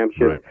national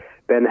championship. Right.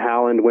 Ben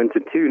Howland went to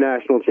 2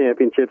 national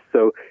championships.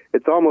 So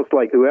it's almost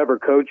like whoever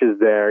coaches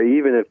there,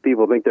 even if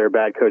people think they're a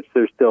bad coach,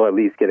 they're still at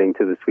least getting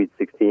to the Sweet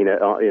 16,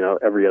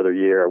 every other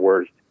year at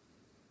worst.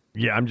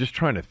 Yeah, I'm just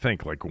trying to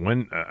think, like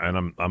when,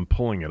 and I'm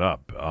pulling it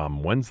up.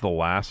 When's the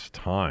last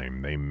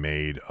time they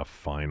made a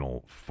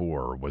Final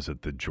Four? Was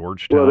it the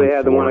Georgetown? Well, they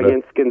had the one Florida?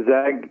 against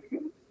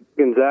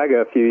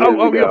Gonzaga a few years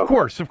ago. Yeah, of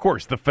course.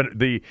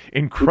 The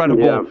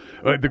incredible,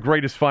 the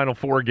greatest Final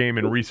Four game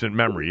in recent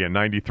memory,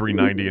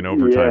 93-90 in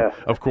overtime. Yeah.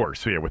 Of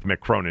course, with Mick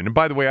Cronin. And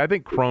by the way, I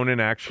think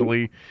Cronin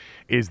actually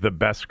is the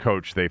best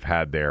coach they've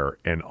had there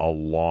in a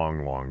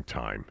long, long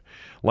time.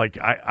 Like,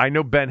 I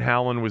know Ben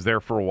Howland was there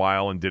for a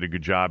while and did a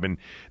good job, and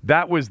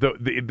that was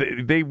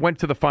they went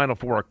to the Final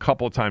Four a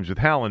couple of times with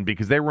Howland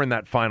because they were in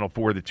that Final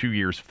Four the 2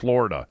 years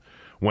Florida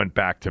went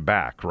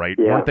back-to-back, right?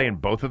 Yeah. Weren't they in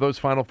both of those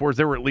Final Fours?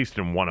 They were at least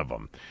in one of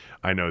them.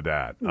 I know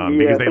that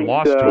because they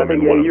lost to him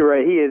in one of them. You're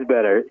right. He is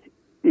better.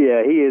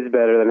 Yeah, he is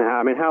better than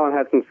Howland. Howland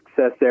had some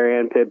success there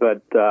and Pitt,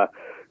 but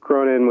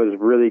Cronin was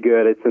really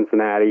good at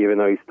Cincinnati, even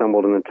though he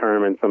stumbled in the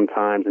tournament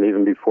sometimes. And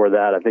even before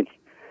that, I think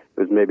it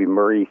was maybe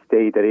Murray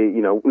State that he,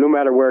 no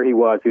matter where he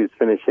was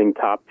finishing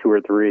top 2 or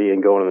 3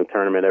 and going to the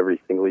tournament every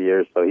single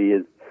year. So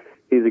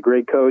he's a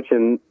great coach,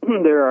 and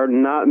there are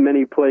not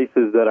many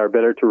places that are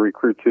better to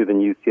recruit to than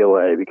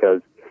UCLA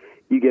because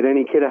you get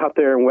any kid out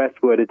there in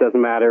Westwood, it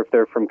doesn't matter if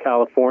they're from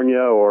California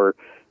or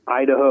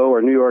Idaho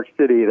or New York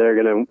City, they're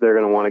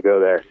gonna want to go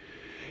there.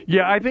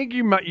 Yeah, I think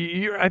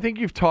I think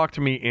you've talked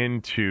me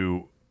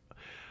into,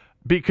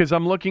 because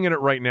I'm looking at it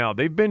right now.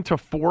 They've been to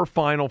 4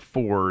 Final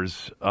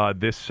Fours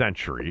this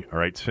century, all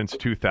right, since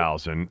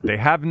 2000. They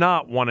have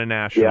not won a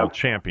national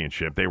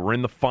championship. They were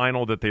in the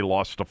final that they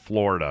lost to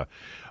Florida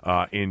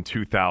in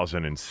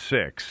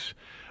 2006.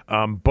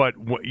 But,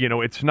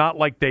 it's not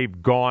like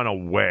they've gone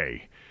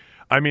away.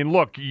 I mean,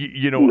 look,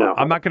 no.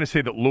 I'm not going to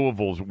say that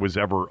Louisville was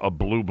ever a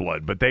blue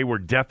blood, but they were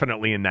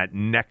definitely in that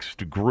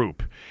next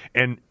group.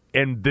 And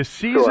the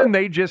season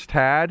they just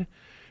had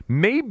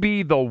may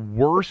be the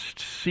worst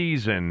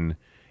season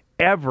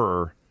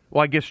ever.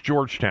 Well, I guess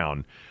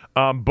Georgetown,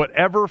 but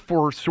ever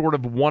for sort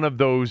of one of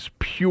those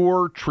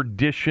pure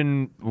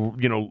tradition,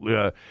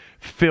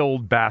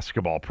 filled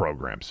basketball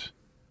programs.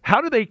 How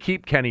do they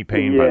keep Kenny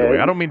Payne, by the way?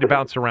 I don't mean to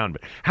bounce around,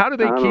 but how do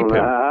they keep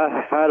him?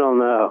 I don't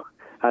know.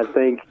 I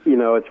think,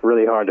 it's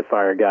really hard to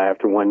fire a guy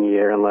after 1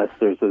 year unless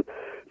there's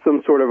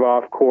some sort of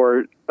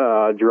off-court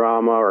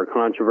drama or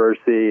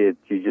controversy.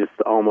 You just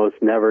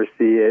almost never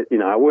see it.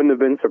 I wouldn't have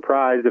been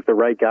surprised if the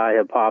right guy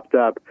had popped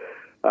up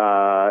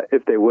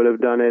if they would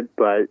have done it.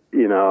 But,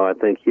 I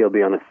think he'll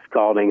be on a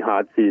scalding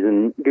hot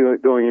season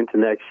going into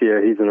next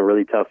year. He's in a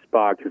really tough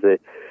spot because they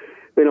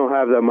don't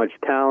have that much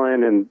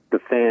talent, and the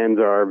fans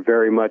are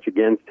very much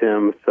against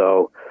him.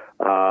 So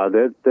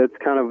that's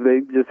kind of,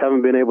 they just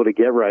haven't been able to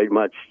get right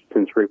much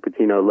since Rick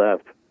Pitino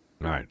left.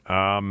 All right.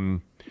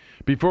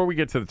 Before we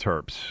get to the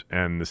Terps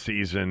and the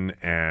season,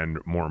 and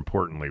more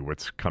importantly,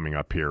 what's coming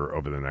up here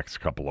over the next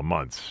couple of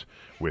months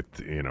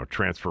with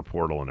transfer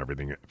portal and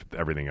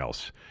everything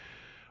else,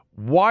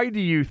 why do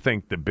you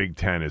think the Big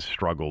Ten has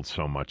struggled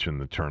so much in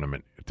the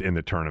tournament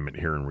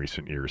here in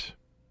recent years?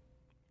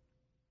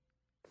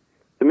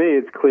 To me,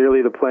 it's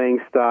clearly the playing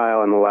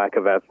style and the lack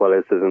of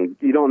athleticism.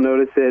 You don't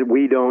notice it.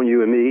 We don't,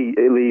 you and me,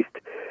 at least,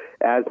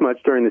 as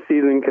much during the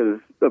season because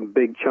a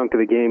big chunk of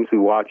the games we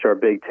watch are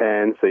Big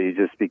Ten, so you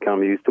just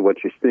become used to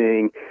what you're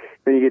seeing.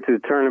 Then you get to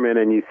the tournament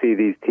and you see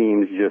these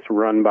teams just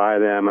run by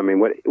them. I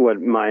mean,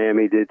 what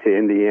Miami did to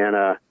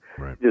Indiana,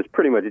 right, just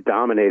pretty much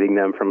dominating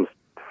them from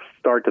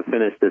start to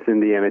finish, this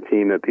Indiana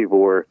team that people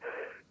were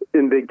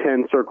in Big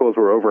Ten circles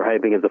were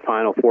overhyping as a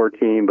Final Four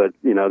team, but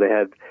they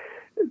had,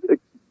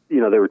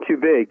 they were too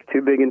big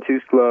and too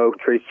slow.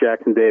 Trace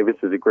Jackson Davis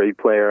is a great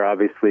player,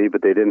 obviously,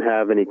 but they didn't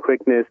have any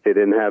quickness. They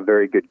didn't have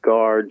very good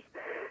guards,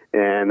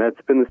 and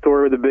that's been the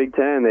story with the Big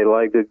Ten. They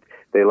like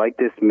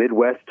this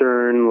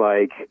Midwestern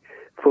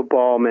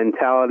football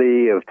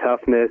mentality of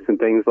toughness and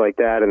things like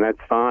that, and that's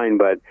fine.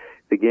 But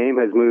the game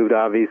has moved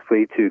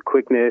obviously to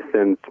quickness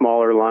and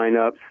smaller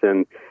lineups,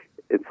 and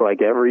it's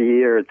like every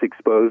year it's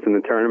exposed in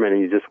the tournament,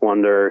 and you just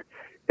wonder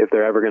if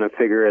they're ever going to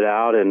figure it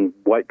out and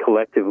what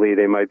collectively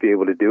they might be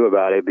able to do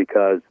about it,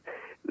 because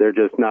they're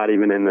just not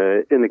even in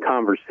the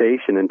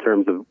conversation in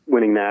terms of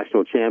winning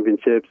national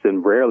championships,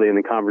 and rarely in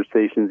the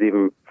conversations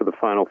even for the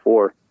Final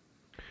Four.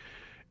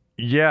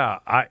 Yeah,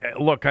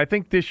 I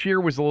think this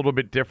year was a little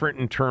bit different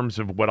in terms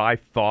of what I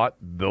thought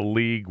the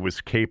league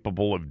was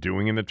capable of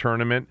doing in the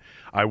tournament.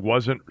 I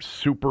wasn't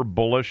super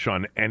bullish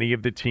on any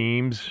of the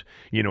teams,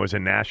 as a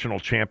national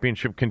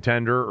championship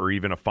contender or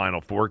even a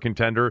Final Four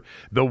contender.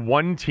 The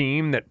one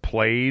team that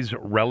plays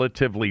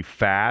relatively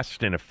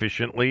fast and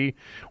efficiently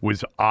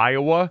was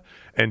Iowa,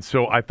 and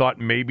so I thought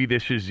maybe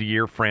this is the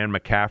year Fran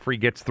McCaffrey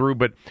gets through,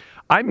 but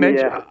I've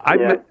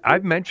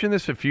mentioned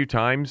this a few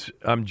times,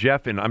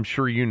 Jeff, and I'm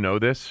sure you know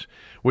this.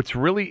 What's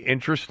really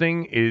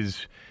interesting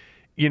is,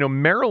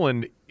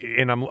 Maryland,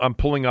 and I'm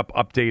pulling up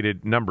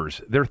updated numbers.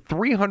 They're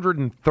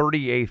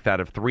 338th out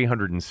of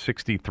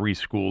 363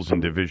 schools in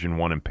Division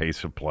I in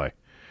pace of play.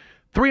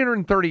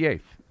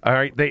 338th. All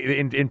right, they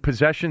in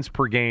possessions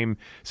per game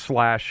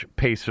 /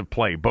 pace of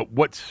play. But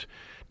what's,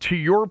 to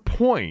your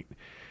point,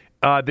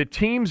 the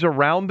teams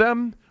around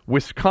them: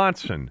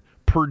 Wisconsin,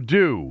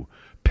 Purdue,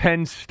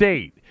 Penn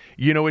State.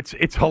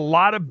 It's a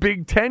lot of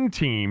Big Ten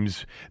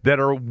teams that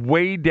are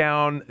way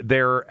down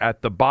there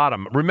at the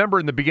bottom. Remember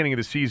in the beginning of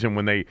the season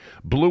when they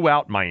blew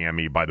out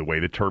Miami, by the way,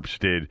 the Terps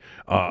did,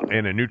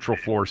 in a neutral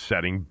floor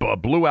setting,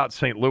 blew out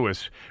St.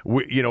 Louis.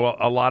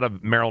 A lot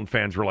of Maryland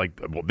fans were like,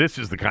 well, this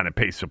is the kind of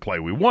pace of play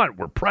we want.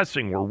 We're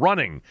pressing, we're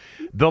running.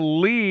 The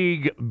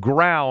league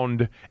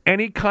ground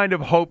any kind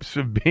of hopes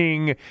of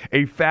being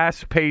a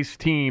fast-paced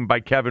team by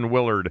Kevin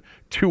Willard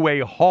to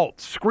a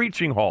halt,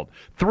 screeching halt.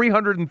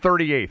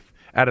 338th.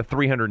 Out of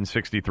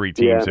 363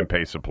 teams in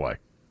pace of play.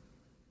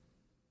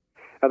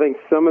 I think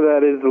some of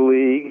that is the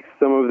league.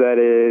 Some of that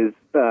is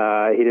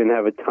he didn't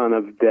have a ton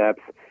of depth.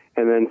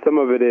 And then some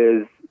of it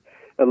is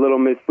a little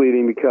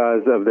misleading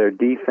because of their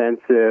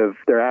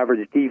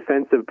average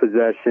defensive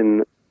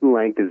possession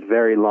length is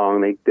very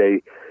long.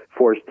 They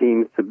force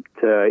teams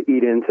to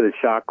eat into the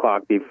shot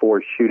clock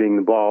before shooting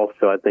the ball.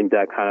 So I think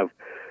that kind of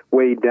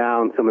weighed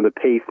down some of the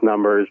pace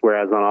numbers,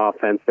 whereas on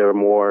offense they were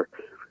more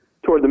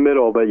toward the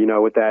middle, but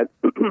with that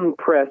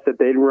press that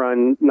they'd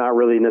run, not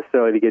really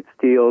necessarily to get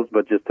steals,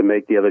 but just to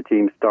make the other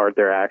team start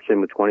their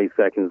action with 20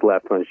 seconds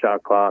left on the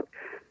shot clock,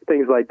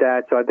 things like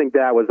that. So I think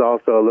that was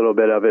also a little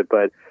bit of it,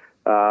 but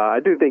I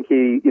do think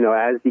he,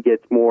 as he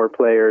gets more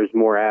players,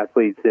 more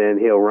athletes in,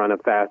 he'll run a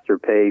faster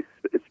pace,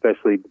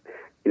 especially,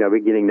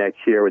 beginning next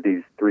year with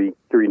these three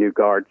new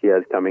guards he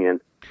has coming in.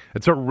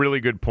 It's a really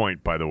good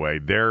point, by the way.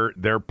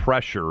 Their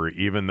pressure,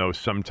 even though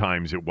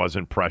sometimes it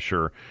wasn't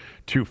pressure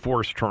to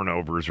force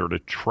turnovers or to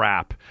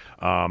trap,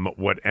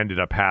 what ended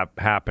up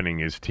happening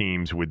is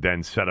teams would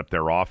then set up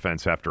their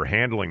offense after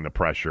handling the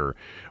pressure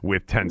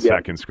with 10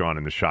 seconds gone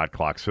in the shot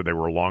clock, so they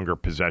were longer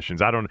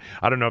possessions. I don't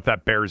know if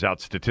that bears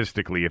out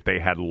statistically if they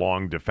had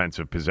long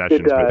defensive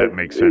possessions, but that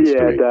makes sense to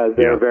me. Yeah, it does.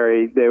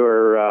 They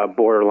were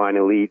borderline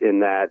elite in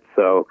that,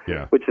 so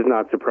which is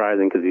not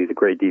surprising because he's a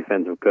great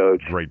defensive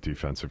coach. Great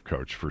defensive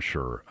coach for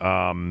sure.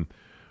 All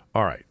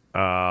right,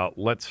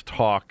 let's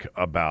talk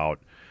about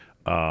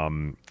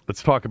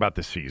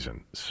the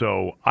season.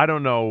 So I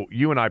don't know.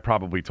 You and I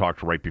probably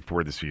talked right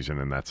before the season,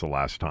 and that's the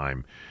last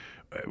time.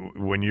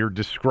 When you're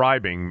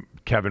describing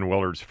Kevin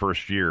Willard's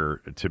first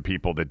year to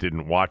people that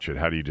didn't watch it,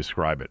 how do you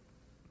describe it?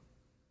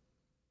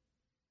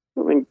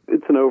 I think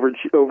it's an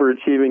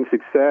overachieving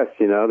success.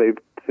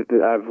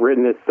 I've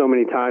written this so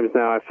many times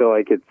now. I feel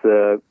like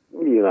it's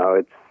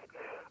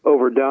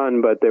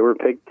overdone, but they were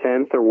picked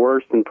 10th or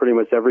worse in pretty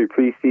much every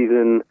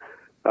preseason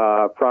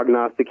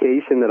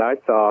prognostication that I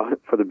saw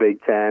for the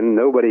Big Ten.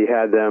 Nobody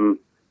had them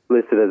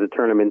listed as a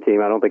tournament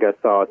team. I don't think I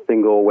saw a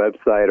single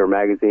website or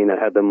magazine that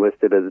had them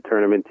listed as a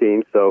tournament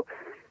team. So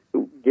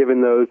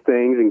given those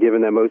things, and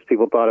given that most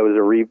people thought it was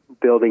a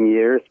rebuilding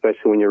year,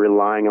 especially when you're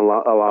relying a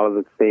lot of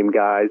the same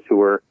guys who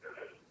were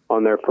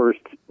on their first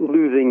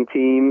losing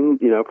team,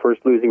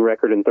 first losing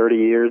record in 30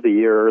 years, a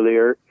year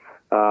earlier,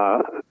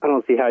 I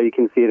don't see how you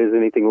can see it as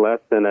anything less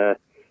than a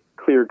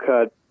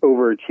clear-cut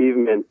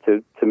overachievement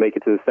to make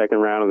it to the second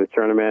round of the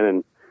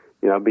tournament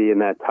and, be in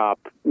that top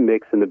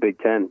mix in the Big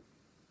Ten.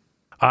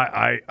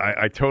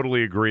 I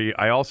totally agree.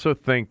 I also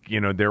think,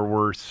 there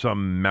were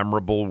some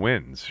memorable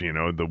wins.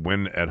 The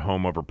win at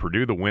home over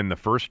Purdue, the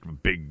first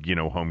big,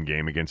 home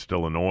game against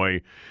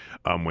Illinois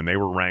when they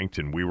were ranked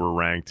and we were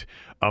ranked.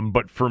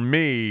 But for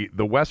me,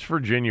 the West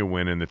Virginia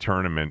win in the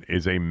tournament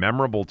is a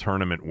memorable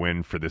tournament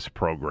win for this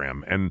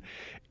program. And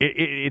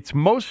it's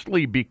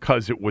mostly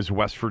because it was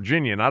West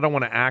Virginia. And I don't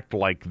want to act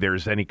like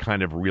there's any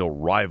kind of real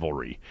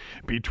rivalry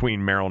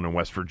between Maryland and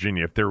West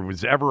Virginia. If there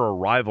was ever a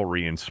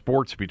rivalry in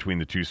sports between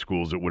the two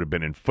schools, it would have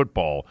been in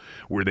football,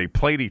 where they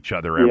played each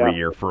other every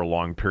year for a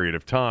long period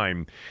of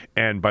time.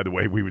 And by the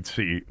way, we would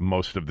see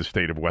most of the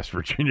state of West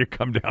Virginia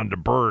come down to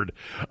Byrd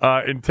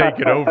and take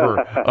it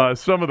over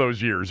some of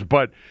those years.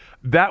 But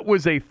that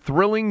was a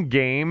thrilling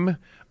game.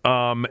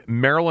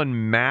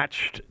 Maryland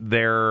matched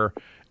their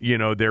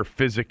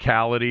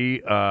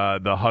physicality,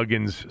 the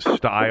Huggins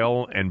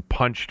style, and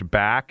punched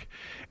back.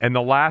 And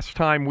the last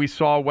time we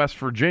saw West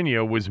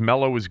Virginia was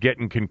Mello was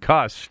getting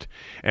concussed,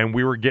 and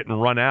we were getting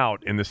run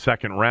out in the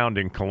second round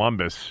in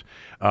Columbus.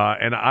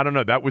 And I don't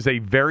know, that was a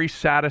very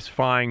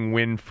satisfying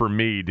win for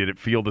me. Did it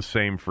feel the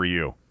same for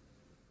you?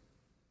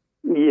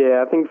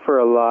 Yeah, I think for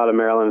a lot of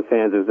Maryland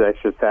fans, it was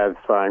extra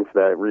satisfying for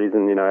that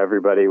reason. You know,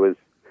 everybody was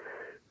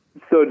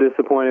so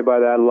disappointed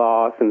by that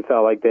loss and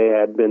felt like they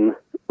had been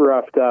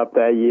roughed up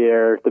that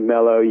year, the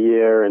Mello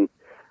year, and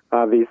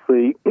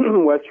obviously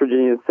West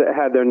Virginia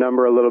had their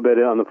number a little bit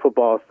on the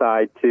football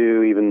side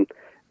too, even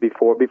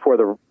before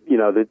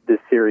the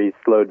series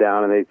slowed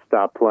down and they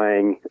stopped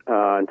playing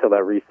until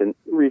that recent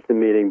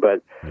meeting.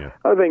 But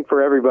I think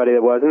for everybody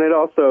it was, and it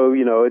also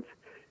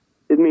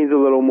it means a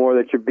little more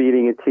that you're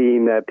beating a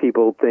team that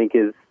people think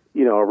is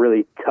a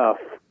really tough,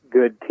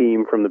 good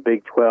team from the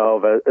Big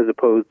 12, as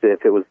opposed to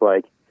if it was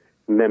like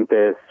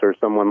Memphis or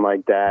someone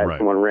like that,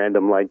 someone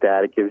random like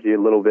that. It gives you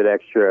a little bit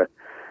extra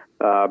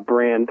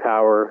brand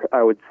power,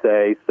 I would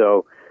say.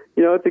 So,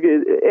 it's a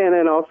good, and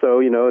then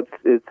also,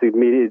 it's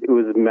immediate. It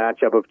was a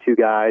matchup of two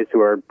guys who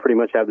are pretty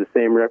much have the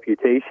same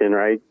reputation,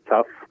 right?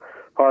 Tough,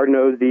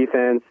 hard-nosed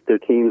defense. Their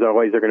teams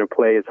always are going to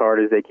play as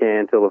hard as they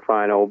can till the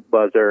final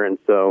buzzer, and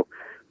so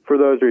for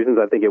those reasons,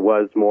 I think it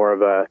was more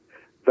of a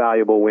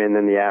valuable win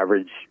than the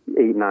average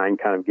 8-9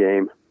 kind of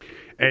game.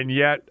 And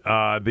yet,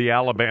 the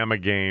Alabama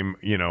game,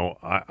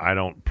 I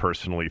don't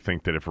personally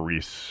think that if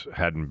Reese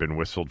hadn't been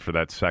whistled for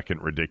that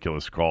second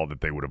ridiculous call that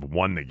they would have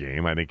won the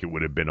game. I think it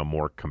would have been a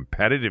more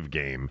competitive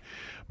game,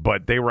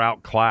 but they were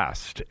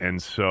outclassed.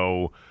 And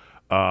so,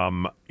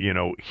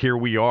 here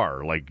we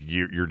are. Like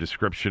your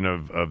description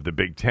of the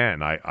Big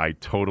Ten, I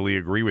totally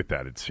agree with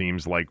that. It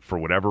seems like for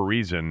whatever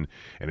reason,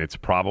 and it's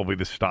probably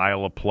the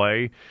style of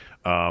play,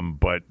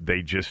 but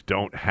they just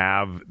don't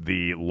have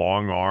the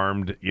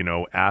long-armed,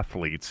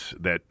 athletes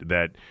that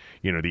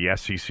the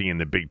SEC and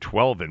the Big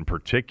 12 in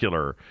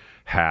particular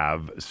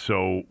have.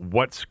 So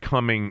what's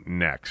coming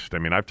next? I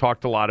mean, I've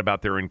talked a lot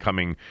about their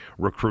incoming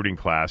recruiting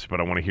class, but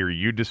I want to hear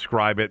you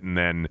describe it, and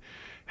then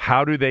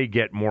how do they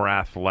get more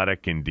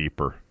athletic and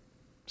deeper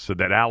so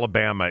that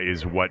Alabama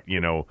is what,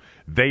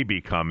 they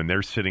become, and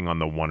they're sitting on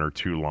the 1 or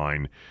 2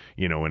 line,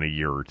 in a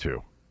year or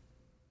two?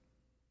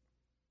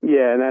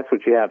 Yeah, and that's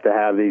what you have to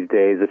have these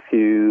days. A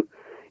few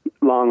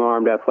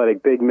long-armed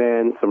athletic big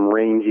men, some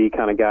rangy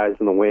kind of guys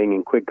in the wing,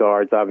 and quick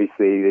guards.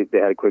 Obviously, they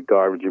had a quick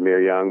guard with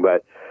Jameer Young,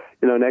 but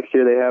next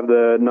year they have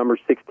the number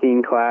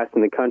 16 class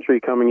in the country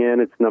coming in.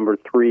 It's number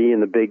 3 in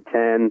the Big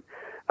Ten.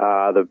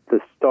 The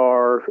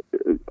star,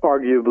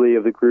 arguably,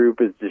 of the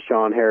group is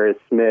Deshaun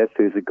Harris-Smith,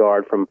 who's a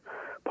guard from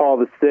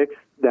Paul VI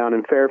down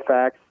in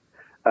Fairfax.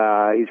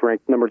 He's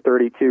ranked number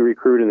 32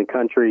 recruit in the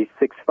country,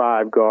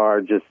 6'5"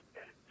 guard, just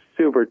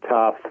super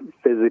tough,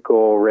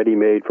 physical,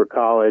 ready-made for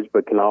college,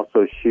 but can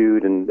also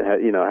shoot and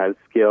has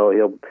skill.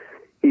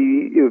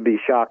 It would be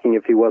shocking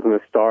if he wasn't a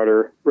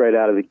starter right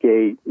out of the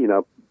gate.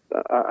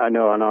 I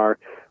know on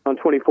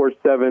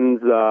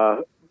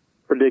 24/7's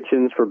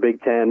predictions for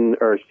Big Ten,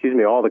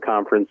 all the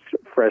conference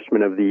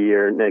freshman of the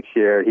year next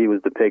year, he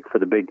was the pick for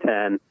the Big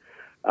Ten.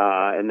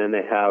 And then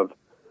they have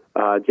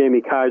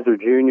Jamie Kaiser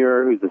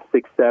Jr., who's a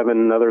 6'7",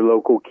 another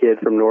local kid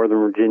from Northern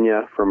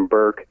Virginia, from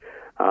Burke.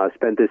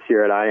 Spent this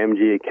year at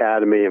IMG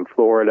Academy in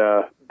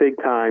Florida.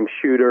 Big-time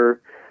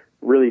shooter,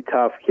 really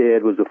tough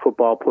kid, was a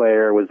football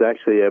player, was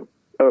actually a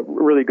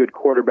really good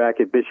quarterback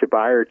at Bishop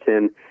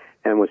Ireton,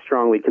 and was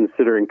strongly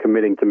considering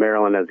committing to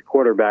Maryland as a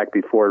quarterback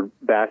before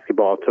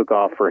basketball took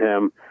off for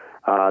him.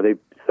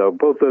 So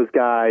both those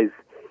guys,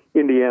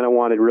 Indiana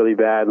wanted really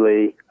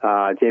badly.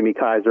 Jamie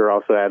Kaiser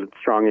also had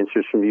strong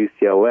interest from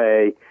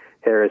UCLA.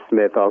 Harris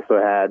Smith also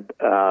had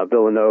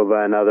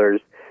Villanova and others.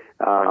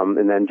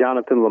 And then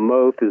Jonathan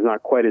Lamoth is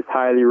not quite as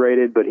highly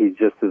rated, but he's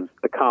just as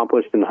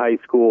accomplished in high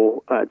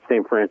school at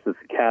St. Francis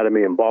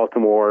Academy in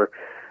Baltimore.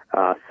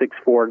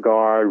 6'4"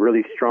 guard,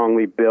 really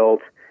strongly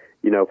built,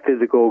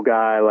 physical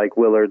guy like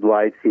Willard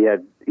Lights. He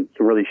can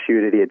really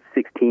shoot it. He had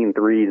 16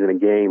 threes in a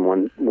game,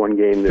 one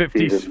game this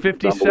season.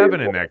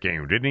 57 in that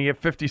game. Didn't he have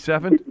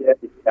 57?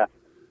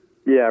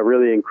 Yeah,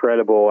 really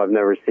incredible. I've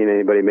never seen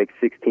anybody make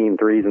 16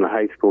 threes in a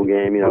high school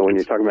game. When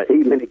you're talking about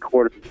 8-minute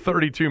quarters.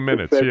 32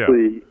 minutes, yeah.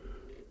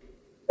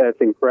 That's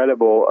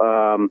incredible.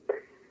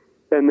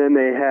 And then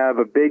they have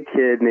a big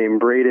kid named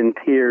Braden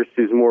Pierce,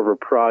 who's more of a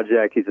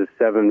project. He's a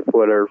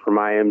 7-footer from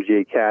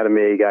IMG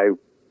Academy. A guy who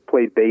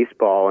played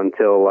baseball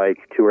until like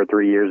 2 or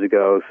 3 years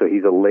ago, so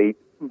he's a late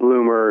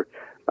bloomer.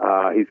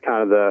 He's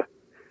kind of the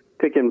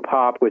pick and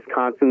pop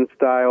Wisconsin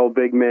style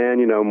big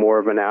man, more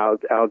of an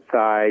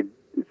outside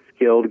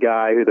skilled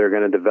guy who they're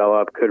going to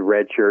develop, could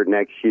redshirt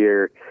next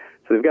year.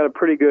 So they've got a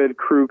pretty good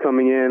crew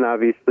coming in.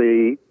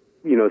 Obviously,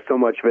 so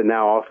much of it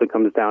now also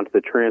comes down to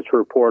the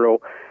transfer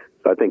portal.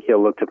 So I think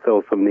he'll look to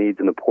fill some needs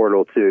in the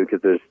portal too,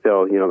 because there's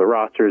still, the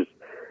rosters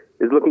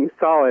is looking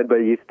solid, but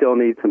you still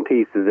need some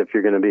pieces if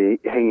you're going to be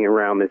hanging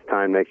around this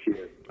time next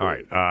year. All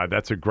right.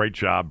 That's a great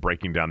job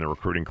breaking down the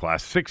recruiting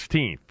class.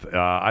 16th.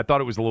 I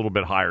thought it was a little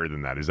bit higher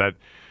than that. Is that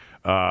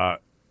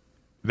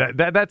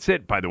that's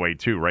it, by the way,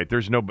 too, right?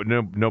 There's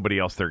nobody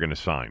else they're going to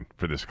sign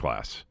for this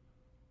class.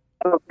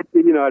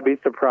 I'd be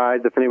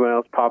surprised if anyone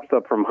else pops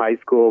up from high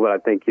school, but I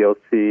think you'll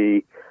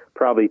see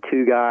probably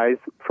 2 guys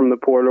from the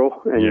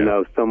portal.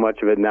 And, so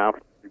much of it now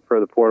for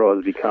the portal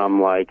has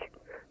become like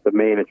the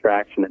main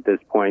attraction at this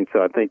point.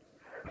 So I think,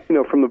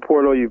 from the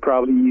portal, you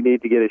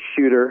need to get a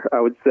shooter, I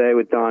would say,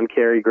 with Don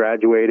Carey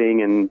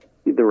graduating and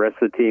the rest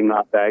of the team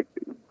not that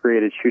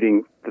great at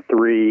shooting the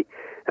 3,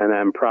 and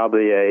then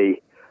probably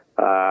a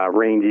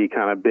rangy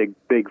kind of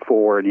big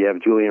forward. You have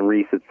Julian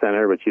Reese at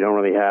center, but you don't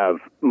really have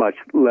much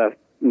left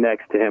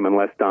next to him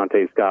unless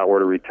Dante Scott were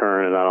to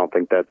return, and I don't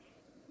think that's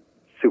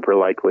super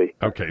likely.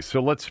 Okay,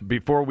 so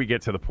before we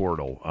get to the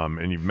portal,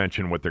 and you've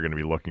mentioned what they're going to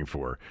be looking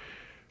for,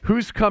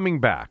 who's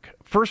coming back?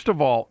 First of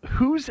all,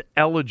 who's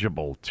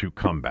eligible to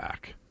come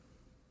back?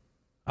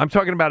 I'm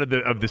talking about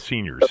of the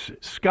seniors.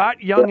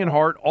 Scott, Young, and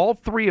Hart, all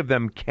 3 of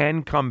them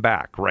can come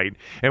back, right?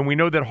 And we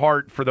know that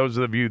Hart, for those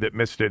of you that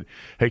missed it,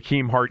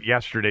 Hakeem Hart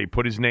yesterday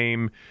put his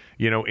name,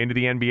 into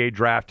the NBA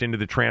draft, into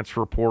the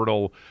transfer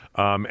portal,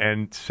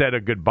 and said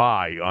a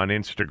goodbye on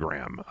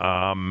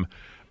Instagram.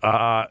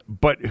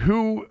 But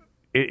who,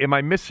 am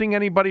I missing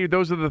anybody?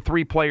 Those are the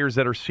 3 players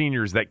that are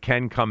seniors that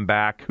can come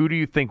back. Who do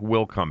you think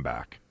will come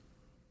back?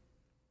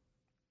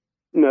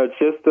 No,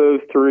 just those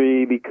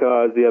 3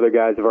 because the other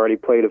guys have already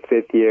played a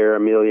 5th year,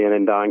 Emilian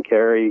and Don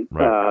Carey,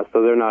 right.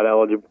 So they're not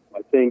eligible.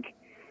 I think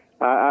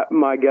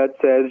my gut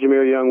says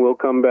Jameer Young will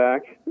come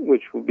back,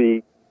 which will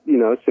be,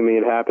 assuming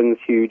it happens,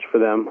 huge for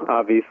them.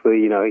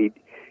 Obviously,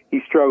 he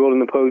struggled in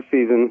the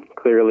postseason,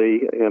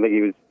 clearly. I think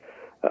he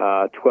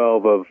was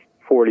 12 of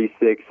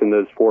 46 in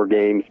those 4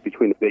 games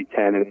between the Big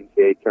Ten and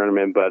NCAA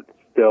tournament, but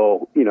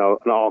still,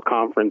 an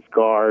all-conference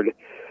guard,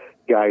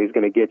 guy who's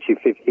going to get you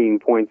 15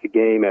 points a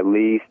game at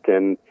least,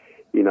 and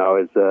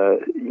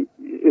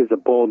is a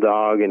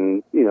bulldog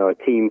and a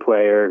team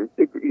player,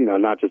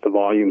 not just a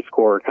volume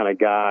scorer kind of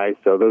guy.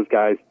 So those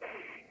guys,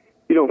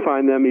 you don't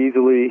find them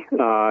easily.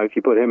 If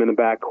you put him in the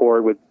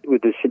backcourt with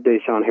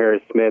Deshaun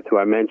Harris-Smith, who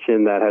I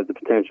mentioned, that has the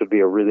potential to be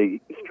a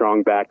really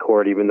strong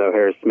backcourt, even though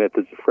Harris-Smith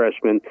is a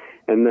freshman.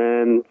 And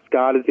then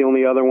Scott is the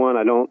only other one.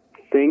 I don't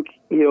think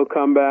he'll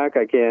come back.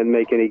 I can't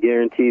make any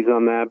guarantees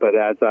on that, but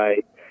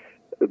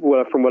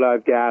from what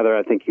I've gathered,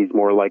 I think he's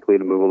more likely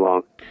to move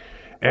along.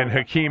 And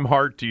Hakeem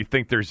Hart, do you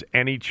think there's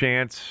any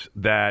chance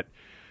that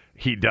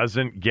he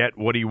doesn't get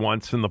what he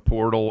wants in the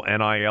portal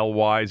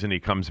NIL-wise and he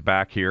comes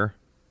back here?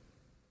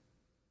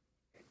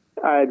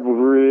 I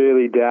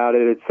really doubt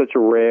it. It's such a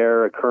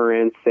rare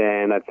occurrence,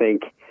 and I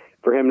think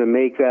for him to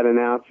make that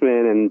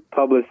announcement and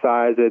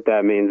publicize it,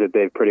 that means that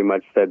they've pretty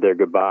much said their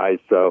goodbyes.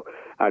 So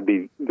I'd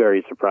be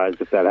very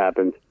surprised if that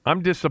happened.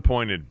 I'm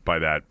disappointed by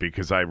that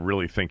because I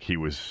really think he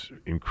was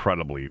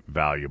incredibly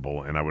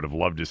valuable, and I would have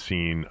loved to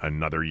seen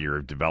another year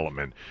of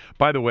development.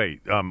 By the way,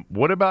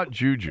 what about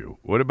Juju?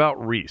 What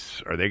about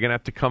Reese? Are they going to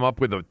have to come up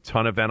with a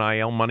ton of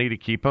NIL money to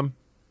keep him?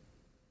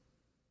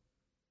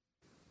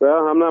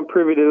 Well, I'm not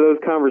privy to those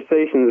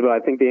conversations, but I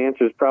think the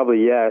answer is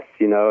probably yes.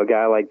 A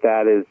guy like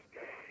that is,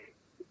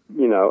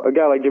 a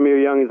guy like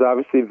Jameer Young is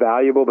obviously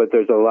valuable, but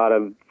there's a lot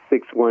of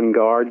 6'1"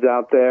 guards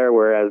out there,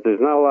 whereas there's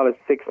not a lot of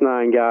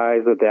 6'9"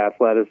 guys with the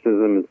athleticism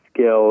and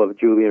skill of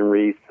Julian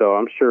Reese. So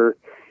I'm sure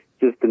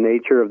just the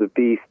nature of the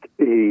beast,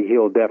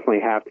 he'll definitely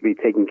have to be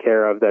taken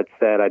care of. That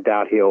said, I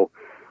doubt he'll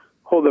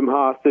hold them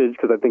hostage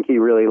because I think he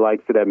really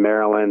likes it at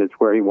Maryland. It's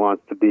where he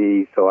wants to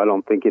be. So I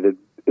don't think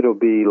it'll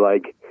be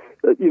like,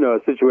 a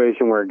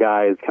situation where a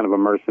guy is kind of a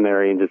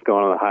mercenary and just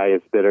going on the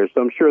highest bidder.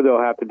 So I'm sure they'll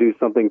have to do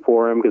something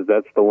for him because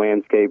that's the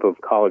landscape of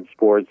college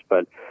sports,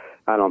 but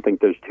I don't think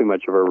there's too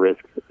much of a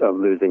risk of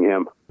losing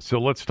him. So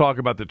let's talk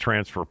about the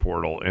transfer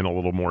portal in a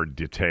little more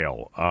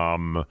detail.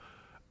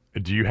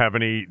 Do you have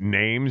any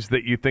names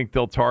that you think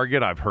they'll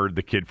target? I've heard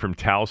the kid from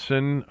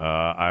Towson.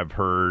 I've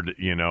heard,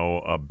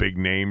 a big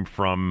name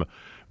from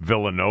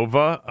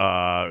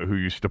Villanova, who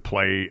used to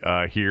play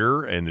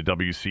here in the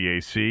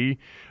WCAC.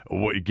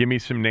 Give me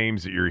some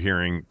names that you're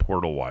hearing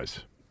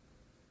portal-wise.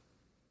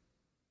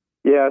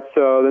 Yeah,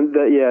 so then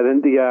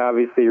the guy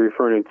obviously you're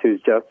referring to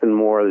is Justin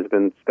Moore. There's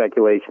been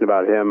speculation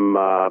about him,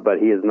 but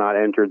he has not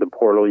entered the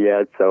portal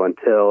yet. So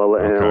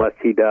unless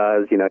he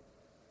does,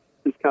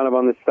 just kind of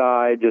on the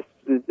side, just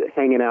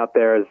hanging out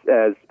there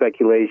as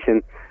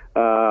speculation.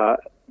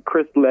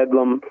 Chris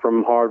Ledlum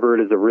from Harvard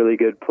is a really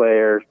good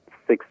player,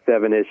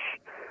 6'7"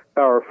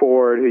 power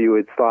forward who you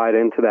would slide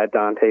into that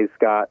Dante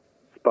Scott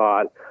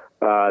spot.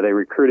 They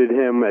recruited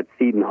him at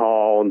Seton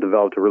Hall and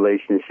developed a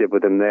relationship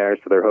with him there,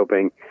 so they're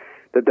hoping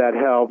that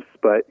helps.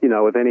 But,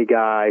 with any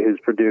guy who's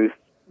produced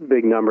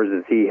big numbers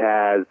as he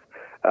has,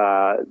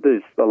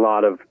 there's a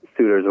lot of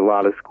suitors, a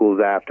lot of schools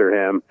after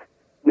him.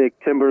 Nick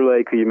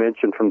Timberlake, who you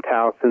mentioned from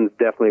Towson's,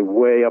 definitely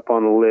way up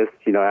on the list.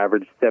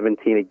 Averaged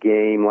 17 a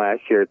game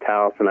last year at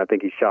Towson. I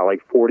think he shot like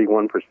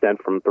 41%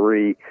 from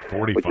three.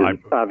 45,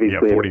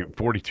 obviously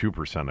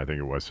 42%, I think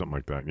it was, something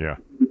like that, yeah.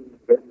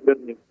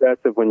 Really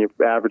impressive when you're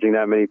averaging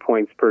that many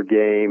points per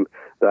game.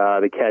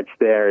 The catch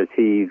there is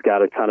he's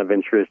got a ton of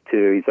interest,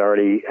 too. He's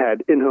already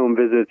had in-home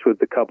visits with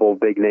a couple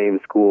of big-name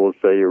schools,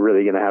 so you're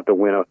really going to have to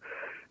win a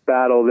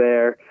battle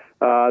there.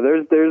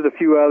 There's a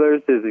few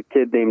others. There's a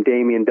kid named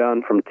Damian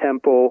Dunn from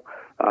Temple.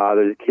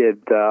 There's a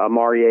kid,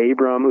 Amari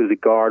Abram, who's a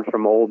guard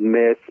from Ole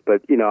Miss,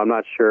 but, I'm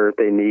not sure if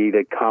they need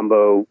a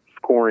combo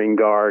scoring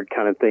guard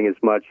kind of thing as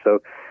much.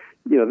 So,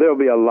 there'll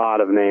be a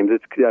lot of names.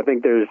 I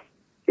think there's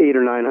 800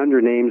 or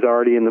 900 names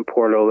already in the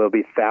portal. There'll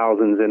be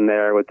thousands in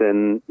there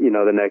within,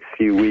 the next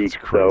few weeks.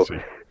 So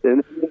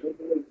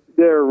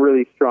they're a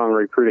really strong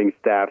recruiting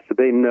staff, so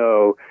they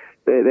know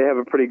they have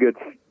a pretty good,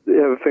 they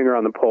have a finger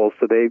on the pulse,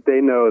 so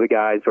they know the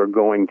guys who are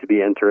going to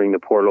be entering the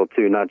portal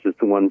too, not just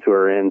the ones who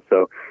are in.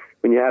 So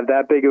when you have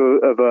that big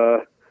of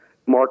a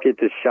market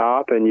to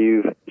shop and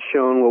you've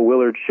shown what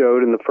Willard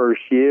showed in the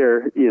first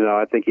year,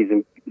 I think he's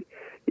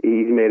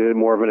made it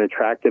more of an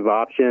attractive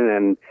option.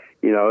 And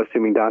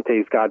assuming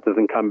Dante Scott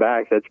doesn't come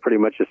back, that's pretty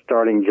much a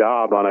starting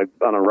job on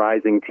a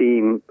rising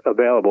team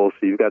available.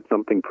 So you've got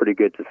something pretty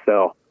good to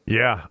sell.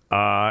 Yeah,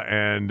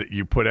 and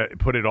you put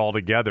it all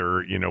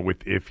together, with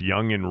if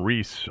Young and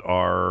Reese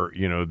are,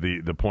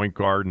 the point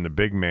guard and the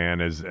big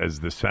man as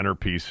the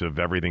centerpiece of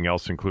everything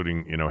else,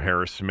 including,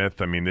 Harris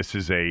Smith. I mean, this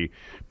is a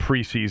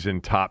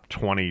preseason top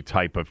 20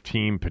 type of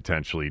team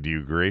potentially. Do you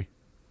agree?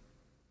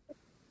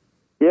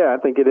 Yeah,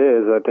 I think it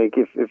is. I think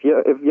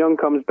if Young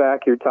comes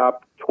back, you're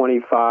top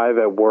 25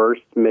 at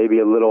worst, maybe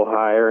a little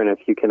higher, and if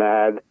you can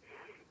add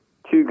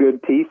two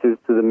good pieces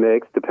to the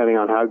mix, depending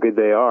on how good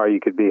they are, you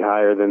could be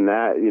higher than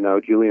that.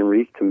 Julian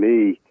Reese, to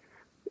me,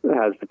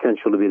 has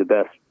potential to be the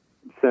best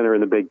center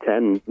in the Big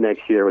Ten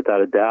next year,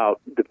 without a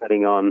doubt,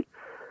 depending on,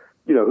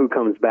 who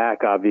comes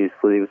back,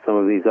 obviously, with some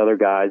of these other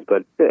guys.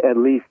 But at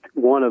least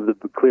one of the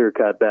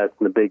clear-cut best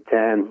in the Big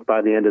Ten.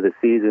 By the end of the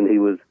season, he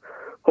was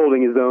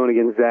holding his own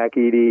against Zach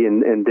Edey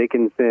and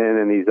Dickinson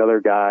and these other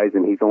guys,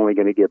 and he's only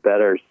going to get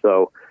better.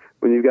 So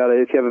when if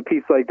you have a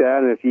piece like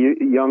that, and if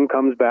Young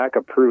comes back,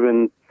 a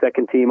proven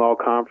second-team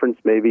all-conference,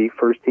 maybe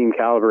first-team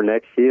caliber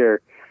next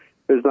year,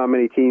 there's not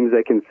many teams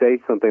that can say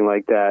something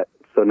like that.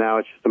 So now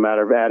it's just a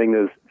matter of adding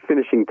those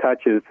finishing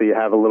touches so you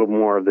have a little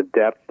more of the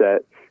depth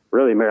that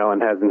really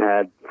Maryland hasn't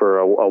had for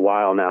a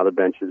while now. The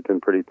bench has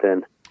been pretty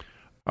thin.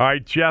 All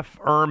right, Jeff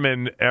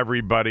Ehrman,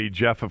 everybody.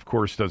 Jeff, of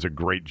course, does a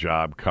great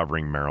job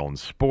covering Maryland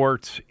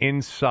sports.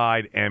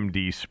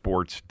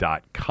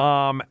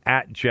 InsideMDSports.com,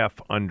 at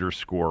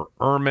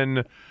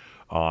 @Jeff_Ehrman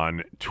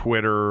on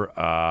Twitter.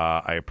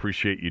 I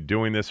appreciate you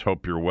doing this.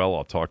 Hope you're well.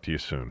 I'll talk to you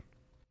soon.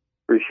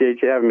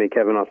 Appreciate you having me,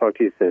 Kevin. I'll talk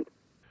to you soon.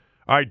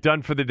 All right,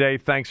 done for the day.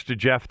 Thanks to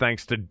Jeff.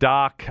 Thanks to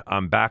Doc.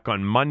 I'm back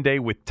on Monday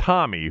with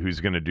Tommy,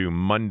 who's going to do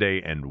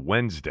Monday and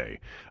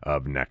Wednesday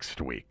of next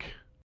week.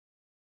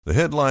 The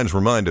headlines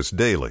remind us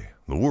daily,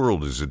 the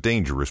world is a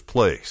dangerous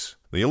place.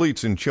 The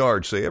elites in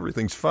charge say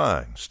everything's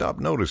fine, stop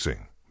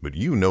noticing. But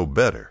you know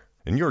better.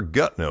 And your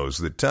gut knows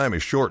that time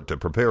is short to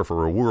prepare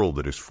for a world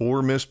that is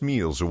 4 missed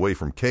meals away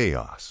from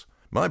chaos.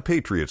 My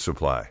Patriot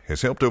Supply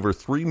has helped over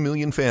 3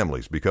 million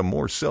families become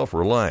more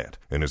self-reliant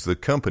and is the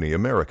company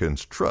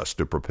Americans trust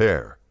to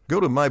prepare. Go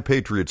to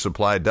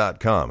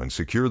MyPatriotSupply.com and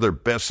secure their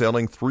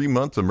best-selling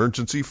 3-month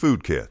emergency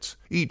food kits.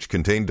 Each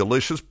contain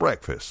delicious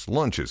breakfasts,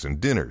 lunches, and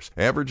dinners,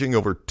 averaging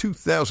over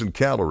 2,000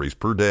 calories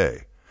per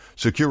day.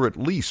 Secure at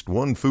least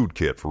one food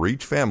kit for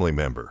each family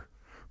member.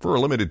 For a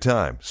limited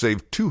time,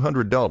 save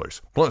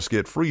 $200, plus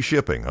get free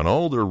shipping on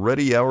all their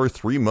Ready Hour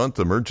 3-month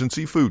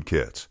emergency food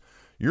kits.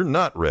 You're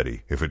not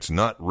ready if it's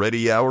not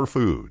Ready Hour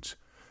Foods.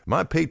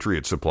 My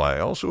Patriot Supply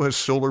also has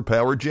solar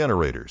power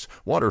generators,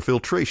 water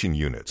filtration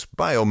units,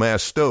 biomass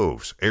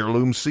stoves,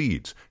 heirloom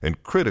seeds,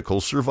 and critical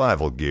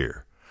survival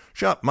gear.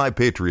 Shop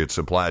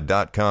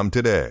MyPatriotSupply.com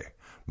today.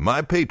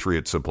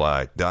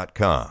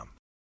 MyPatriotSupply.com.